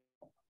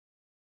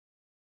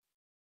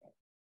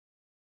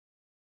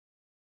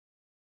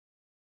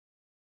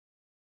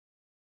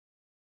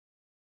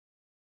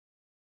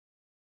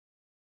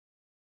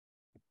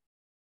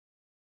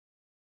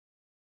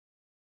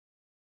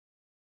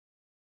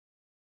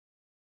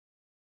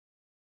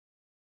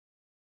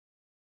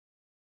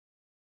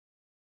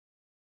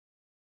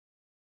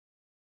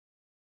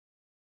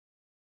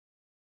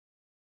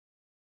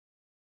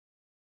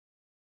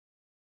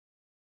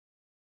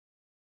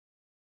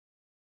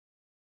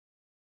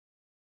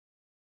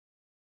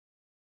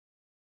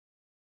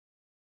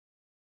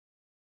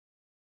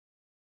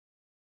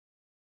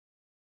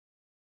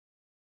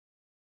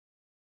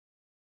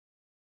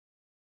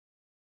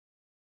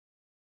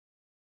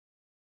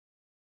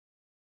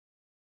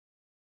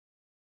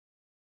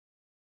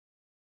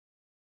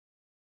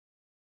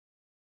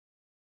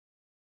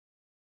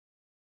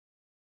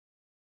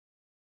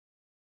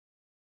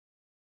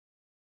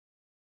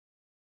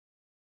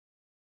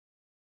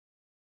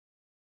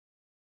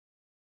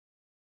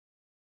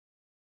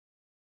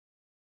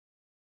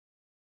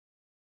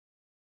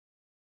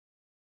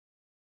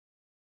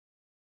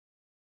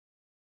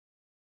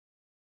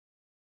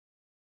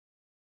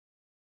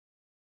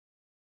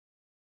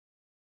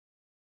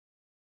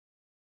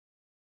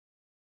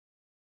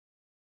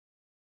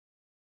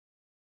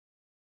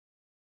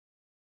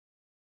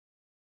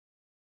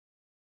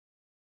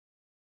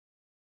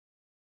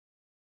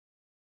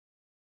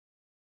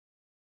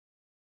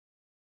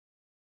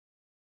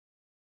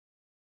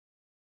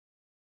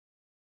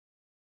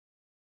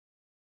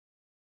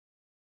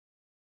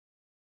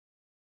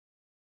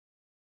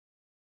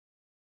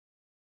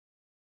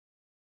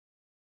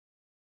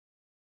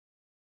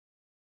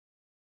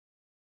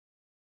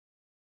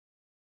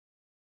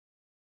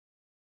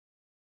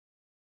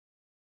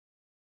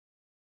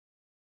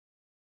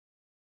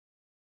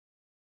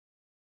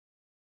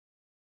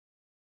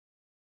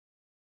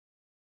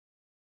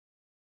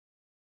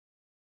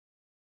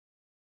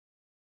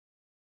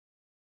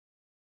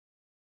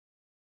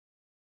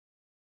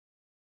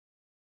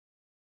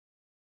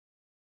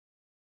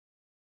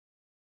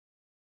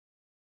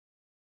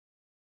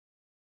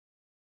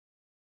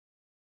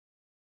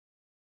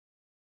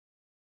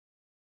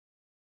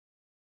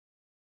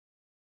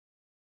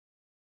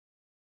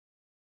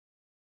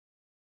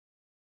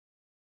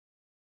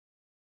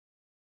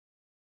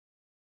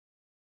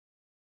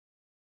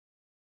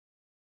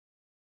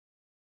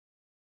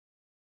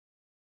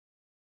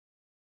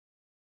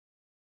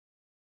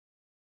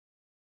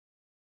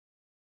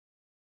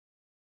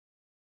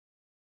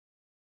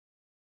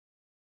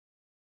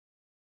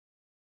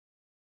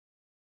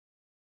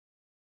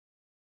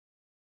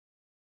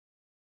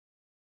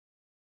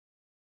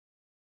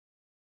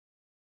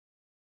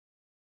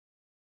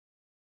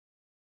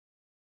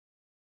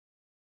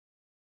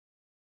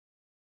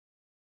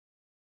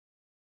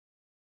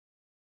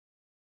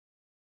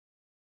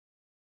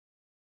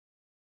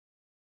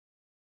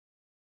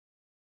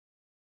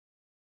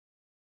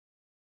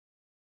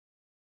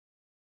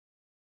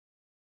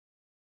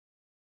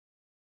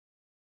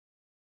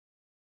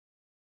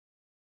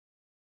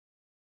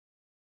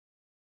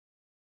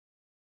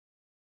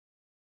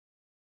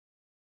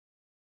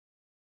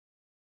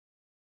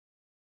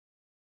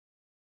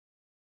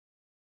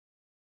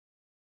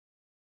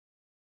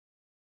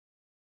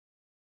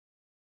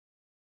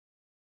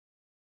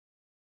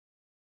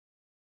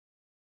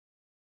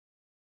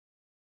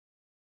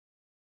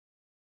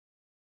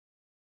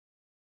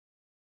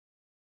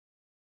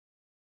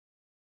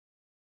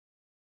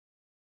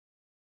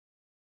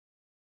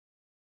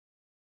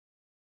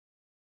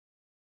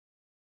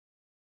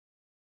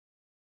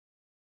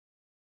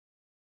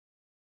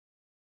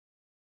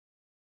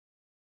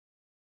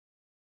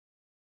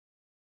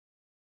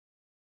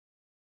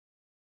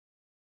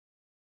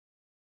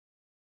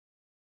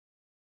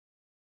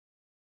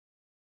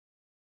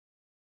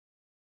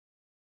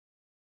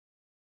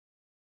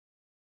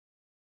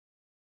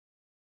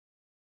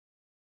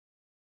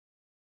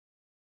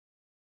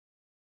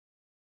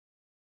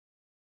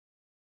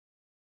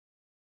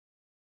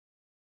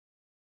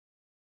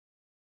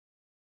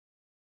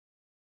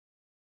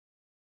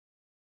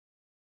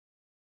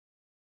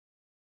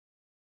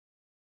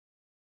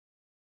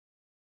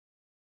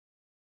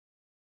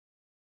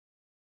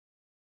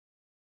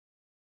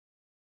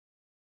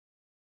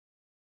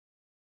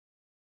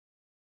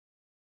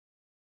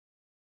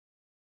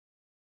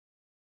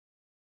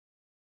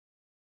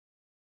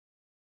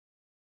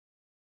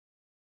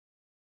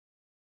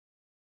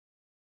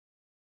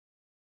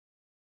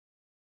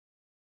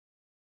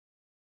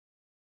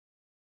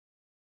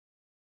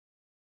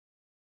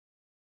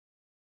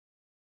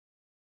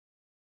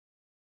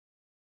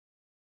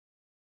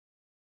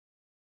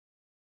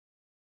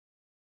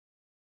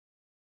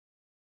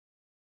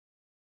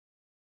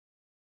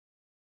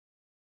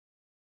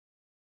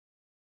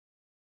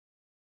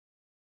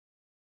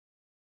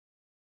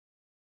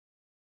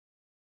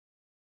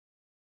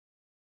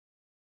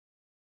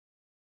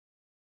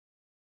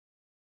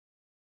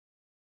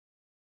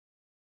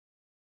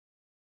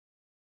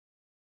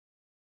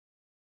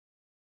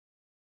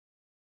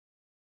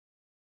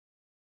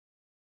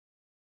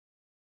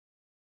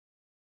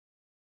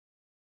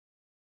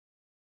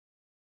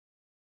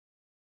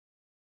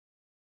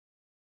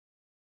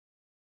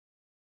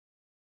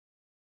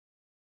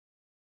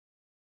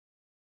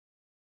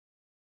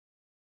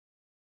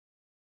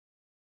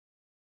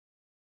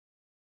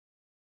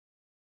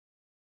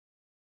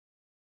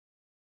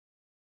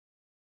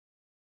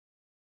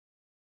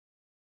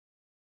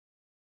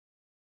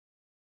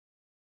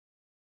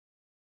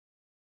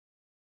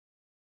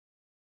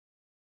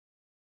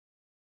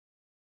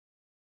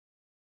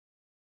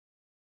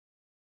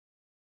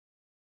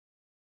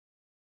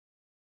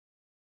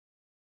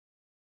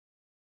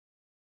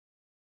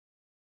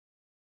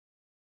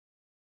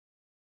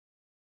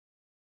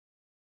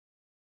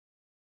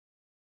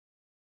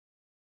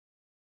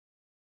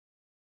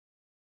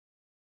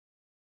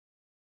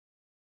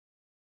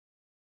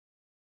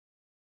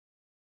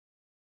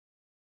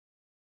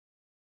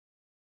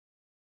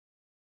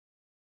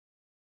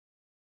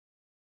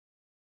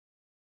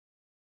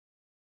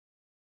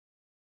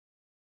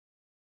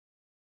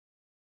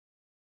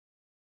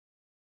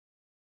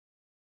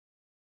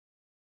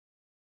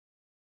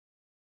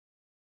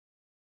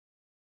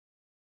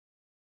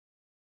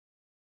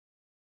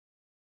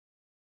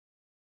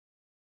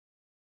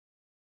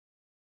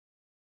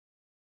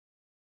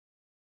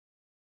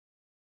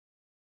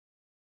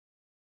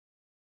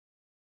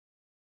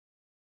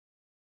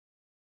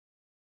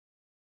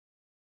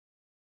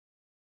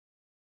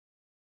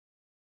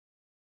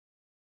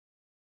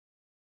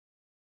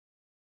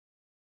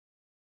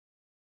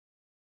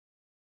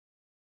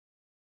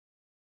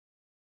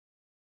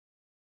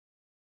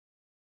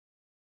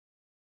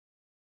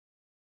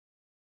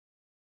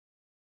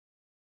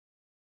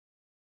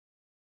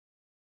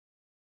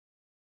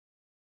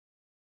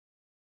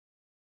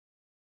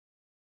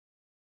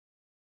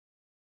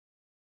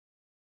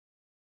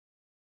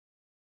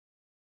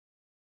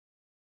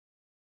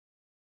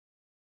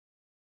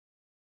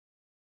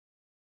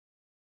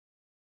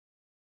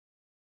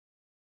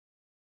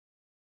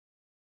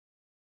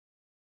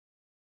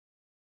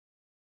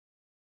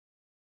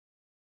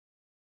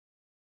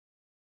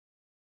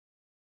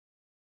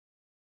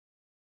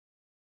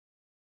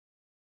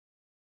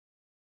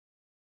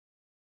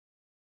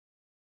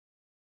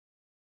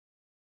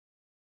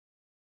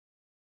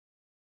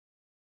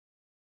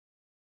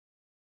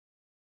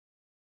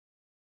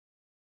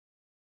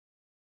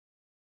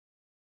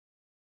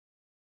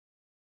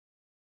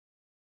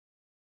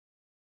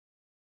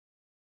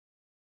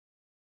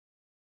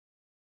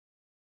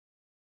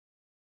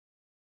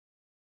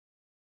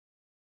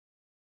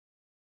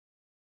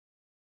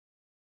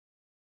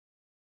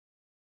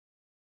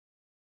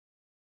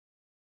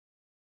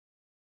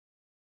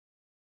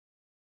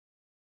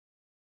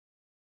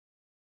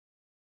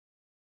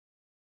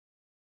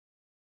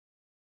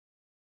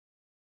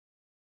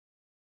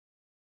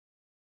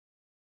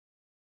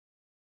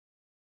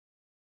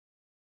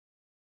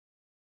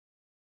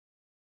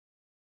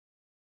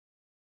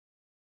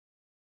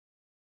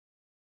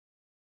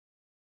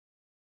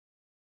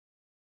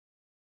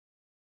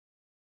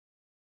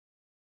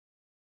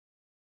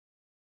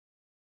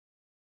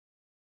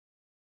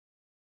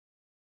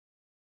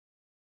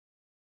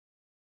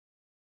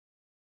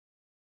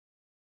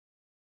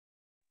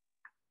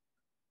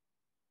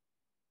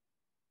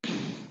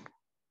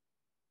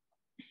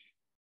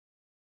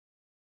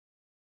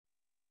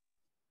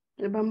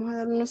 Les vamos a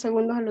dar unos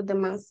segundos a los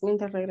demás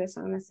mientras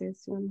regresan a la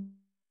sesión.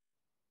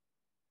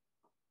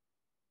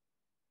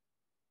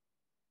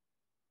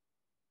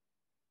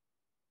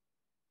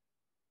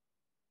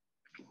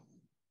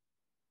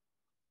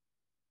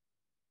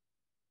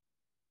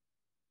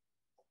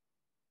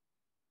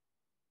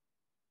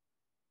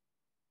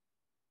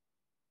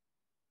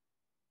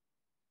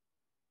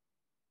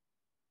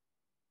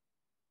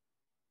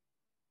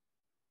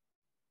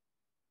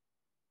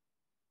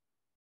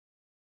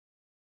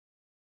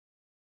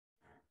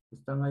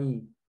 Están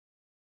ahí.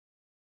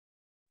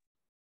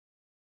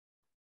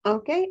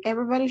 Okay,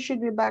 everybody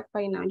should be back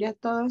by now. Ya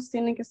todos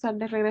tienen que estar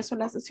de regreso a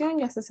la sesión,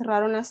 ya se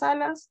cerraron las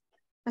salas,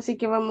 así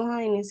que vamos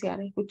a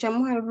iniciar.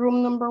 Escuchamos el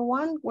room number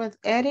 1 with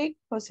Eric,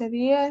 José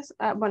Díaz,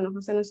 bueno,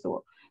 José no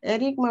estuvo.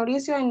 Eric,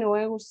 Mauricio y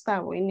Noé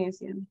Gustavo.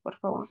 Inician, por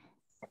favor.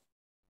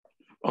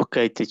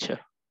 Okay,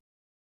 teacher.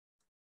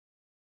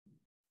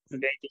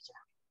 Okay, teacher.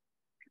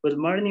 Good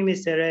morning,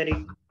 Mr.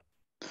 Eric.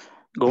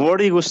 Good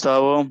morning,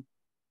 Gustavo.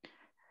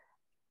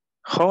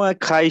 How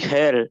can I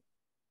help?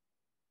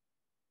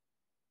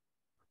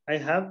 I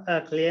have a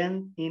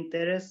client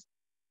interest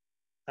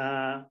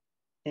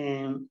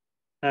in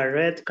a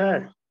red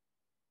car.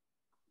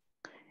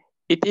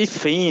 It is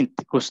fine,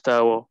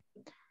 Gustavo.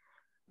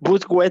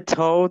 But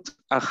without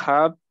I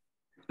have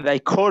the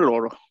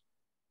color.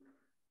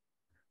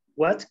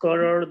 What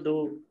color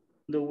do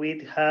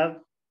we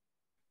have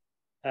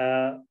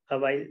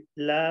available,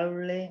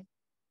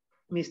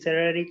 Mr.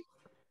 Eric?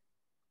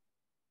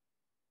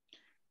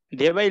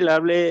 The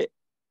available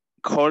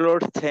color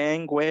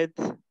then with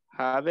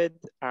have it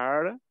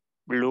are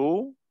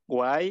blue,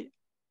 white,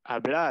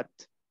 and black.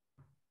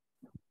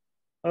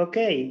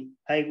 Okay,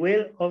 I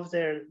will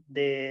offer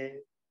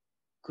the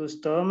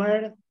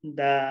customer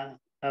the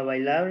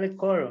available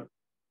color.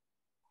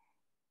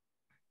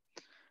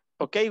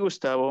 Okay,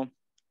 Gustavo.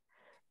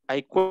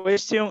 I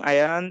question I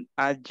am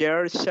at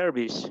your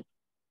service.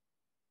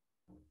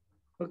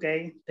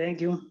 Okay, thank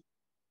you.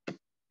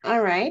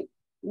 All right,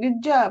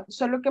 good job.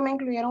 Solo que me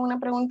incluyeron una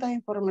pregunta de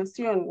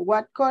información.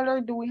 What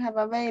color do we have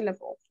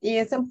available? Y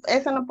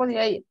esa no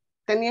podía ir.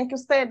 Tenía que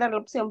usted dar la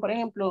opción, por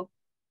ejemplo,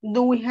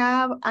 do we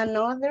have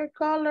another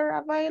color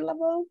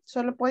available?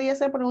 Solo podía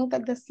ser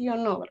preguntas de sí o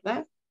no,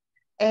 ¿verdad?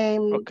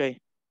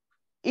 Okay.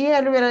 Y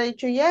él hubiera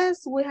dicho,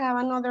 yes, we have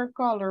another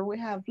color. We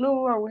have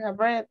blue or we have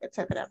red,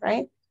 etc.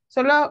 Right?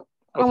 Solo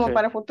como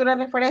para futura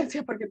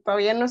referencia, porque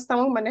todavía no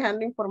estamos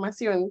manejando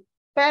información,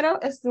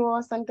 pero estuvo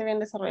bastante bien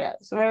desarrollado.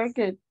 So very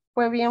good.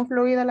 Fue bien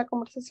fluida la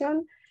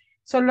conversación.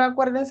 Solo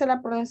acuérdense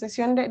la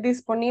pronunciación de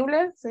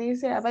disponible, se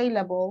dice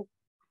available.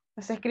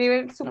 Se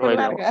escribe súper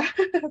larga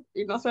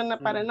y no suena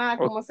para nada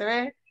como se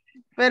ve,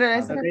 pero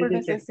esa es la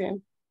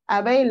pronunciación.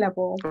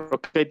 Available.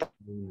 Okay.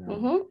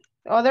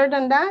 Other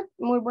than that,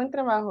 muy buen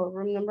trabajo,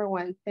 room number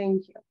 1.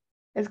 Thank you.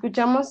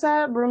 Escuchamos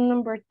a room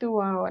number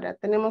 2 ahora.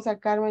 Tenemos a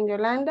Carmen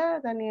Yolanda,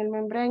 Daniel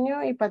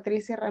Membreño y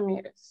Patricia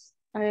Ramírez.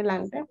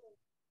 Adelante.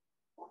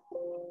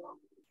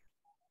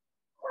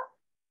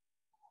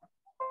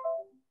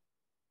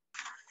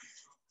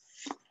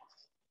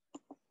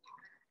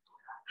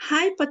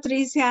 Hi,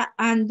 Patricia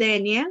and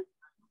Daniel.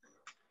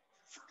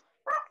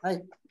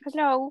 Hi.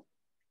 Hello.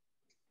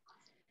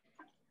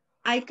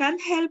 I can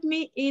help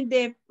me in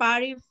the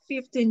party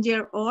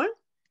 15-year-old.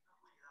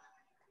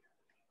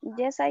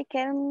 Yes, I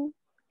can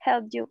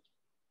help you.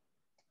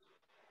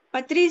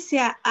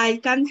 Patricia,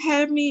 I can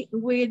help me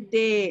with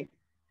the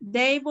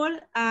table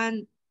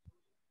and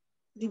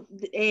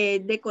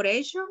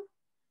decoration.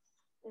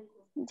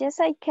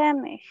 Yes, I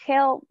can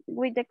help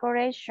with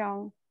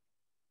decoration.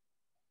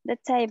 The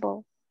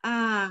table.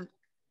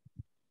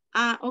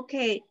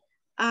 Okay.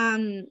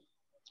 I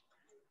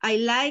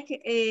like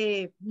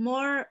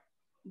more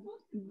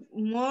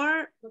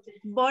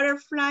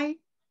butterfly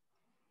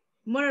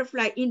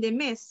in the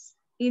mess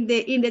in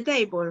the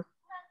table.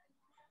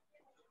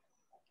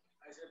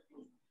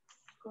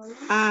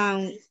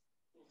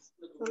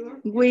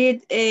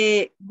 With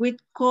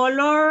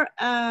color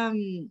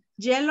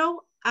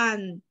yellow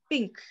and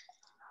pink.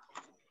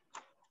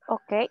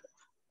 Okay.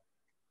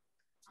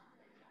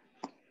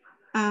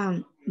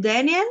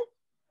 Daniel?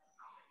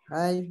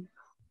 Hi.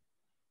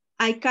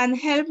 I can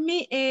help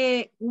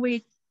me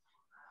with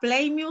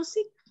play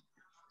music?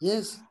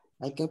 Yes,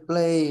 I can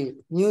play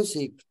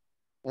music,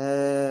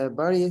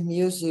 various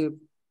music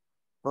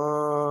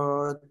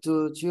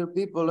to cheer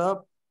people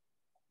up.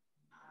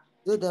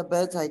 Do the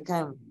best I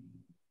can.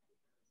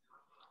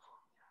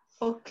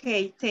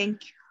 Okay,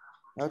 thank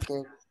you.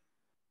 Okay.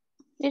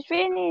 It's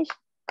finished.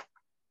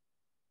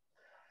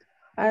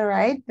 All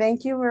right,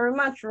 thank you very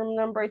much, room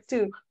number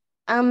 2.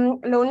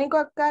 Lo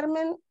único,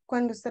 Carmen,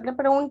 cuando usted le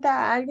pregunta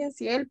a alguien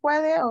si él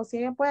puede o si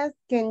ella puede,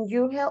 can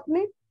you help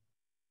me?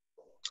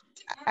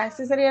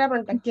 Así sería la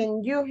pregunta,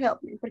 can you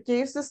help me?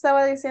 Porque usted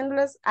estaba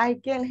diciéndoles, I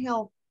can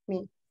help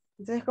me.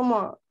 Entonces,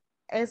 como,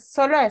 es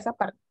solo esa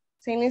parte.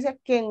 Se inicia,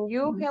 can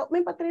you help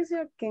me,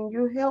 Patricia? Can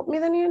you help me,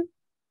 Daniel?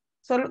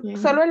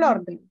 Solo el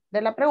orden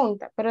de la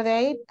pregunta, pero de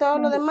ahí todo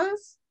lo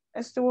demás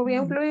estuvo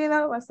bien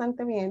fluido,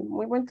 bastante bien.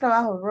 Muy buen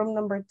trabajo, room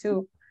number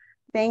 2.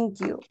 Thank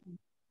you.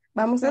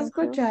 Vamos a Thank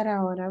you. escuchar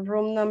ahora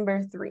room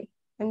number 3.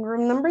 En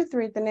room number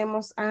 3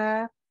 tenemos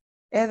a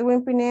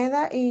Edwin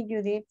Pineda y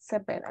Judith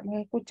Cepeda.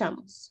 Los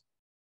escuchamos.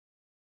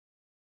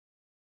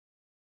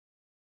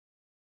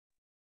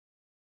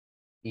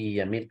 Y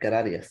Amilcar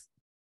Arias.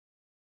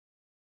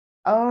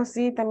 Oh,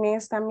 sí, también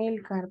está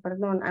Amilcar,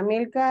 perdón.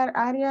 Amilcar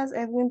Arias,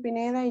 Edwin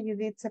Pineda y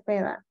Judith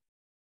Cepeda.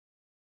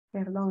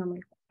 Perdón,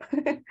 Amilcar.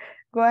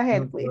 Go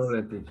ahead, No please.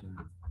 problem, teacher.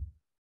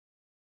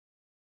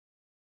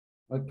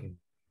 Okay.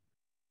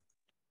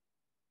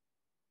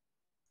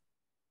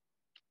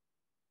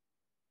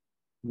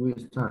 We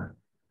start.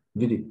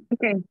 Judy.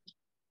 Okay.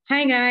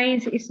 Hi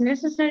guys, it's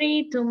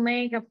necessary to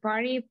make a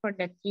party for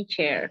the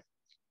teacher.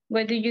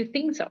 What do you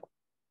think so?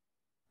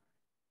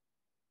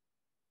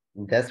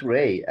 That's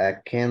great. I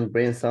can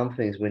bring some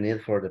things we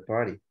need for the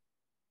party.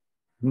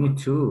 Me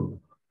too.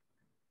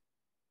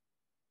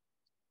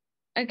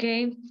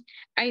 Okay,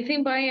 I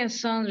think buy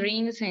us some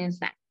drinks and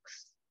snacks.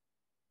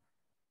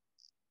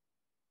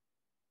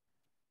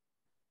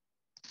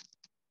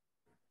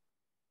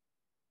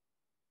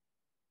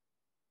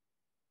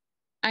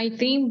 I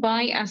think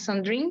buy us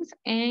some drinks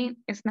and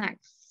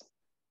snacks.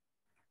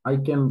 I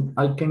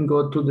can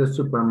go to the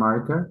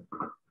supermarket.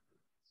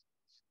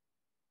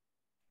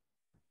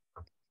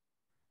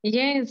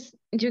 Yes,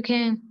 you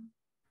can.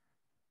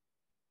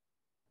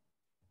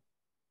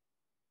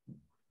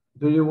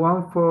 Do you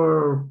want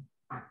for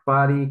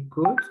party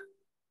cook?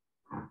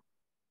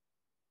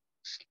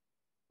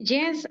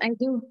 Yes, I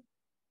do.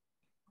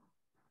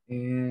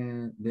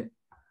 And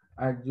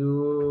are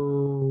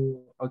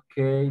you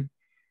okay?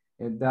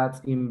 That's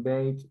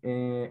invite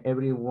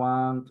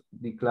everyone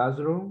the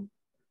classroom.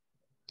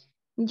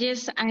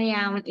 Yes, I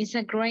am. It's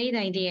a great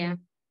idea.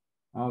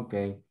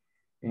 Okay.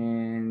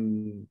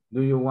 And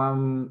do you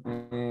want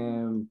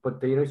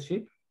potato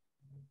chip?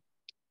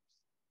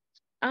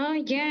 Oh,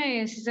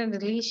 yes, it's a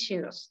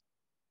delicious.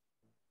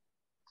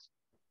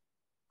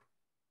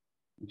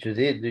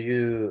 Judith, do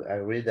you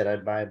agree that I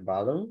buy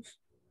balloons?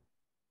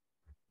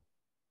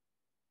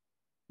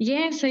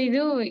 Yes, I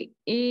do.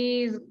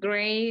 It's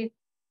great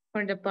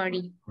for the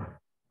party.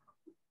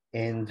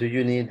 And do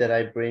you need that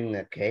I bring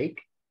a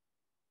cake?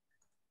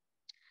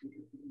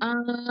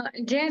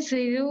 Yes,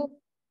 I do.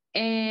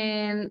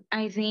 And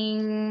I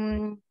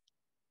think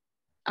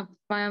a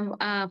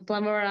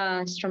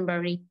flavor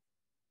strawberry.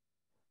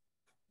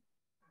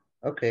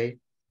 Okay.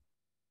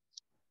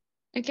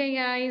 Okay,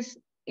 guys,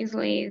 it's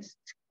list.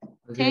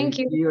 Okay, Thank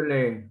you. See you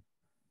later.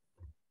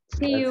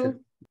 See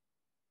you.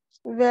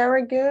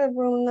 Very good,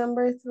 room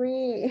number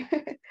 3.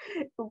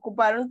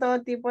 Ocuparon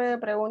todo tipo de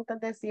preguntas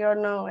de sí o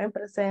no en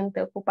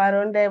presente.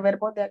 Ocuparon de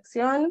verbos de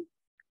acción.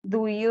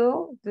 Do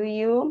you.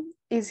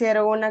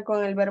 Hicieron una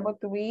con el verbo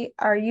to be.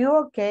 Are you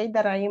okay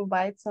that I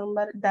invite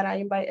somebody, that I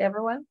invite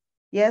everyone?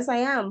 Yes, I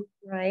am,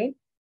 right?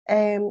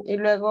 Y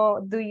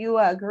luego, do you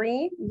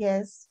agree?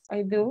 Yes,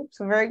 I do.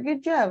 So very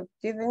good job.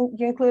 You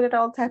included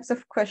all types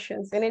of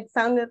questions and it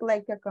sounded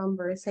like a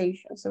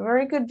conversation. So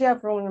very good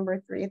job, room number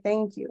 3.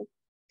 Thank you.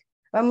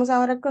 Vamos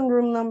ahora con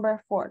room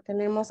number 4.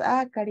 Tenemos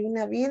a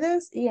Karina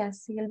Vides y a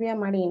Silvia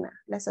Marina.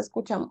 Les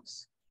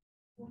escuchamos.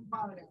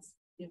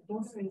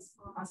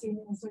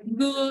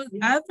 Good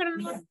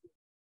afternoon,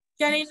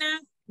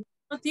 Karina.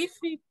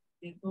 Notific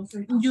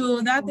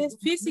you that is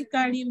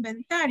physical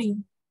inventory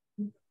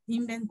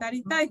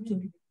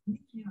taking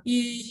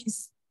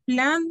is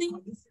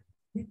planning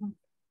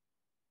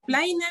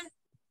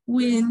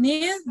we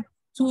need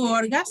to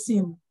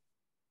orgasm.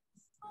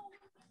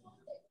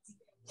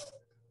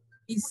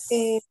 Is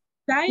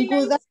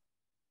silence.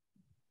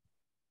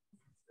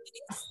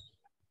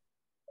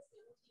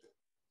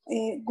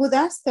 Good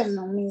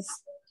afternoon, Miss.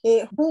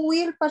 Who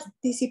will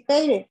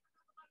participate?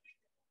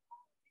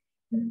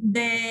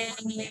 The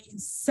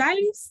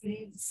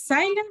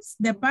silence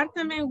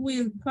department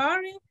will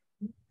carry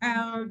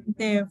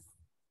the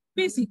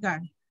physical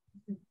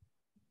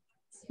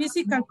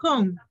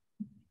com.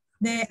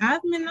 The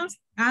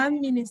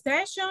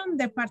administration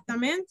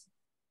department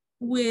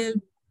will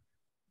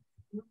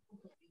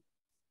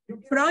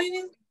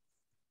provide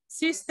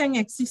system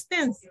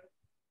existence.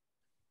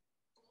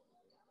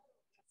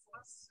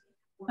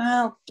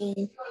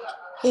 Okay.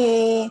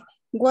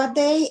 What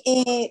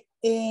day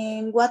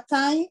and what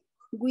time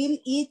will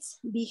it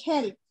be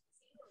held?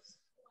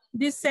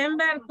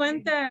 December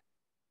 28th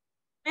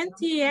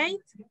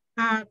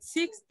at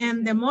 6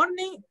 in the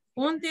morning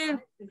until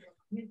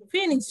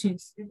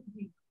finishes.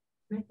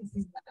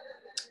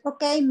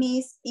 Okay,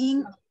 Miss,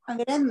 in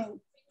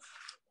agreement.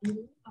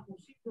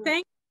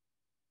 Thank you.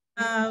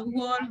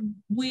 Well,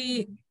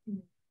 we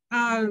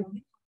are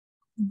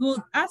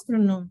good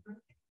afternoon.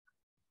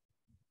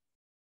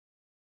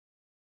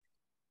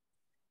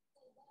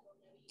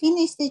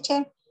 Finish,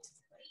 teacher.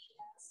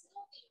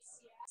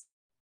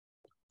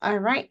 All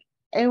right.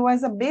 It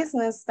was a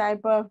business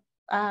type of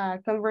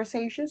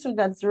conversation, so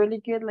that's really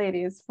good,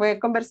 ladies. Fue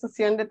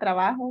conversación de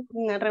trabajo,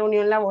 una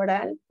reunión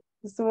laboral.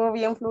 Estuvo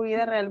bien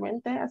fluida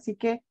realmente, así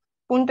que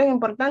puntos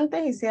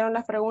importantes, hicieron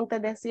las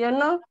preguntas de sí o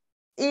no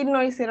y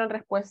no hicieron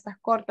respuestas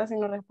cortas,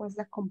 sino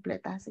respuestas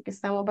completas. Así que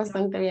estamos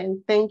bastante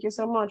bien. Thank you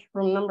so much.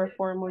 Room number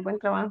 4, muy buen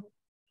trabajo.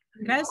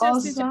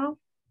 Gracias, teacher. Also,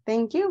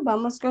 thank you.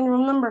 Vamos con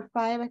room number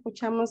 5.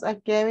 Escuchamos a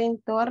Kevin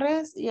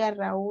Torres y a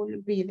Raúl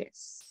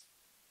Vides.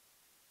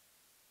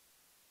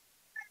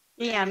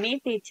 Y a mí,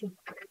 teacher.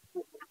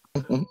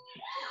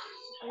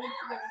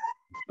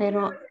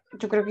 Pero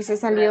yo creo que se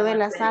salió de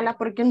la sala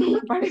porque no me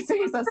aparece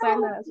en esa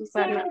sala,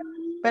 Susana.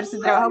 Pero si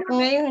trabajo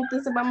con ellos,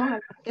 entonces vamos a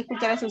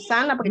escuchar a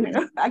Susana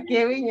primero, a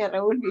Kevin y a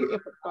Raúl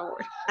Vides, por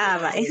favor. Ah,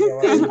 bye.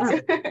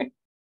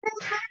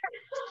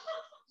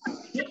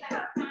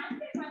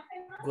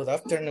 Good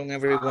afternoon,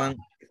 everyone.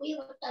 We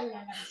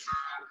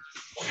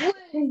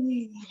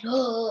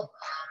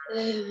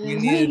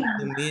need to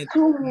meet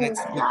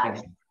next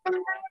weekend.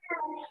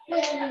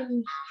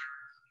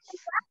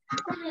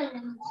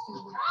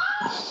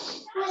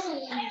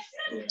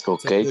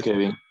 Okay,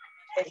 Kevin.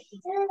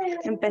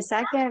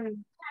 Empezar,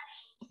 Kevin.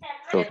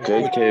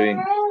 Okay,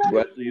 Kevin.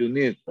 What do you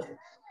need?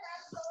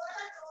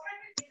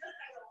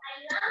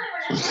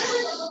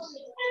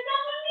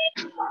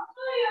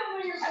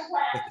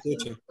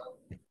 Escuche.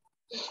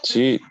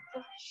 Sí.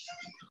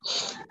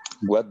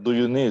 What do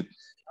you need?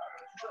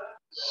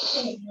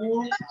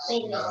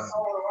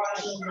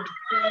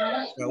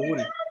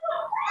 Raúl,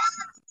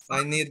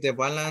 I need the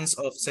balance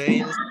of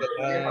sales the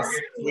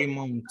last 3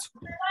 months.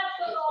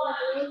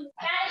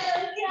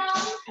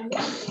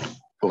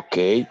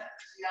 Okay.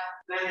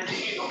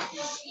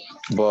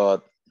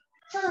 But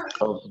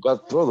of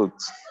what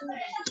products?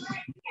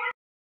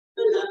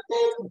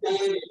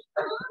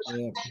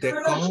 The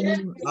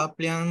home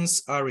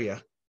appliance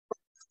area.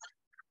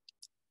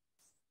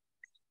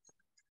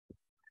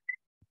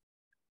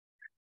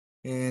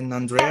 And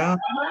Andrea,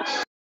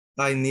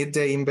 I need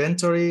the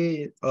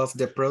inventory of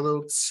the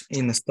products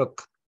in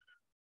stock.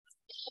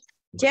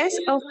 Yes,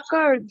 of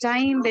course, the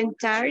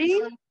inventory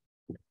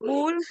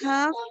will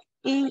have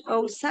in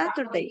on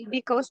Saturday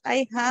because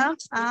I have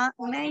a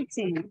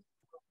meeting.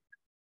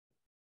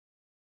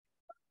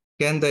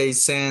 Can they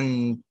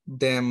send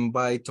them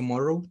by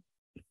tomorrow?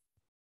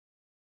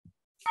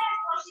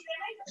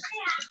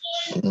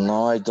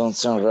 No, I don't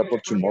send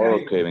report tomorrow,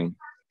 Kevin.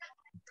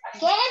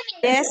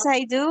 Yes,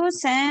 I do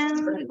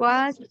send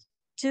what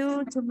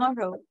to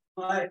tomorrow.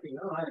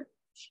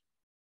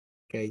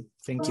 Okay,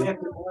 thank you.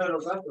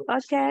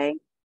 Okay.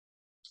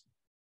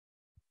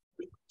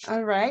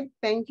 All right,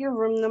 thank you.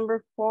 Room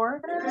number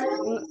 4.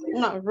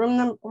 No, room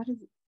number, what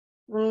is it?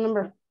 Room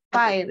number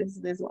 5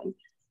 is this one.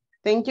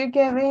 Thank you,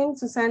 Kevin,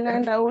 Susana,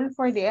 and Raúl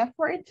for the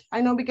effort.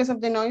 I know because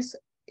of the noise,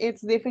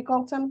 it's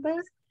difficult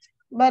sometimes,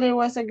 but it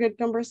was a good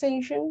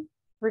conversation.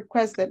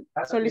 Requested.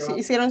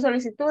 Hicieron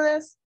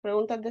solicitudes,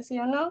 preguntas de sí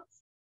o no,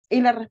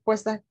 y las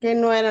respuestas que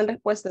no eran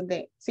respuestas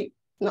de sí,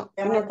 no,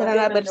 sino que era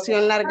la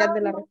versión larga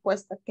de la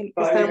respuesta que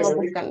estábamos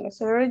buscando.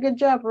 So very good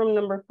job, room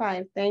number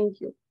 5. Thank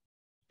you.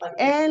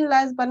 And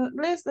last but not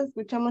least,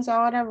 escuchamos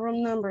ahora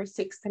room number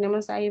 6.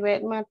 Tenemos a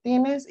Ivette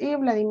Martínez y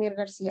Vladimir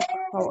García,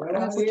 por favor.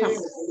 Los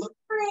escuchamos.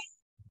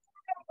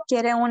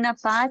 Quieren una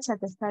pacha,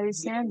 te está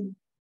diciendo.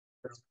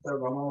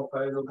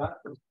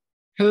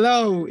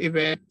 Hello,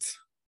 Yvette.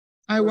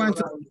 I want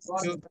to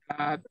tell you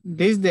that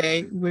this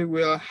day we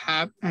will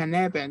have an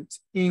event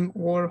in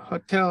our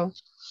hotel,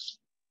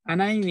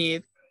 and I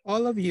need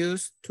all of you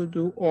to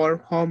do our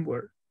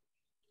homework.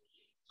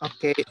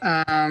 Okay,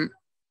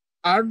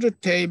 are the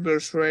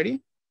tables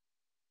ready?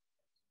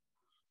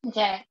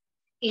 Yeah,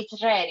 it's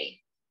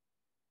ready.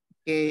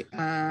 Okay,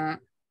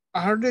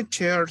 are the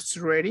chairs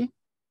ready?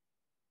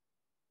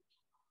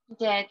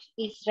 That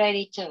is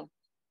ready too.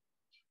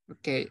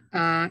 Okay,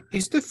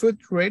 is the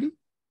food ready?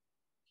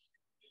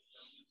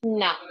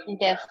 No,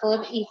 the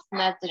food is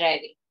not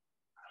ready.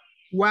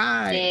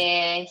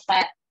 Why?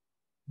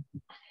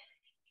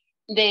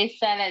 The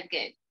salad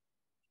good.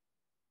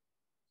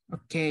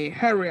 Okay,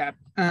 hurry up.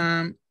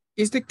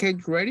 Is the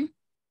cake ready?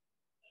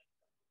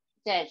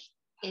 Yes,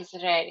 it's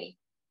ready.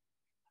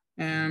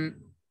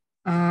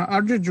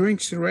 Are the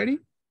drinks ready?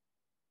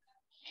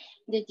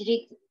 The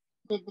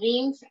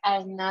drinks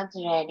are not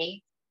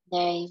ready.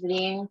 They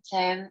bring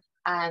 10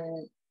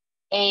 and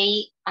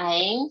 8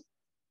 a.m.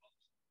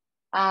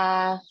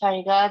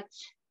 Forgot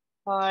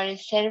for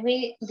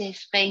serving the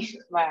space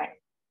bar,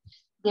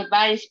 the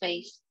bar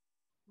space,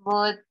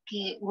 but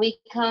we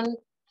can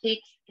fix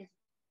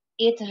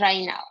it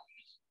right now.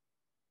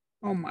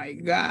 Oh my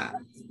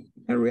God,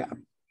 hurry up.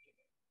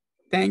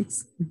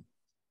 Thanks.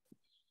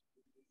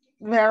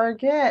 Very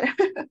good.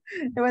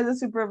 It was a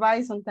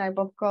supervision type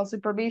of call,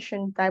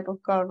 supervision type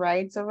of call,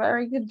 right? So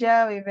very good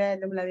job,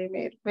 Ivette and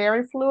Vladimir.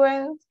 Very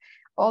fluent.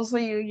 Also,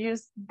 you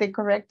use the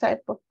correct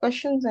type of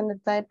questions and the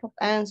type of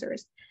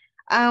answers.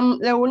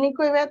 Lo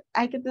único, Ivette,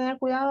 hay que tener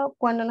cuidado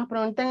cuando nos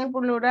preguntan en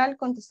plural,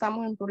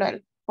 contestamos en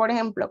plural. Por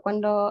ejemplo,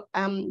 cuando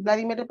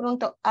Vladimir le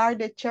preguntó, are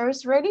the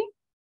chairs ready?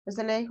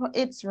 Usted le dijo,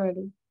 it's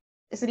ready.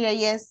 Sería,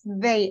 yes,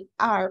 they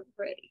are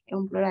ready,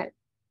 en plural.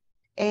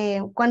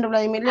 Cuando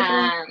Vladimir le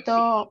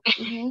preguntó,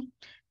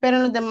 pero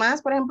los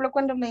demás, por ejemplo,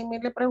 cuando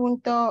Vladimir le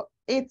preguntó,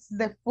 it's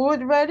the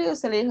food ready?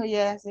 Usted le dijo,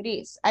 yes, it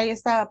is. Ahí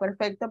estaba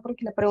perfecto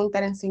porque la pregunta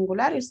era en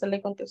singular y usted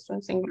le contestó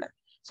en singular.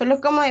 Solo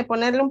es como de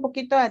ponerle un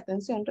poquito de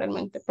atención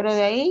realmente, pero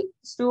de ahí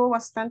estuvo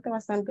bastante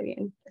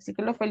bien. Así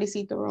que lo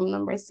felicito, room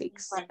number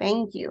 6.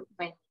 Thank you.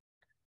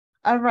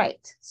 All right,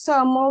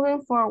 so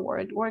moving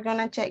forward, we're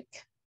gonna check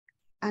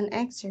an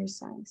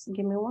exercise.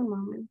 Give me one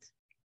moment.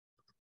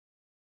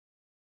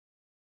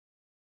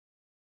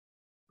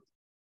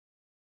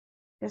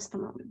 Just a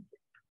moment.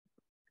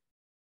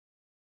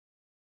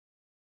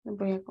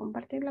 Voy a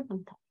compartir la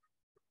pantalla.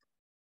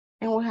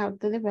 And we have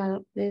to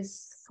develop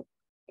this.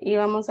 Y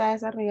vamos a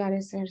desarrollar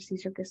ese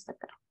ejercicio que está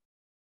acá.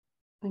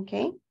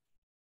 Okay.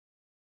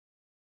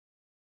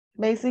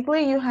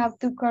 Basically, you have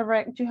to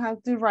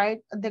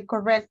write the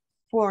correct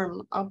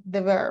form of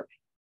the verb.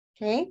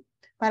 Okay.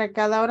 Para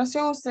cada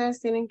oración,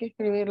 ustedes tienen que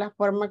escribir la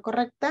forma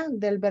correcta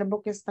del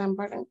verbo que está en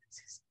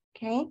paréntesis.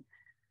 Okay.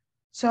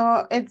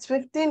 So it's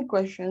 15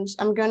 questions.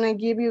 I'm gonna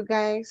give you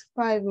guys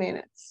 5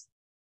 minutes.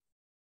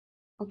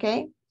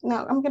 Okay.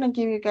 Now I'm gonna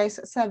give you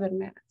guys 7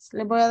 minutes.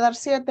 Les voy a dar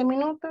 7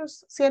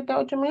 minutos, 7,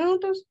 8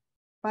 minutos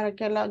para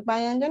que la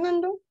vayan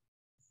llenando.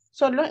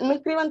 Solo no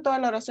escriban toda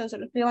la oración,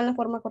 solo escriban la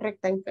forma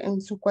correcta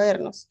en sus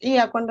cuadernos. Y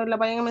ya cuando la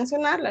vayan a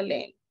mencionar, la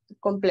leen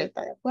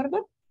completa, ¿de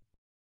acuerdo?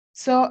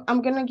 So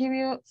I'm gonna give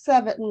you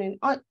 8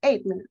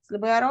 minutes.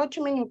 Les voy a dar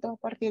 8 minutos a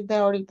partir de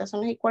ahorita.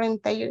 Son las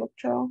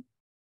 48.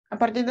 A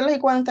partir de las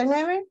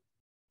 49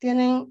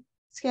 tienen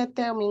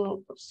 7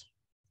 minutos.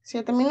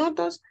 7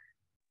 minutos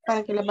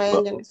para que la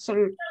vayan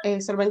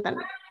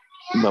solventando.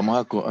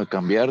 Vamos a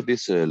cambiar,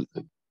 dice el...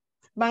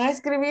 Van a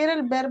escribir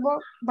el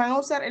verbo, van a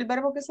usar el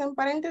verbo que está en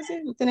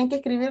paréntesis, lo tienen que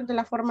escribir de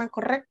la forma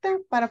correcta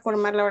para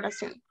formar la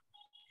oración.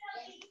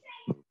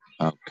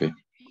 Ok.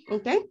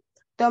 Ok.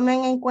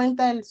 Tomen en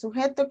cuenta el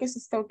sujeto que se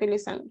está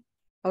utilizando.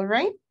 All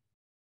right.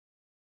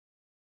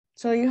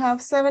 So you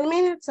have 7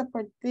 minutes a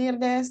partir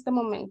de este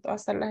momento.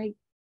 Hasta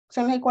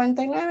son las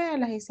 49 a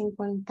las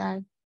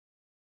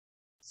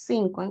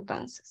 55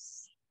 entonces.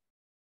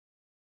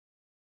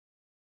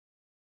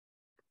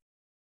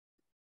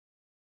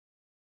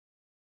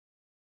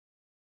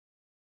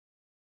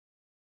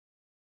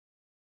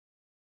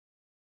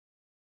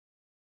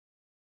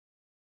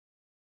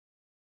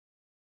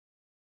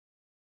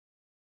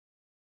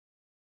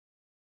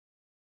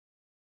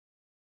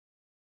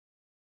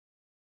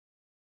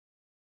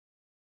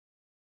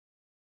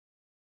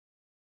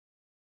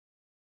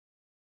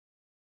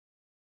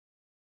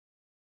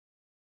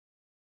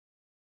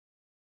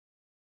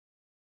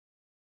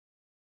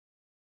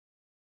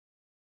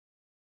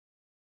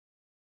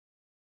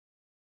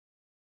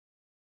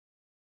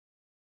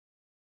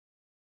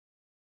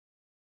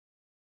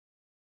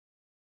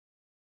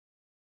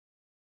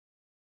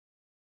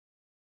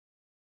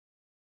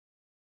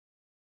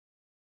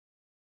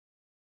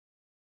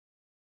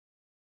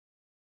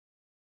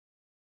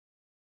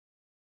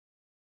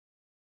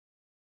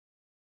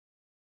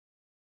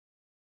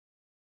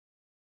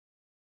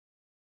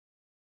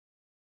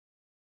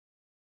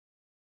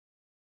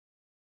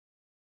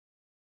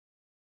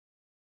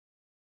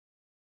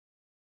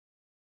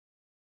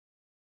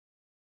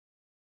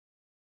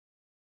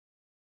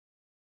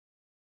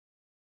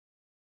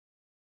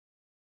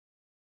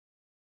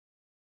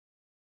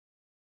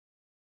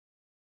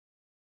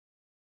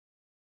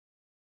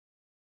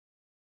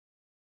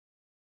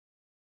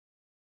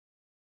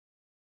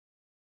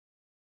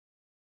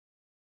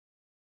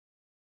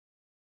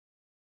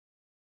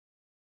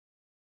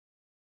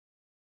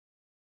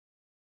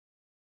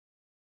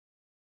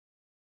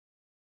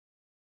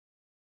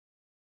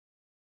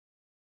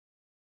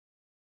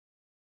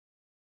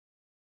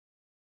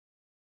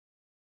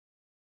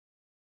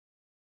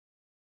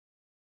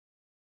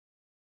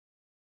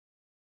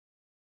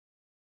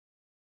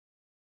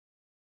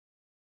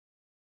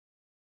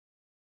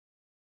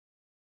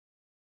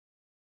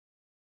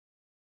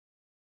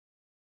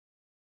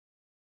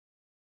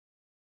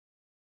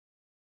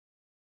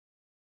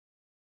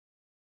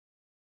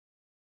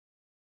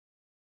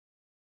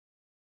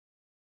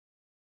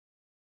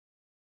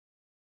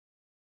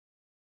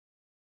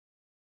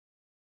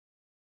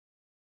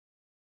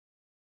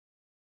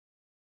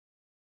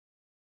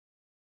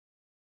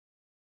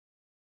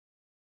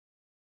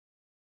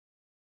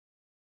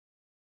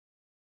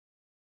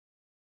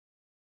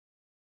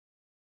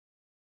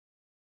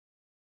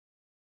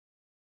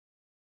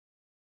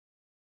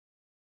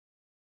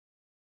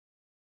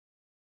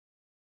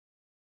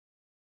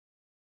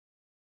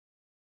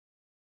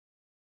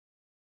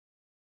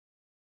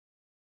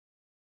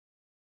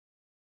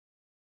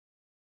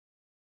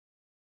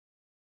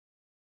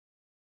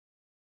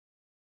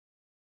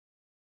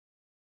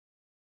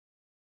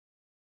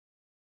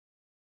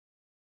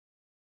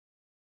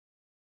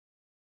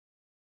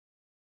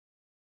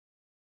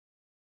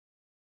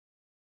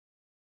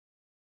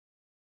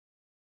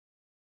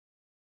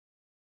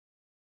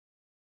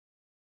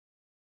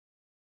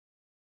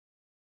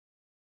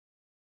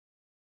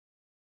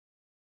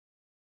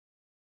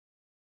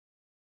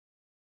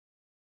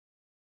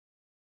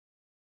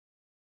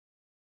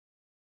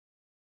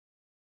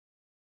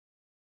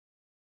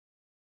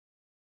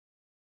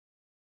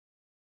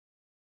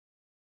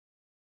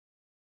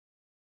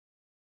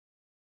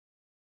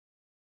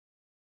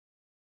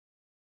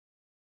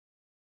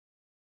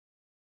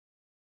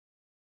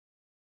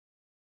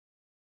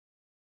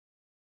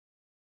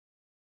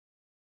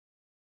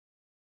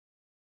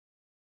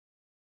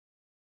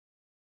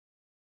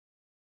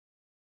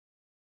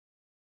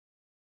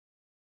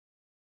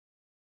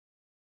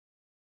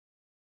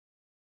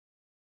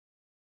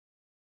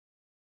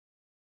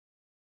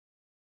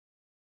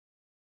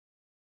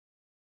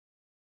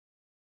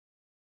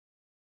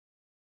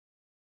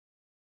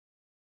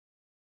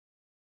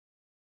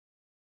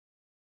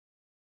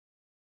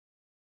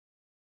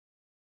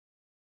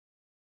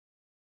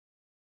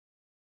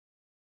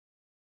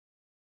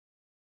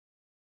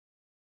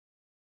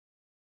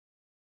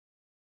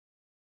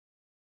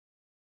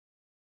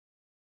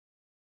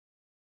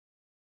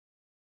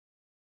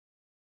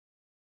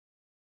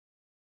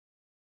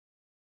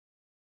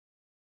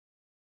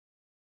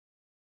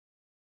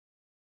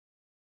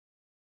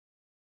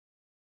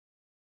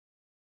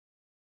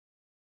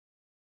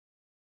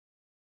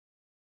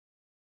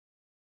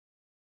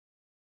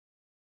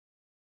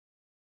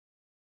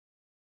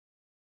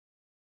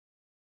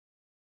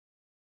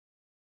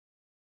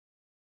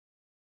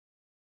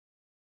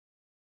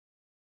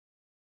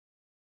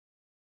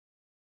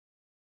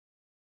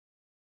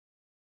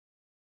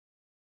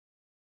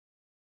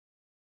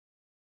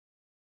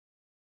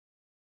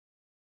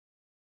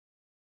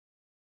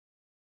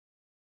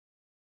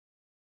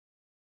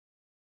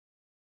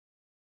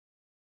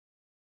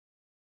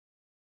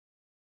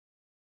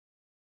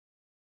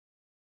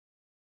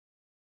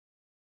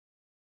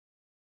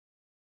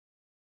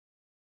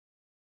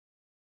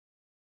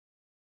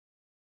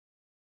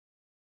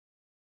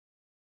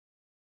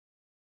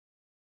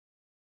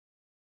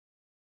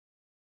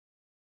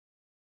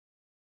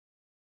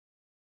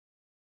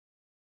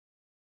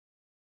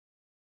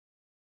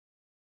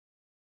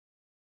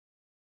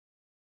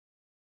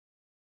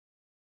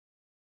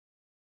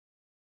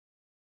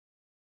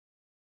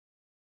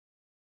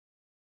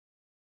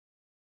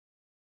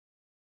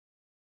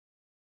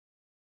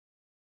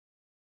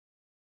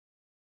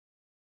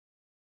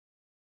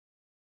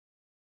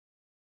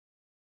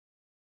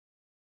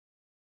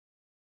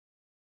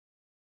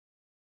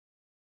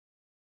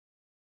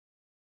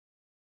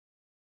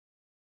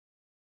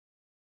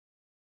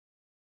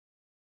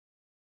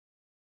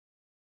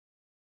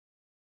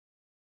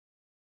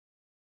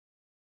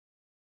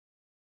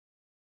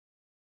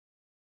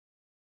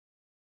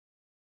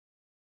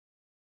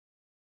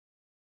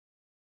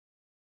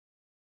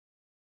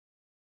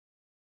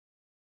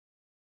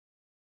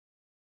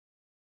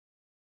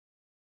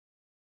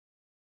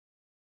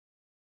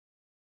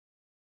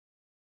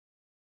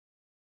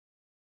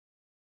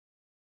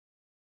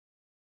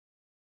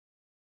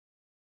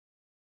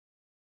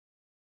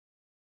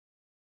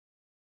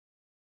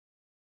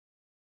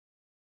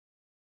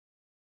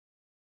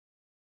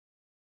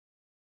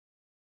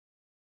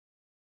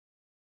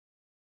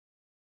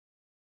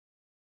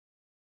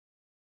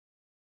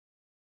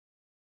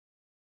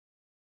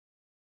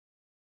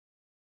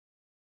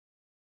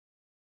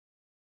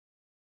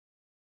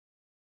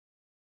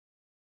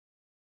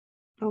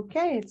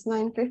 Okay, it's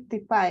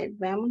 9:55.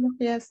 Veamos los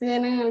que ya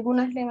tienen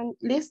algunas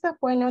listas.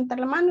 Pueden levantar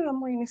la mano y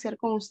vamos a iniciar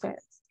con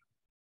ustedes.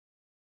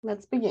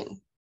 Let's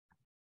begin.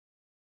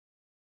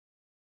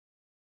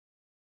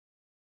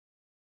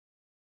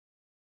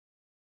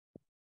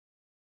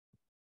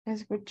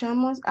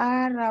 Escuchamos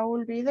a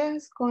Raúl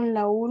Vides con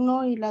la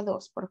 1 y la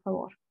 2, por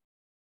favor.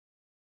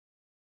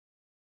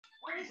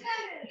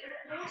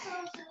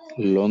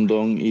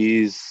 London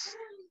is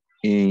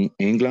in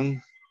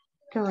England.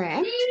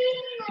 Correct.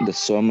 The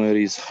summer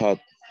is hot.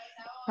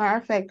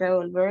 Perfect,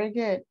 Raúl. Very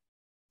good.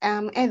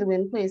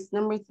 Edwin, please.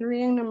 Number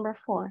 3 and number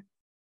 4.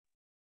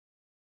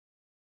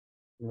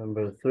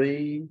 Number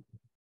 3,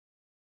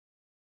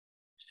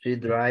 she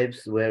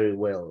drives very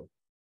well.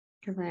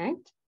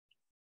 Correct.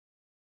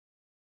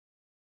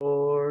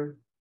 4,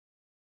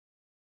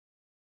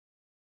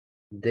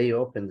 they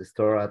open the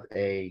store at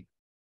 8.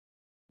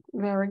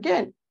 Very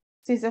good.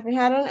 Si se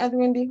fijaron,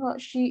 Edwin dijo,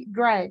 she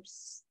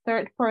drives,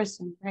 third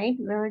person, right?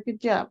 Very good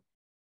job.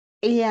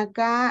 Y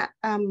acá,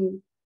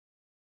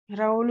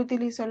 Raúl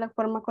utilizó la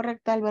forma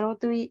correcta. El verbo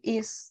to be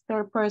is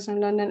third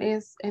person. London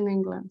is in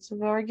England. So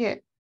very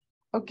good.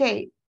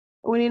 Okay.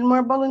 We need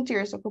more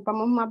volunteers.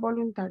 Ocupamos más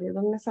voluntarios.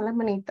 ¿Dónde están las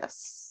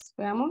manitas?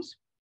 Veamos.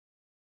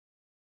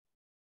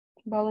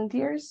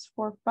 Volunteers,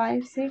 4,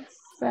 5, 6,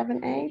 7,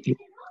 8.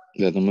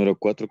 La número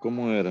 4,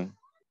 ¿cómo era?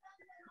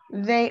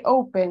 They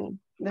open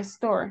the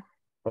store.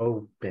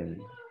 Open.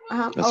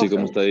 Ajá, Así open.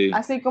 como está ahí.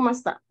 Así como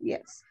está,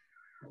 yes.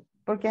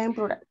 Porque es en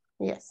plural,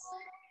 yes.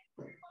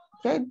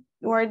 Okay,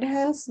 word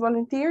hands,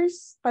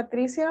 volunteers.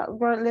 Patricia,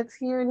 let's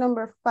hear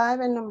number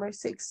 5 and number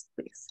 6,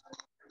 please.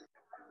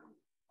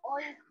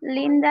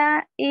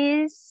 Linda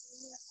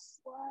is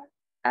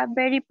a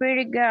very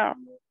pretty girl.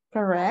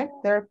 Correct.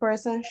 Third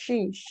person,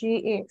 she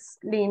is.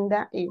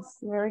 Linda is.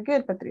 Very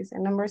good, Patricia.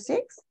 Number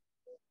 6.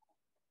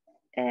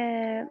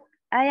 I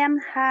am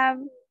have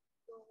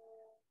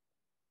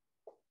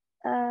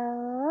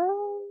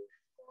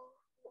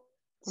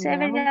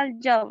several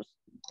jobs.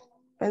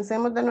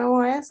 Pensemos de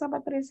nuevo eso,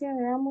 Patricia,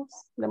 veamos.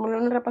 Démosle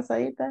una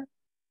repasadita.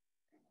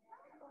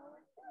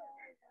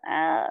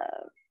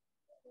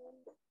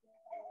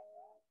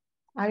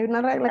 Hay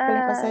una regla que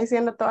les pasé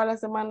diciendo toda la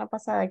semana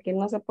pasada, que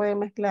no se puede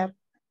mezclar.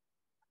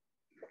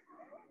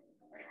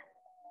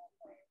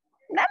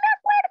 No me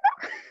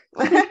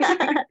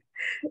acuerdo.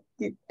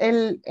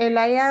 el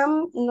I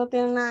am no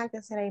tiene nada que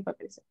hacer ahí,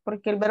 Patricia,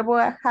 porque el verbo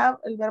have,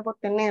 el verbo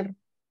tener.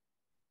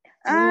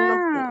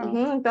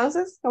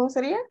 Entonces, ¿cómo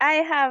sería?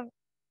 I have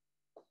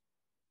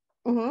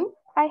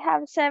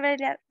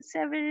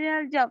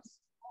several jobs.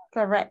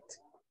 Correct.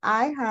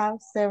 I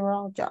have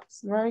several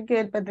jobs. Very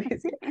good,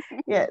 Patricia.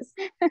 Yes.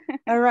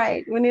 All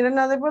right. We need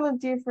another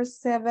volunteer for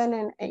 7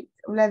 and 8.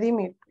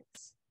 Vladimir,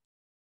 please.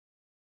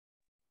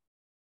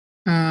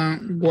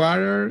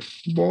 Water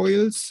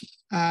boils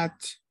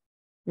at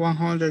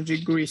 100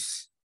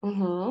 degrees.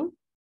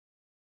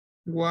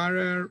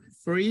 Water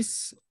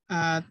freezes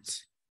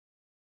at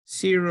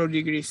 0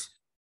 degrees.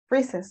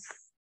 Freezes.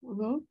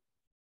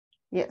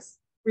 Yes.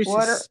 Freezes.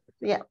 Water,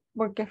 yeah,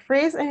 porque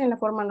freeze es en la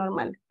forma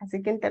normal.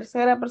 Así que en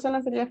tercera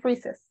persona sería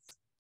freezes.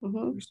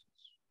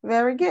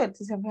 Very good.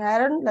 Si se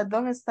fijaron, las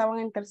dos estaban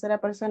en tercera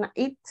persona,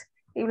 it,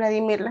 y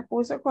Vladimir las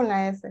puso con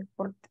la S,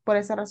 por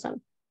esa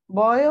razón.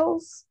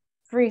 Boils,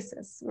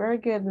 freezes. Very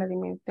good,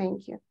 Vladimir.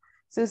 Thank you.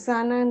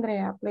 Susana,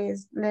 Andrea,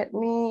 please let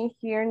me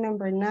hear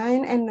number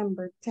 9 and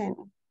number 10,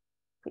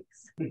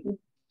 please.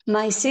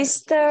 My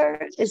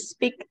sister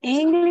speak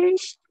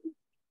English.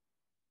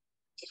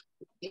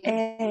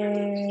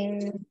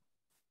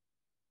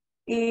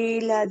 Y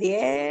la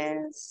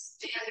 10.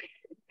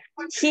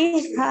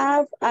 She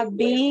have a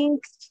big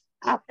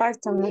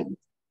apartment.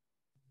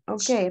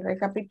 Ok,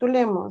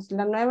 recapitulemos.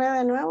 La 9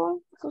 de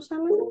nuevo,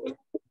 Susana.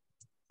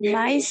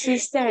 My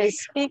sister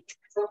speak.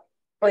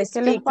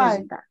 ¿Qué le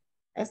falta?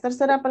 Es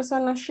tercera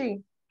persona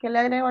she. ¿Qué le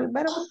agrego al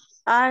verbo?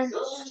 Are.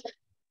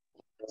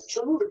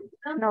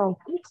 No.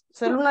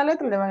 Solo una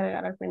letra le va a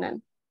agregar al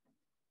final.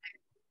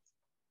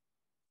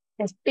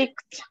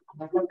 Speaks.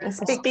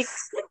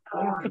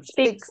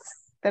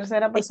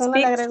 Tercera persona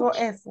le agregó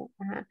S.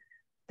 Ajá.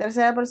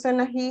 Tercera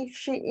persona he,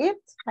 she, it.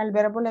 Al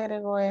verbo le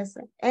agregó S.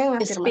 En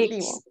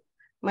afirmativo.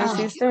 My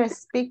sister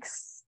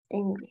speaks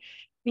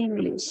English.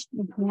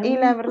 Y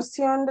la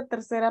versión de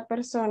tercera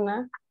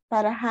persona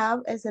para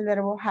have es el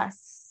verbo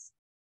has.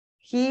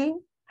 He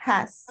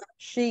has.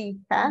 She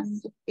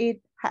has.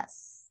 It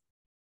has.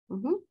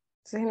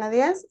 Entonces en la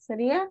 10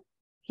 sería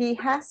he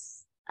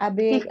has a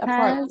big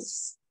apartment.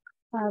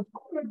 A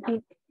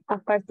big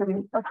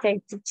apartment. Okay,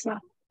 teacher.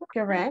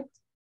 Correct.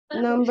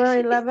 Number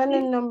 11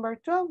 and number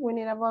 12. We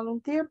need a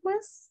volunteer,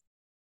 please.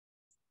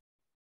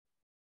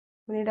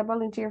 We need a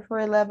volunteer for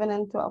 11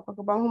 and 12.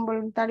 Ocupamos un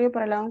voluntario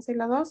para la 11 y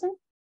la 12.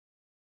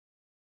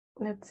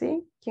 Let's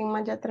see. ¿Quién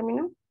más ya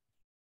terminó?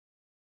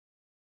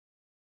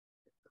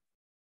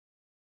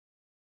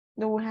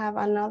 Do we have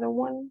another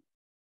one?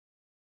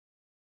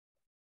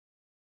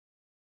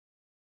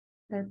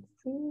 Let's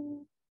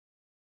see.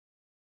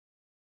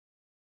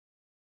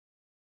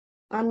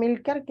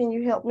 Amilcar, can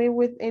you help me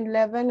with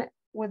 11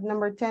 with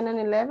number 10 and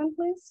 11,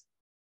 please?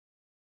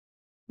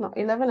 No,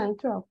 11 and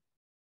 12.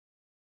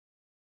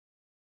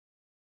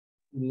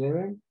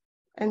 11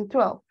 and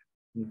 12.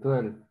 and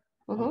 12.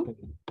 Okay.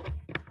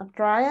 A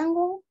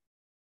triangle.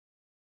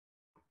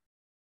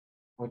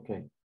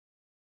 Okay.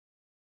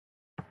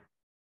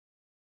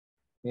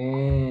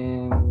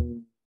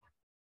 And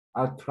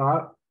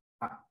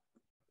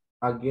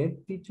again,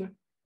 teacher.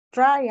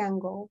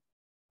 Triangle.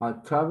 A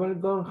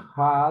triangle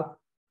had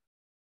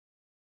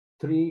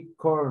 3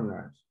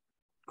 corners.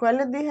 ¿Cuál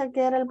les dije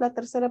que era la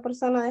tercera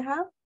persona de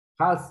have?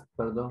 Has,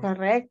 perdón.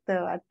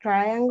 Correcto. A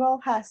triangle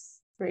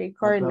has 3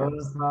 corners. A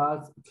triangle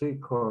has 3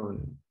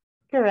 corners.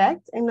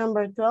 Correct. And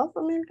number 12,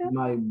 Amilcar?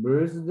 My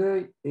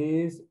birthday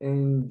is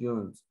in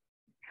June.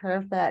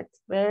 Perfect.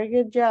 Very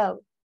good job.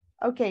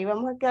 Ok,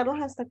 vamos a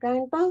quedarnos hasta acá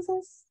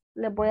entonces.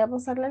 Les voy a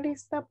pasar la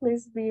lista.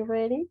 Please be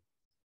ready.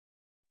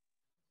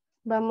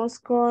 Vamos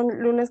con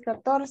lunes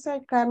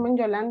 14, Carmen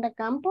Yolanda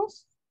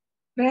Campos.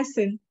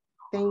 Present.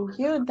 Thank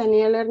you.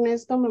 Daniel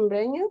Ernesto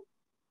Membreño.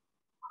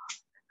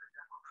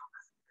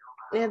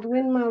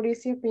 Edwin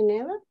Mauricio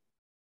Pineda.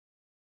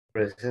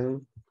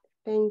 Present.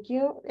 Thank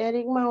you.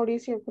 Eric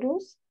Mauricio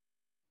Cruz.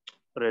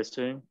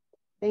 Present.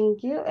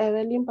 Thank you.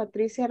 Evelyn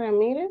Patricia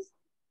Ramírez.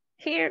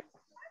 Here.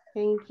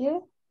 Thank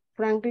you.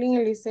 Franklin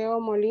Eliseo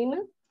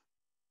Molina.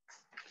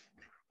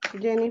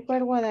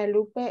 Jennifer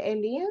Guadalupe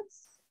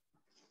Elías.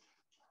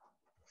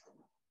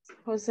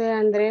 José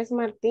Andrés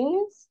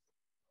Martínez.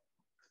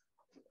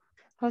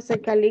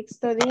 José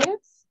Calixto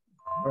Díaz.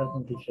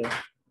 Present, teacher.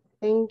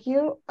 Thank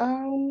you.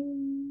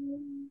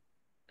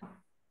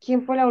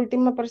 ¿Quién fue la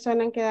última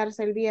persona en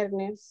quedarse el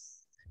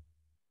viernes?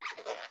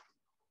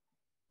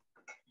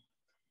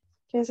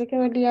 ¿Quién se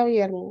quedó el día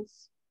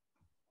viernes?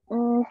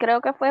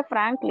 Creo que fue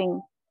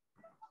Franklin.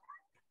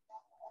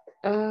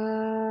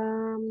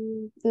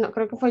 No,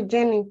 creo que fue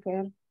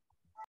Jennifer.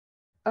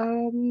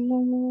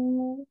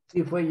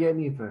 Sí, fue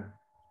Jennifer.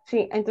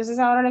 Sí, entonces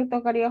ahora le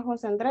tocaría a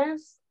José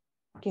Andrés,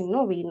 que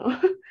no vino.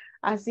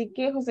 Así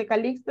que José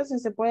Calixto, si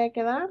se puede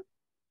quedar,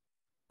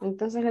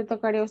 entonces le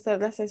tocaría a usted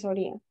la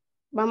asesoría.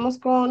 Vamos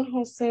con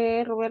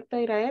José Roberto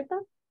Iraeta.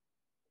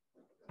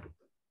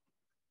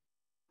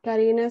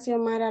 Karina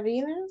Xiomara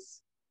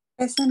Vidas.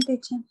 Present,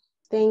 teacher.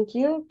 Thank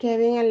you.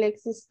 Kevin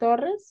Alexis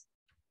Torres.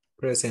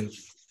 Present.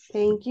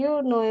 Thank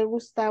you. Noé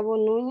Gustavo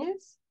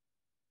Núñez.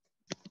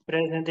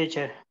 Present,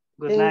 teacher.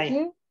 Good Thank night.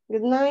 you.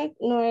 Good night.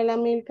 Noela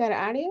Milcar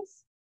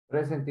Arias.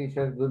 Present,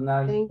 teacher. Good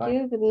night. Thank Bye.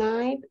 you. Good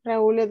night.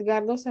 Raúl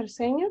Edgardo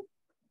Cerceño.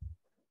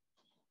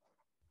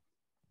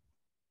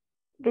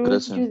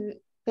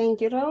 Present.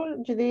 Thank you,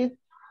 Raúl.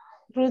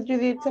 Ruth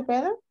Judith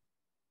Cepeda.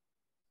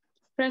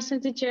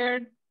 Present,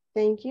 teacher.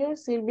 Thank you.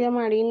 Silvia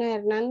Marina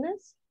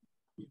Hernández.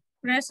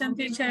 Present,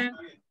 teacher.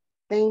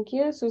 Thank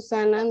you.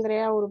 Susana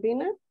Andrea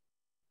Urbina.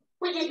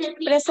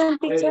 Present,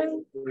 teacher.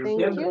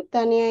 Thank you.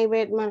 Tania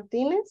Ivette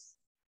Martínez.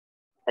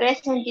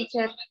 Present,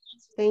 teacher.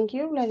 Thank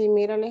you.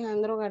 Vladimir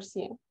Alejandro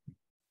García.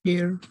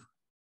 Here.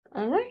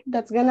 All right.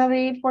 That's gonna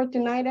be it for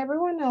tonight,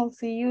 everyone. I'll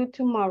see you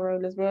tomorrow.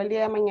 Les veo el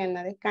día de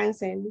mañana.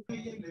 Descansen.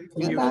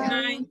 You.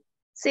 Bye.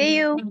 See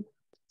you.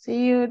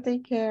 See you.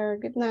 Take care.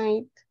 Good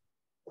night.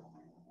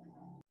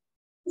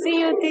 See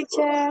you,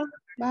 teacher.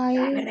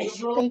 Bye.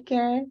 Take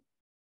care.